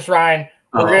talk about this, Ryan.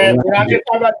 We're not going to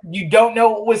talk about. You don't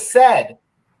know what was said.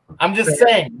 I'm just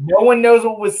saying. No one knows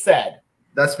what was said.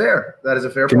 That's fair. That is a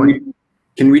fair point.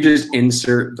 Can we just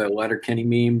insert the Letterkenny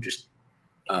meme? Just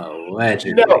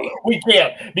allegedly. No, we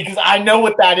can't because I know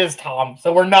what that is, Tom.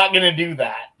 So we're not going to do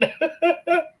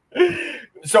that.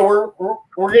 So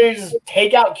we're going to just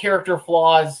take out character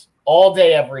flaws all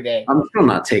day, every day. I'm still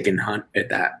not taking Hunt at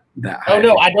that high. Oh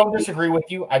no, I don't disagree with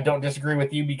you.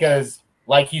 Because,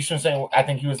 like Houston was saying, I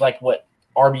think he was like what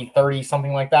RB30,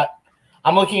 something like that.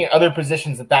 I'm looking at other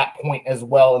positions at that point as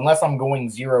well, unless I'm going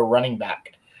zero running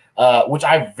back, which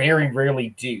I very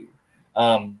rarely do.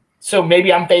 So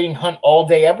maybe I'm fading Hunt all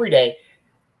day, every day.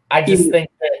 I just think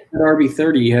that at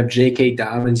RB30, you have J.K.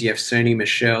 Dobbins, you have Sonny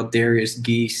Michel, Darius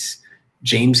Geese,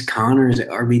 James Connors at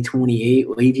RB28,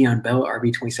 Le'Veon Bell at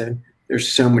RB27.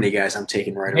 There's so many guys I'm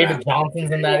taking right around. David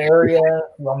Johnson's in that area.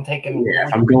 Who I'm taking. Yeah,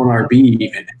 if I'm going RB,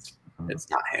 even it's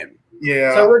not him.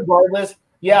 Yeah. So regardless,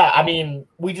 yeah, I mean,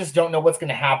 we just don't know what's going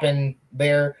to happen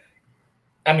there.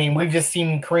 I mean, we've just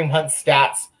seen Kareem Hunt's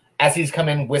stats as he's come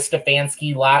in with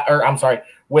Stefanski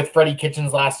with Freddie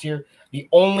Kitchens last year. The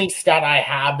only stat I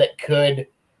have that could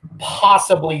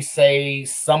possibly say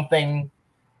something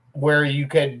where you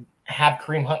could have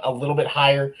Kareem Hunt a little bit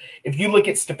higher. If you look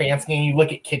at Stefanski and you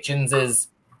look at Kitchens'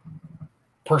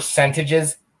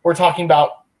 percentages, we're talking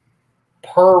about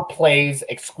per plays,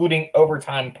 excluding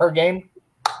overtime per game.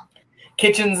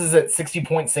 Kitchens is at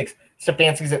 60.6.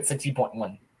 Stefanski's at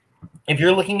 60.1. If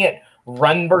you're looking at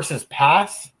run versus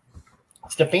pass,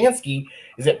 Stefanski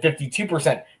is at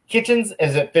 52%. Kitchens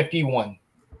is at 51.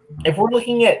 If we're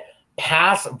looking at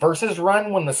pass versus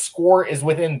run when the score is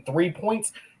within 3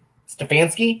 points,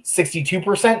 Stefanski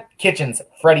 62%. Kitchens,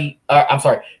 Freddie,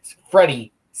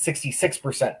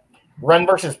 66%. Run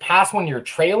versus pass when you're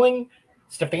trailing,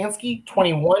 Stefanski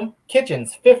 21,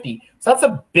 Kitchens 50. So that's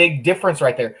a big difference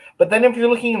right there. But then if you're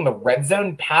looking in the red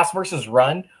zone, pass versus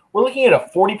run, we're looking at a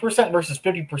 40% versus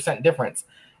 50% difference.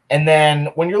 And then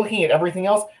when you're looking at everything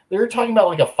else, they're talking about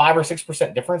like a 5 or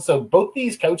 6% difference. So both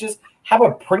these coaches have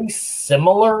a pretty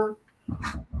similar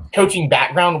coaching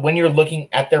background when you're looking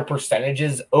at their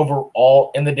percentages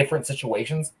overall in the different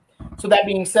situations. So that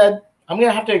being said, I'm going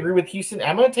to have to agree with Houston.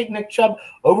 I'm going to take Nick Chubb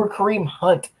over Kareem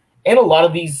Hunt in a lot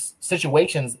of these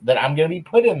situations that I'm going to be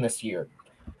put in this year.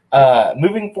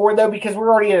 Moving forward, though, because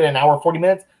we're already at an hour, 40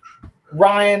 minutes,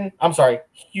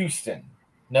 Houston.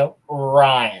 No,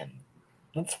 Ryan.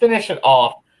 Let's finish it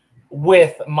off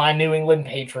with my New England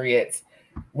Patriots,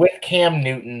 with Cam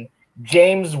Newton,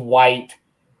 James White,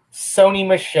 Sony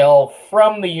Michel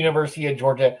from the University of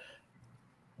Georgia,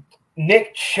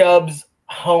 Nick Chubb's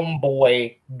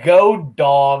homeboy. Go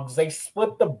Dogs. They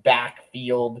split the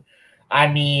backfield. I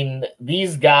mean,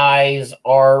 these guys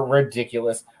are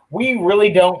ridiculous. We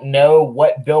really don't know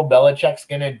what Bill Belichick's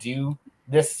going to do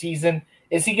this season.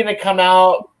 Is he going to come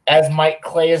out, as Mike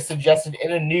Clay has suggested,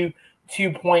 in a new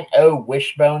 2.0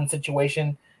 wishbone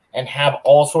situation and have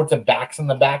all sorts of backs in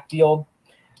the backfield?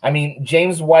 I mean,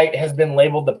 James White has been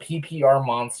labeled the PPR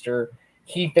monster.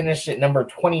 He finished at number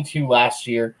 22 last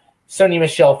year. Sony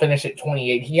Michel finished at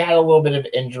 28. He had a little bit of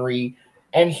injury,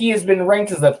 and he has been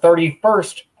ranked as the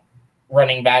 31st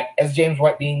running back, as James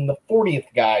White being the 40th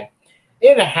guy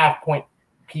in a half-point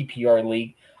PPR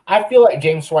league. I feel like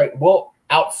James White will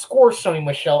outscore Sony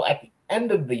Michel at the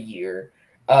end of the year,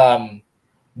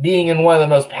 being in one of the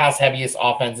most pass-heaviest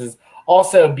offenses,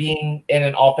 also being in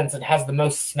an offense that has the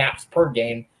most snaps per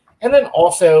game, and then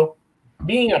also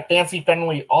being a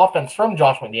fancy-friendly offense from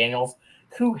Josh McDaniels,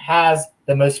 who has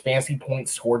the most fancy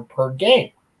points scored per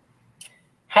game.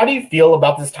 How do you feel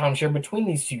about this timeshare between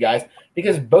these two guys?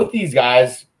 Because both these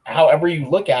guys, however you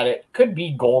look at it, could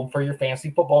be gold for your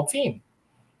fantasy football team.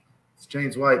 It's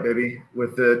James White, baby.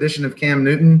 With the addition of Cam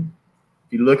Newton,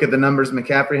 if you look at the numbers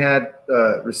McCaffrey had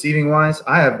receiving-wise,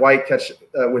 I have White catch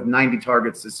with 90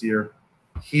 targets this year.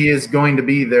 He is going to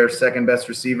be their second-best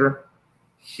receiver.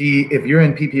 If you're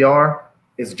in PPR,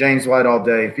 it's James White all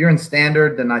day. If you're in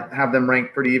standard, then I have them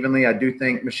ranked pretty evenly. I do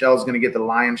think Michel's going to get the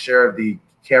lion's share of the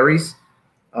carries,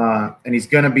 and he's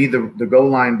going to be the goal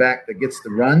line back that gets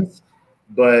the runs.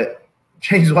 But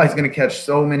James White's going to catch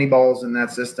so many balls in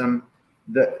that system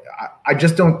that I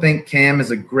just don't think Cam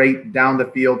is a great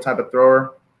down-the-field type of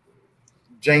thrower.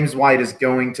 James White is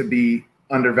going to be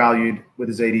undervalued with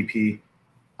his ADP.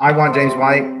 I want James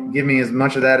White. Give me as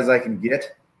much of that as I can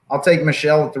get. I'll take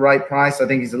Michel at the right price. I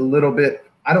think he's a little bit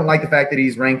 – I don't like the fact that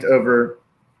he's ranked over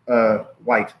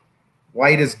White.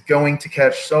 White is going to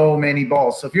catch so many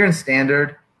balls. So if you're in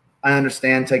standard, I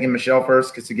understand taking Michel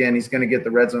first because, again, he's going to get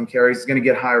the red zone carries. He's going to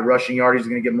get higher rushing yardage. He's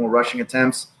going to get more rushing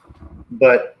attempts.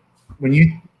 But when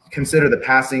you consider the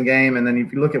passing game, and then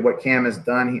if you look at what Cam has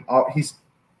done, I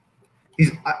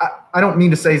don't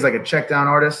mean to say he's like a check down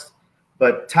artist,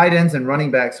 but tight ends and running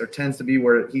backs tends to be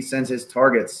where he sends his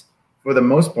targets for the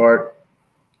most part.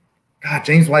 God,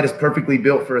 James White is perfectly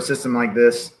built for a system like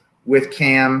this with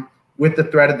Cam, with the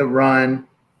threat of the run,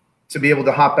 to be able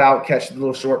to hop out, catch the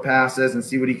little short passes, and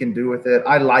see what he can do with it.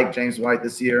 I like James White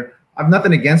this year. I have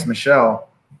nothing against Michel,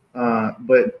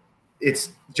 but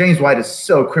James White is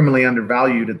so criminally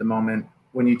undervalued at the moment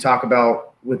when you talk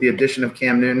about with the addition of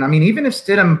Cam Newton. I mean, even if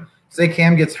Stidham, say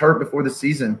Cam gets hurt before the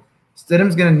season,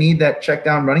 Stidham's going to need that check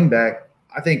down running back.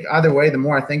 I think either way, the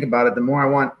more I think about it, the more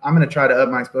I'm going to try to up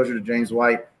my exposure to James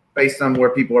White based on where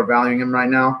people are valuing him right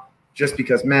now, just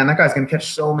because, man, that guy's going to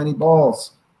catch so many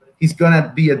balls. He's going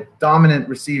to be a dominant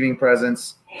receiving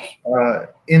presence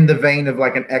in the vein of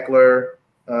like an Eckler,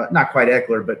 not quite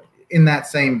Eckler, but in that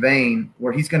same vein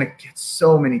where he's going to get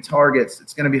so many targets.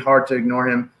 It's going to be hard to ignore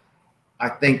him. I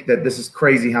think that this is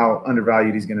crazy how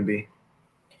undervalued he's going to be.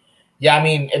 Yeah, I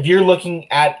mean, if you're looking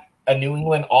at a New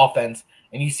England offense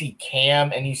and you see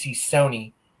Cam and you see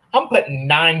Sony, I'm putting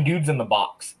 9 dudes in the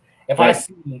box. If I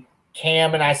see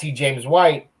Cam and I see James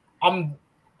White, I'm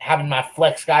having my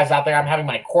flex guys out there. I'm having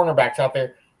my cornerbacks out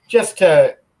there just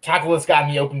to tackle this guy in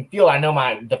the open field. I know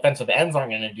my defensive ends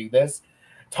aren't going to do this.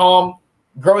 Tom,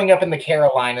 growing up in the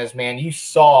Carolinas, man, you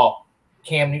saw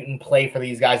Cam Newton play for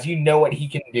these guys. You know what he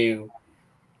can do.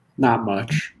 Not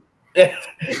much. I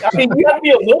mean, you have to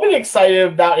be a little bit excited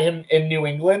about him in New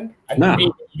England. No. Being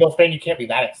an Eagles fan, you can't be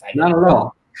that excited. Not at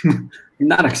all.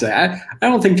 Not excited. I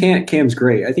don't think Cam's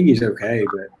great. I think he's okay,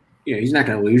 but he's not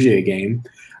going to lose you a game.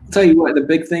 I'll tell you what, the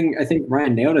big thing, I think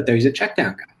Ryan nailed it there. He's a check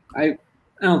down guy. I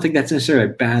don't think that's necessarily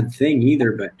a bad thing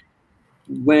either, but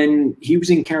when he was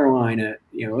in Carolina,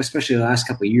 especially the last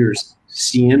couple of years,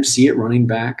 CMC at running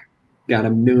back got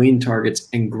 1 million targets,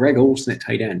 and Greg Olsen at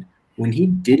tight end. When he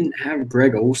didn't have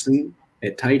Greg Olsen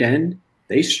at tight end,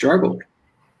 they struggled.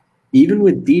 Even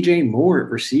with DJ Moore at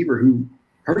receiver, who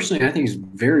personally I think is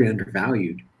very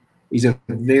undervalued. He's a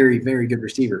very, very good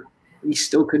receiver. He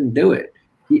still couldn't do it.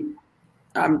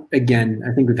 Again,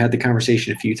 I think we've had the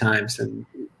conversation a few times, and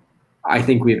I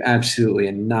think we've absolutely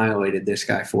annihilated this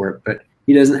guy for it. But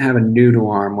he doesn't have a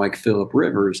noodle arm like Phillip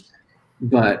Rivers,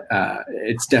 but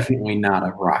it's definitely not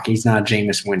a rock. He's not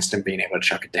Jameis Winston being able to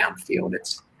chuck it downfield.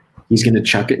 He's going to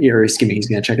chuck it, or he's going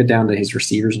to chuck it down to his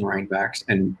receivers and running backs,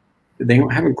 and they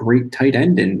don't have a great tight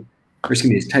end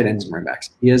his tight ends and running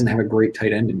backs. He doesn't have a great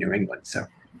tight end in New England. So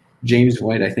James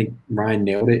White, I think Ryan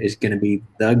nailed it, is going to be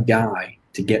the guy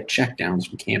to get checkdowns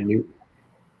from Cam Newton.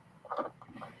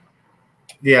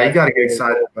 Yeah, you got to get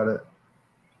excited about it.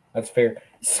 That's fair.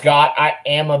 Scott, I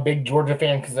am a big Georgia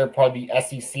fan because they're part of the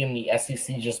SEC, and the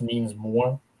SEC just means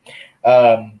more.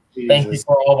 Thank you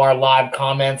for all of our live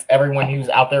comments. Everyone who's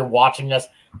out there watching us,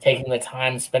 taking the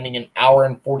time, spending an hour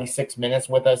and 46 minutes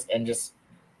with us, and just,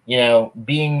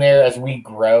 being there as we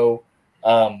grow.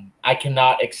 I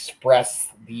cannot express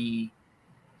the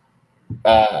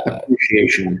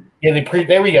appreciation. Yeah,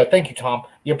 there we go. Thank you, Tom.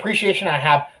 The appreciation I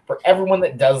have for everyone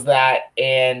that does that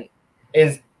and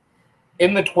is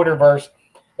in the Twitterverse,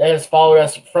 that has followed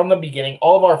us from the beginning,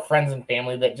 all of our friends and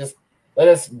family that just let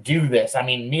us do this. I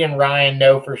mean, me and Ryan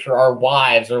know for sure our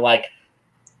wives are like,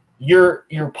 your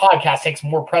podcast takes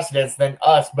more precedence than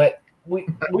us, but we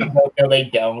both know they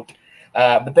don't.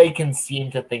 But they can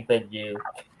seem to think they do.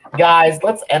 Guys,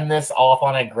 let's end this off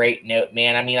on a great note,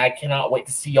 man. I mean, I cannot wait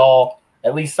to see y'all,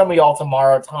 at least some of y'all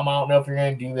tomorrow. Tom, I don't know if you're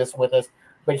going to do this with us.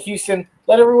 But Houston,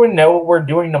 let everyone know what we're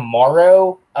doing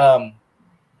tomorrow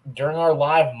during our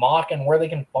live mock and where they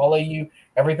can follow you,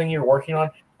 everything you're working on.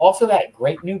 Also, that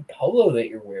great new polo that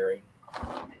you're wearing.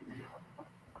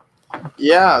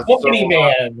 Yeah. Company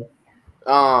man.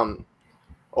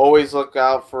 Always look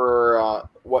out for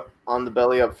what on the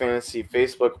Belly Up Fantasy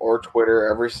Facebook or Twitter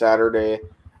every Saturday.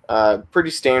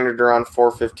 Pretty standard around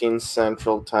 4:15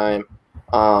 Central Time.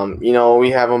 We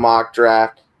have a mock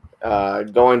draft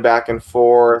going back and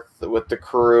forth with the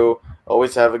crew.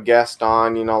 Always have a guest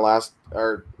on.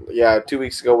 2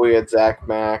 weeks ago we had Zach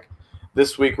Mack.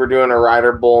 This week we're doing a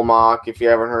Ryder Bowl mock. If you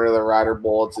haven't heard of the Ryder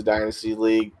Bowl, it's a dynasty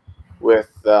league with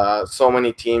so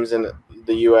many teams in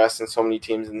the U.S. and so many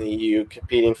teams in the EU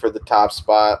competing for the top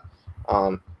spot.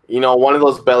 One of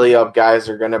those belly up guys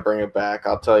are going to bring it back.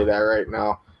 I'll tell you that right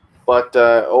now. But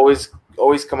always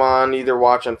come on, either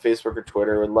watch on Facebook or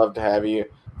Twitter. Would love to have you.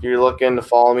 If you're looking to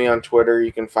follow me on Twitter,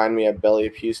 you can find me at Belly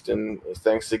Up Houston.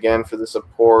 Thanks again for the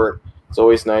support. It's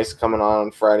always nice coming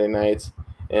on Friday nights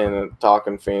and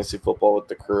talking fantasy football with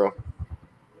the crew.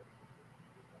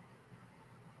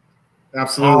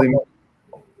 Absolutely.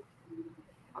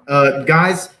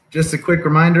 Guys, just a quick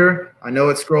reminder. I know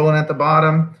it's scrolling at the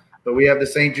bottom, but we have the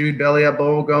St. Jude Belly Up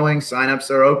Bowl going.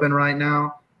 Signups are open right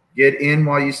now. Get in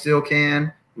while you still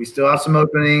can. We still have some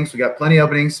openings. We got plenty of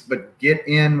openings, but get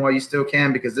in while you still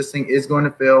can because this thing is going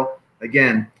to fill.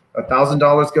 Again,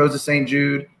 $1,000 goes to St.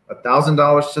 Jude,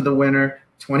 $1,000 to the winner,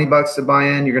 $20 to buy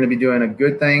in. You're going to be doing a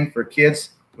good thing for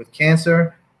kids with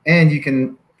cancer, and you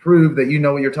can prove that you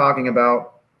know what you're talking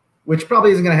about, which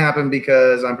probably isn't going to happen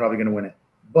because I'm probably going to win it.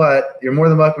 But you're more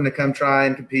than welcome to come try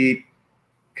and compete.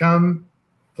 Come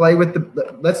play with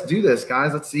let's do this,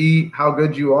 guys. Let's see how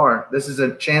good you are. This is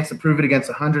a chance to prove it against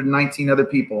 119 other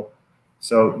people.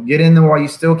 So get in there while you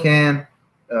still can.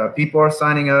 People are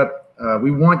signing up.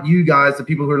 We want you guys, the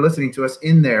people who are listening to us,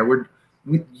 in there.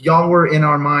 Y'all were in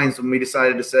our minds when we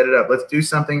decided to set it up. Let's do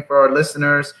something for our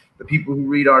listeners, the people who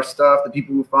read our stuff, the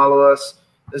people who follow us.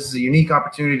 This is a unique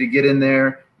opportunity to get in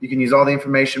there. You can use all the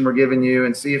information we're giving you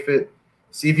and see if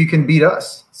you can beat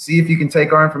us. See if you can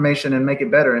take our information and make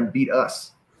it better and beat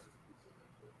us.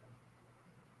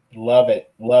 Love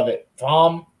it. Love it.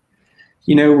 Tom?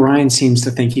 Ryan seems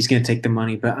to think he's going to take the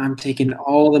money, but I'm taking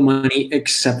all the money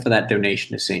except for that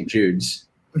donation to St. Jude's.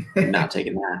 I'm not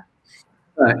taking that.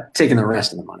 Taking the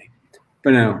rest of the money.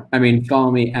 But no,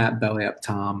 follow me at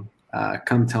BellyUpTom.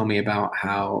 come tell me about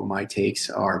how my takes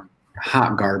are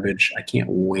hot garbage. I can't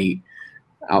wait.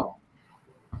 I'll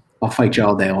fight you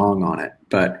all day long on it.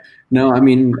 But no, I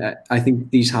mean, I think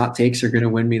these hot takes are going to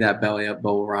win me that belly up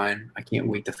bowl, Ryan. I can't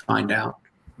wait to find out.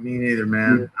 Me neither,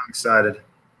 man. I'm excited.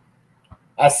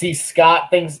 I see Scott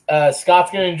thinks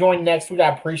Scott's going to join next week. I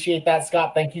appreciate that,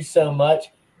 Scott. Thank you so much.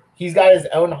 He's got his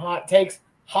own hot takes.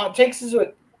 Hot takes is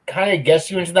what kind of gets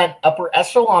you into that upper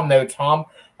echelon, though, Tom.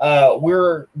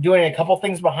 We're doing a couple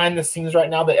things behind the scenes right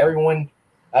now that everyone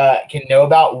can know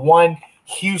about. One,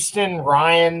 Houston,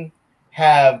 Ryan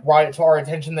have brought it to our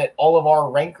attention that all of our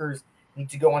rankers need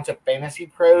to go onto Fantasy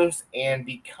Pros and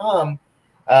become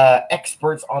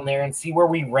experts on there and see where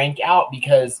we rank out,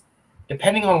 because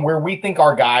depending on where we think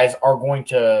our guys are going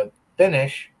to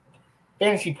finish,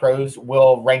 Fantasy Pros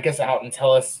will rank us out and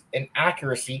tell us in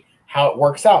accuracy how it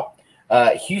works out.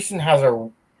 Houston has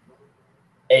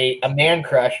a man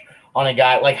crush on a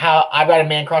guy, like how I've got a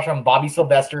man crush on Bobby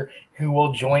Sylvester, who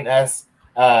will join us.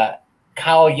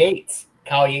 Kyle Yates.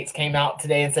 Kyle Yates came out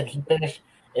today and said he finished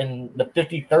in the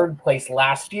 53rd place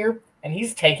last year, and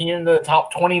he's taking it into the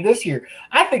top 20 this year.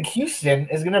 I think Houston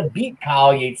is going to beat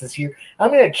Kyle Yates this year. I'm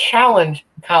going to challenge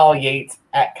Kyle Yates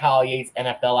at Kyle Yates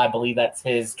NFL. I believe that's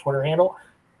his Twitter handle.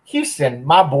 Houston,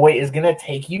 my boy, is going to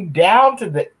take you down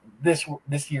to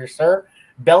this year, sir.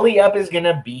 Belly Up is going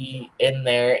to be in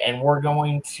there, and we're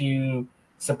going to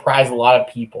surprise a lot of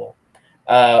people.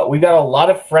 We've got a lot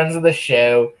of friends of the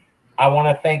show. I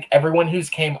want to thank everyone who's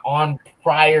came on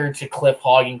prior to Cliff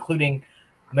Hogg, including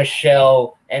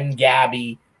Michelle and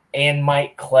Gabby and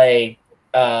Mike Clay.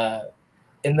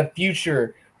 In the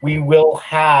future, we will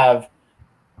have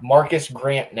Marcus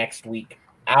Grant next week.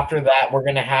 After that, we're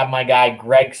going to have my guy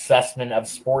Greg Sussman of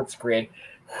Sports Grid,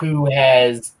 who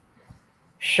has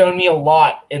shown me a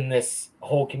lot in this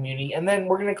whole community. And then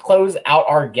we're going to close out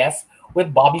our guests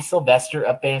with Bobby Sylvester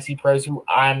of Fantasy Pros, who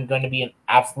I'm going to be an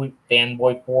absolute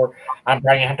fanboy for. I'm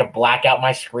probably going to have to black out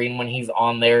my screen when he's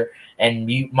on there and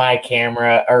mute my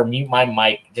camera or mute my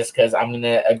mic, just because I'm going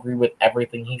to agree with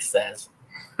everything he says.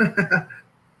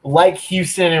 Like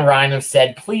Houston and Ryan have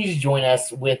said, please join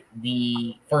us with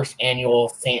the first annual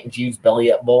St. Jude's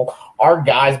Belly Up Bowl. Our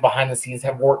guys behind the scenes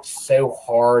have worked so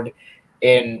hard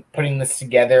in putting this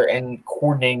together and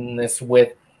coordinating this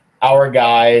with our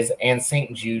guys and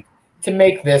St. Jude to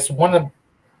make this one of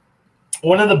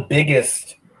the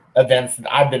biggest events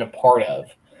that I've been a part of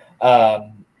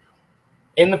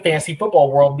in the fantasy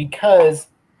football world, because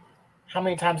how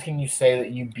many times can you say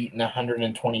that you've beaten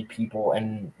 120 people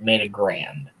and made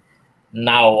 $1,000?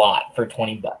 Not a lot for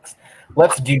 $20.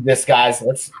 Let's do this, guys.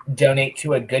 Let's donate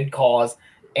to a good cause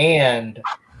and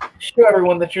show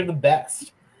everyone that you're the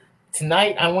best.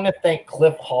 Tonight, I want to thank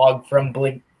Cliff Hogg from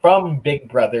Big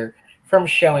Brother from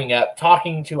showing up,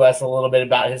 talking to us a little bit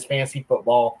about his fantasy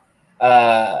football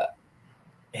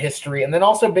history, and then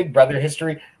also Big Brother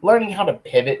history, learning how to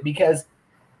pivot, because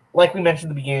like we mentioned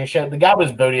at the beginning of the show, the guy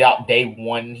was voted out day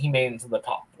one, and he made it into the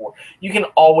top 4. You can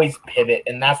always pivot,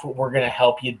 and that's what we're going to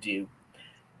help you do.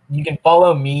 You can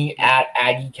follow me at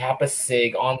Aggie Kappa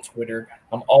Sig on Twitter.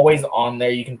 I'm always on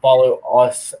there. You can follow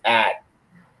us at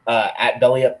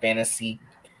Belly Up Fantasy.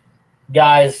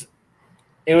 Guys,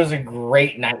 it was a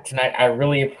great night tonight. I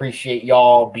really appreciate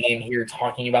y'all being here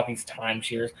talking about these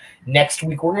timeshares. Next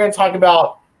week, we're going to talk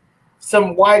about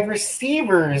some wide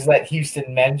receivers that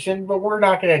Houston mentioned, but we're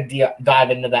not going to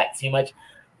dive into that too much.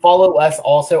 Follow us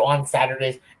also on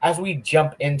Saturdays as we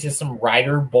jump into some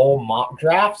Ryder Bowl mock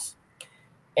drafts.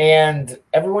 And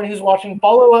everyone who's watching,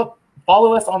 follow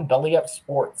us on Belly Up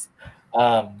Sports.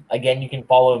 Again, you can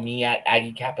follow me at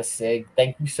Aggie Kappa Sig.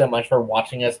 Thank you so much for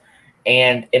watching us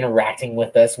and interacting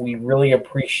with us. We really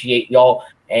appreciate y'all,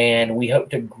 and we hope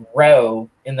to grow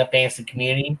in the fantasy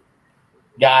community.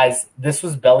 Guys, this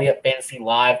was Belly Up Fantasy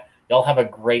Live. Y'all have a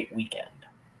great weekend.